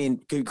that's,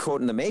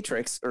 quoting The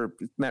Matrix or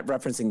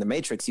referencing The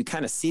Matrix, you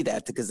kind of see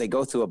that because they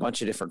go through a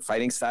bunch of different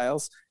fighting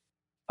styles.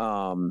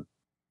 But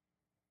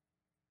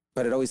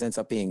it always ends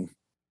up being,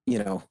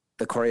 the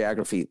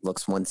choreography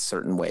looks one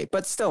certain way,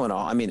 but still in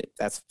all,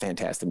 that's a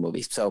fantastic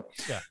movie. So,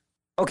 yeah.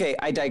 Okay,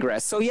 I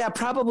digress. So yeah,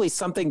 probably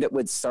something that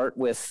would start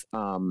with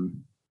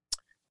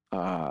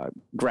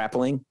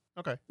grappling.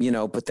 Okay.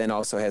 But then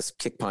also has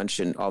kick, punch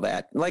and all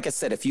that. Like I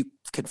said, if you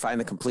could find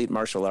the complete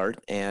martial art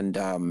and,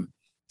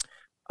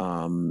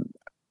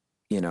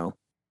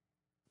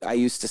 I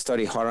used to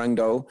study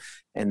Hwarang-Do,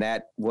 and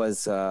that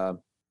was a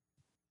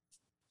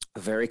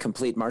very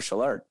complete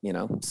martial art,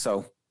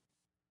 so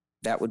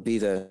that would be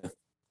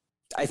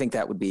I think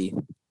that would be,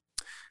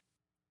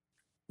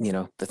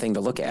 the thing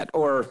to look at,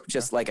 or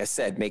just like I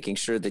said, making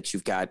sure that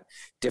you've got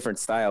different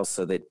styles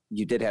so that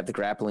you did have the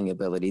grappling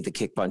ability, the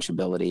kick punch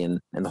ability and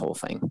the whole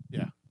thing.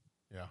 Yeah.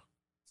 Yeah.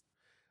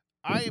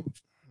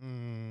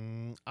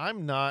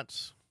 I'm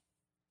not.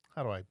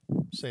 How do I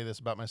say this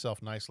about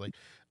myself nicely?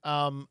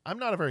 I'm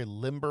not a very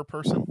limber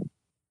person.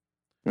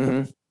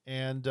 Mm-hmm.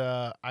 And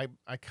I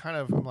kind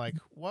of am like,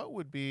 what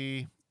would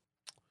be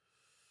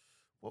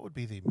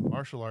the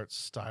martial arts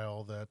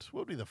style what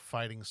would be the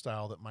fighting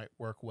style that might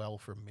work well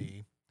for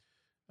me?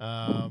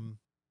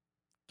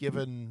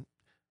 Given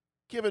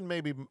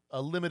maybe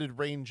a limited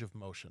range of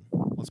motion.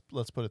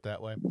 Let's put it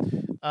that way.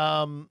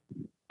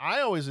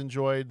 I always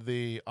enjoyed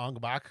the Ong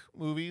Bak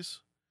movies.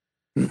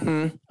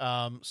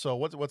 Mm-hmm. So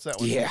what's that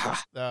one? Yeah.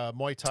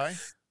 Muay Thai.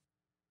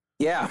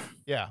 Yeah.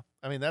 Yeah.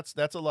 I mean, that's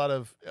a lot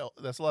of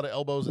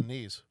elbows and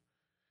knees.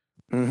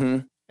 Mm-hmm.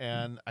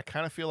 And I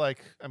kind of feel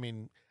like, I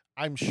mean,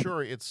 I'm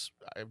sure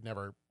I've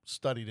never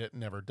studied it,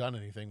 never done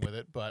anything with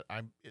it, but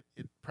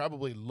it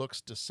probably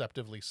looks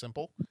deceptively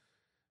simple.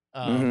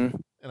 And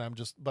I'm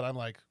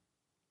like,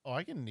 oh,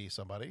 I can knee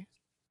somebody,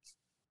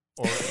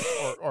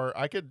 or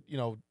I could,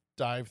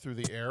 dive through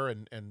the air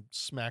and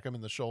smack them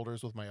in the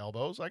shoulders with my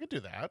elbows. I could do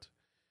that.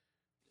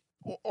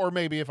 Or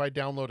maybe if I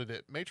downloaded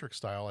it Matrix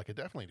style, I could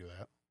definitely do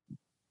that.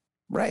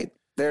 Right.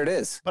 There it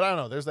is. But I don't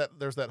know.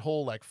 There's that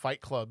whole like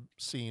Fight Club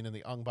scene in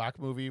the Ong Bak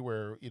movie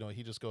where,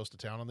 he just goes to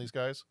town on these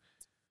guys.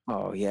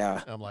 Oh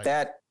yeah. And I'm like,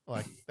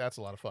 that's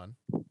a lot of fun.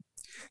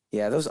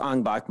 Yeah. Those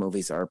Ong Bak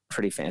movies are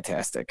pretty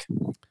fantastic.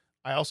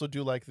 I also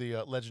do like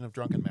the Legend of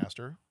Drunken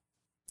Master.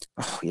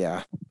 Oh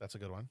yeah. That's a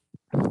good one.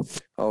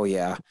 Oh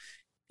yeah.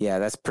 Yeah.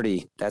 That's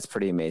pretty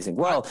amazing.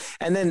 Well,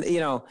 and then,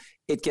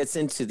 it gets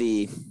into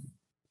the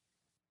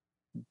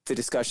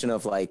discussion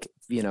of like,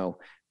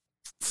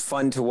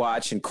 fun to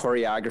watch and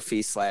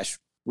choreography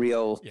 /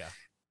 real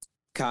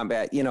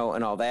combat, and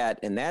all that.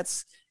 And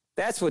that's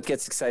what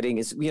gets exciting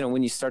is,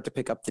 when you start to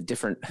pick up the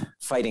different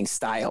fighting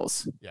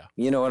styles. Yeah.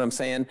 You know what I'm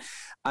saying?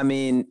 I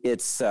mean,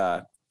 it's,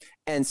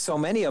 and so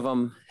many of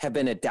them have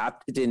been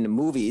adapted into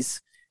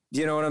movies. Do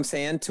you know what I'm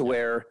saying? To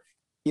where,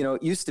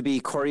 it used to be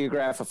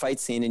choreograph a fight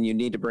scene and you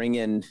need to bring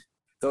in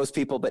those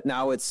people, but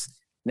now it's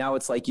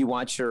like you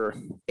want your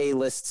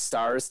A-list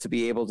stars to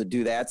be able to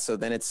do that. So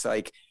then it's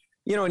like,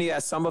 and you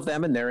have some of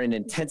them and they're in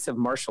intensive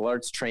martial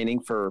arts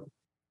training for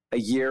a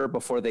year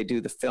before they do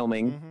the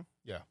filming. Mm-hmm.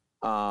 Yeah.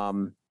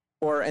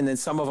 And then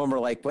some of them are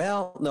like,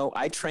 well, no,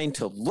 I train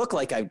to look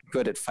like I'm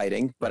good at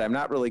fighting, but I'm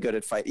not really good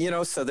at fighting,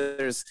 so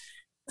there's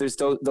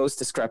those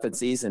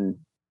discrepancies. And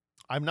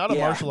I'm not a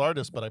martial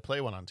artist, but I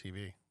play one on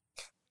TV.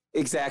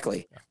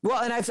 Exactly. Yeah.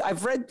 Well, and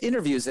I've read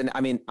interviews, and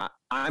I mean,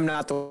 I'm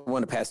not the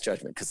one to pass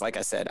judgment because, like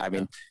I said, I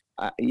mean,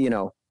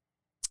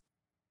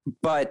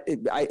 but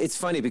it's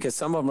funny because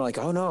some of them are like,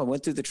 oh no, I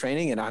went through the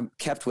training and I'm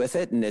kept with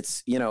it, and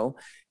it's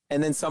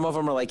and then some of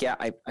them are like, yeah,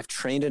 I've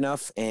trained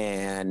enough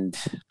and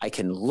I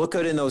can look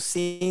good in those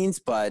scenes,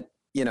 but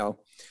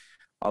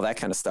all that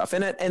kind of stuff.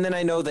 And then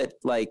I know that,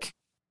 like,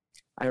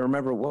 I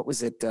remember, what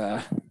was it?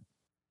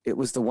 It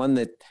was the one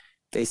that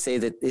they say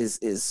that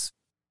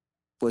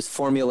was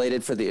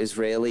formulated for the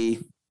Israeli,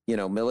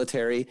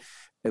 military.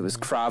 It was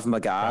Krav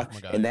Maga,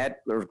 and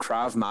that, or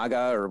Krav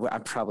Maga, or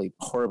I'm probably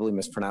horribly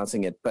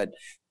mispronouncing it, but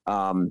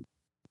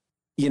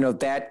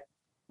that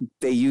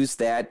they used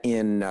that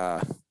in,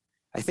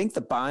 I think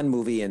the Bond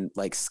movie and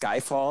like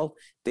Skyfall,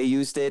 they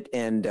used it,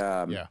 and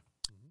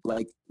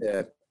like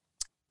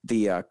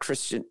the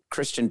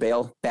Christian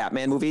Bale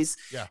Batman movies.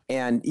 Yeah.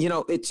 And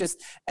it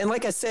just, and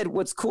like I said,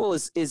 what's cool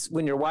is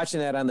when you're watching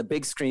that on the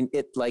big screen,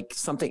 it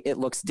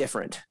looks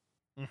different.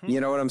 Mm-hmm.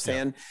 You know what I'm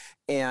saying?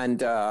 Yeah.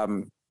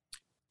 And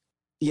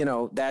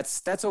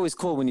that's always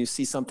cool when you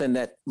see something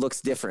that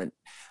looks different.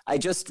 I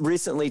just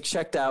recently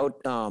checked out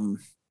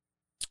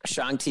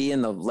Shang-Chi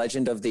and the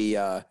Legend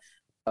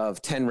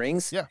of Ten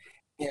Rings. Yeah.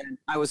 And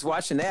I was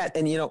watching that,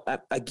 and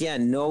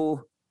again,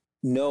 no,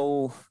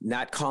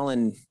 not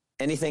calling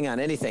anything on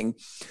anything,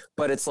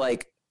 but it's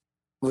like,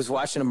 I was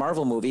watching a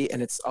Marvel movie,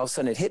 and it's all of a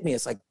sudden it hit me.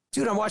 It's like,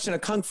 dude, I'm watching a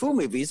Kung Fu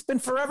movie. It's been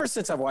forever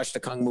since I've watched a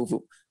Kung Fu movie.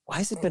 Why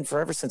has it been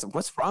forever since?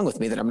 What's wrong with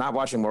me that I'm not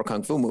watching more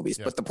Kung Fu movies?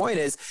 Yeah. But the point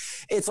is,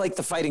 it's like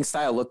the fighting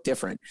style looked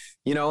different,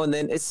 and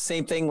then it's the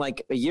same thing.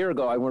 Like a year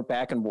ago, I went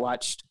back and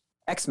watched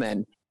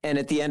X-Men. And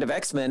at the end of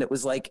X-Men, it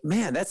was like,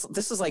 man,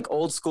 this is like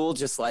old school,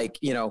 just like,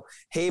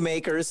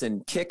 haymakers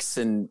and kicks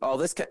and all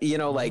this,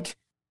 like,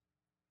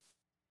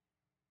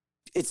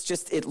 it's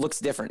just, it looks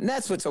different. And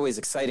that's what's always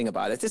exciting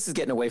about it. This is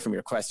getting away from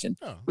your question.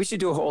 Oh. We should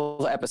do a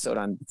whole episode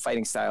on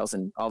fighting styles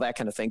and all that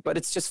kind of thing. But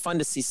it's just fun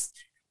to see,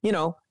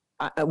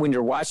 when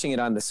you're watching it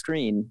on the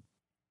screen,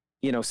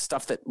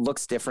 stuff that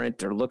looks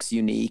different or looks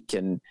unique.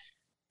 And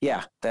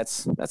yeah,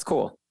 that's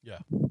cool. Yeah.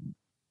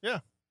 Yeah.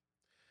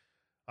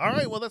 All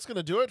right, well, that's going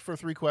to do it for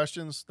 3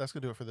 questions. That's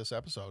going to do it for this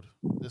episode.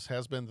 This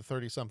has been the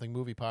 30-something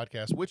movie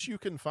podcast, which you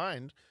can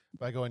find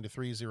by going to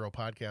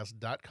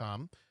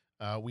 30podcast.com.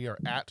 We are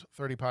at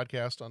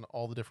 30podcast on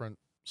all the different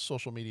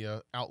social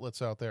media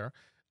outlets out there.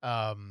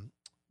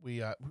 We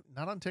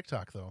not on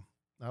TikTok though.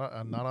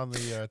 Not on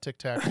the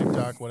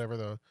TikTok, whatever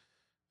the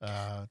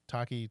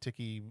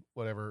Tiki,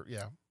 whatever.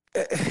 Yeah.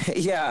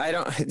 Yeah, I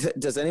don't.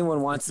 Does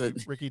anyone want to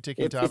Ricky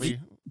Tiki Tavi?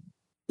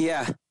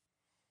 Yeah.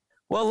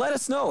 Well, let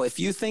us know if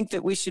you think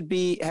that we should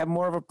have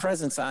more of a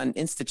presence on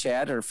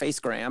InstaChat or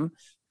Facegram.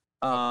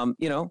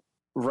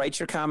 Write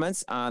your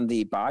comments on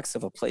the box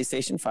of a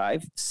PlayStation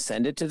 5,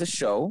 send it to the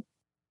show,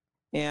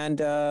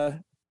 and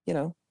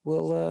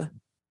we'll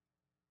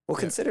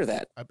consider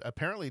that.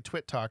 Apparently,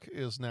 TwitTalk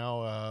is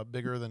now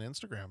bigger than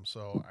Instagram,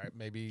 so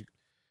maybe,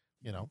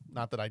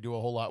 not that I do a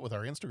whole lot with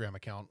our Instagram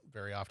account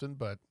very often,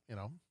 but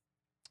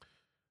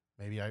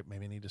maybe I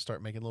need to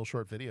start making little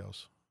short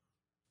videos.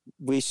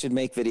 We should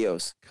make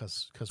videos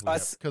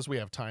because we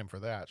have time for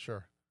that.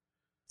 Sure.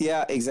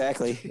 Yeah,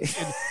 exactly.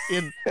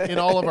 in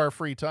all of our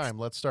free time,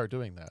 let's start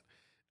doing that.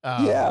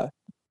 Yeah.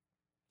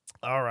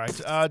 All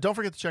right. Don't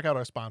forget to check out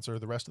our sponsor,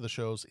 the rest of the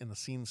shows in the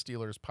Scene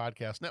Stealers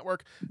podcast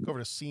network. Go over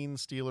to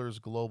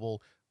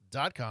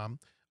scenestealersglobal.com.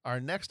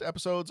 Our next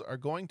episodes are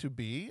going to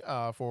be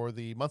for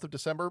the month of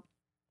December.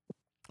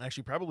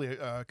 Actually, probably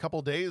a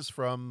couple days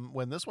from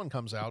when this one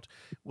comes out,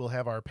 we'll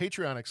have our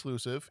Patreon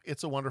exclusive,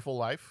 It's a Wonderful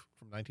Life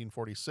from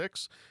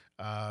 1946.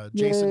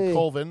 Jason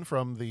Colvin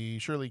from the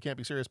Surely Can't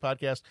Be Serious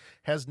podcast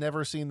has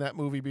never seen that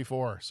movie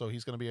before, so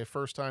he's going to be a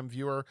first-time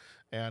viewer,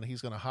 and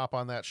he's going to hop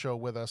on that show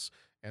with us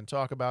and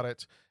talk about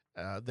it.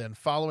 Then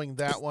following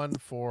that one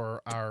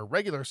for our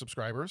regular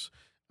subscribers,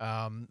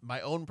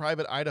 My Own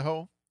Private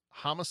Idaho,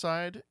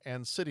 Homicide,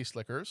 and City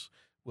Slickers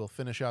will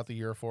finish out the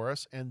year for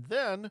us. And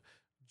then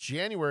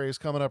January is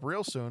coming up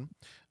real soon.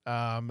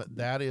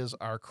 That is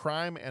our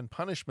Crime and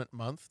Punishment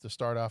month to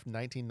start off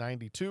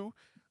 1992.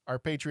 Our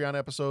Patreon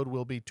episode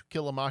will be To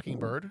Kill a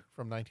Mockingbird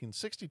from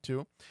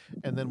 1962.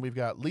 And then we've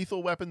got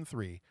Lethal Weapon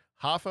 3,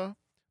 Hoffa,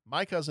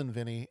 My Cousin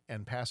Vinny,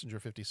 and Passenger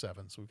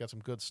 57. So we've got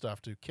some good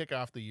stuff to kick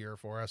off the year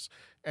for us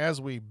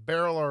as we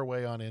barrel our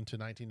way on into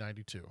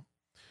 1992.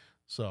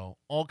 So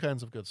all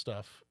kinds of good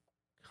stuff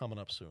coming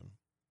up soon.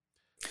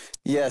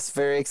 Yes,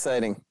 very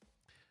exciting.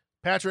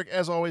 Patrick,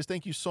 as always,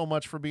 thank you so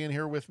much for being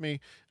here with me.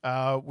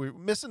 We're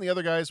missing the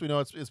other guys. We know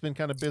it's been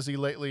kind of busy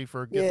lately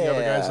for getting the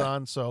other guys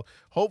on. So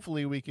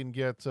hopefully we can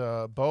get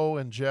Bo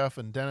and Jeff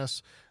and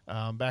Dennis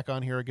back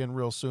on here again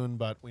real soon.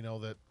 But we know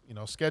that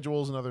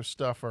schedules and other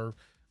stuff are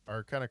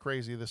kind of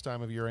crazy this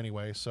time of year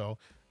anyway. So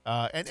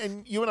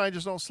and you and I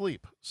just don't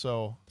sleep.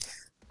 So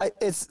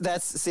that's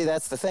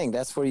the thing.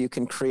 That's where you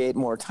can create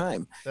more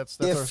time. That's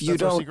our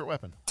secret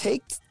weapon.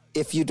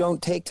 If you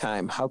don't take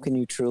time, how can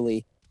you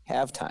truly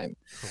have time?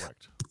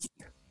 Correct.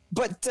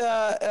 But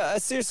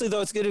seriously though,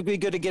 it's going to be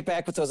good to get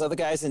back with those other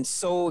guys, and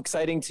so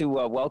exciting to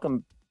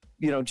welcome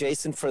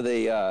Jason for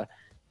the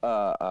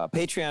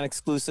Patreon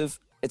exclusive.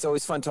 It's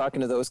always fun talking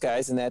to those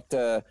guys, and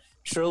that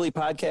Shirley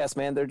podcast,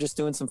 man, they're just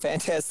doing some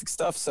fantastic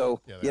stuff.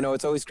 So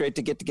it's always great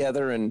to get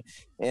together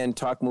and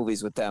talk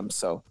movies with them.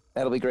 So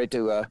that'll be great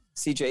to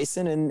see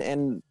Jason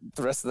and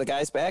the rest of the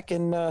guys back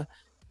in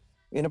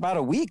about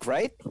a week,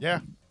 right?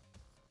 Yeah.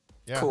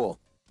 Cool.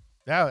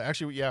 Yeah,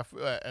 actually,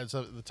 as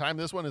of the time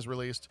this one is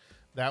released,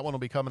 that one will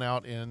be coming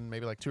out in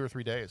maybe like 2 or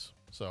 3 days.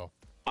 So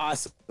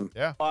awesome.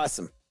 Yeah.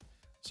 Awesome.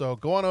 So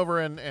go on over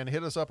and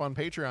hit us up on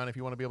Patreon if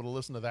you want to be able to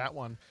listen to that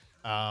one.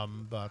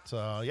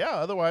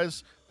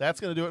 Otherwise, that's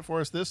going to do it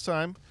for us this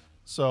time.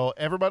 So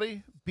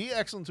everybody, be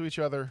excellent to each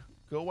other.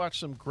 Go watch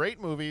some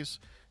great movies,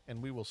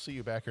 and we will see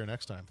you back here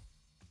next time.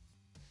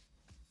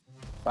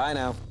 Bye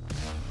now.